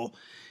role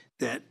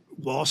that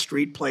Wall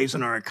Street plays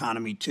in our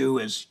economy too.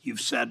 As you've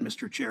said,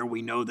 Mr. Chair,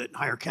 we know that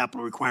higher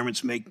capital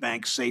requirements make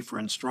banks safer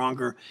and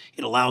stronger.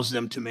 It allows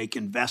them to make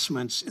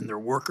investments in their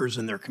workers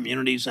and their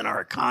communities and our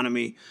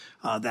economy.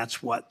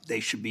 That's what they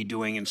should be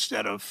doing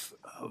instead of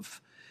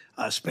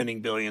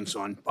spending billions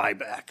on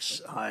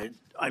buybacks.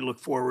 I look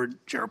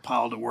forward, Chair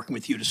Powell, to working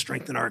with you to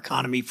strengthen our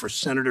economy. For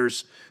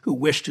senators who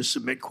wish to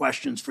submit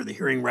questions for the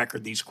hearing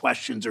record, these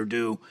questions are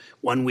due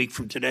 1 week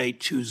from today,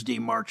 Tuesday,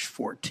 March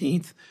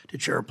 14th. To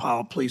Chair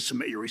Powell, please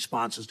submit your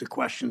responses to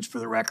questions for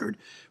the record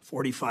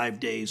 45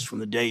 days from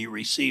the day you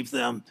receive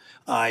them.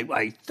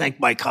 I thank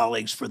my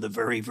colleagues for the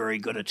very, very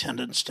good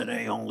attendance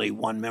today. Only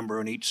one member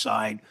on each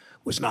side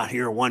was not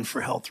here, one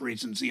for health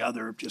reasons, the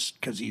other just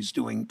because he's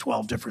doing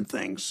 12 different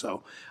things.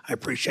 So I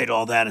appreciate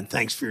all that, and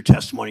thanks for your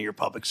testimony, your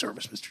public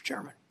service, Mr.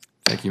 Chairman.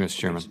 Thank you, Mr.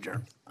 Chairman. Mr.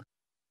 Chairman.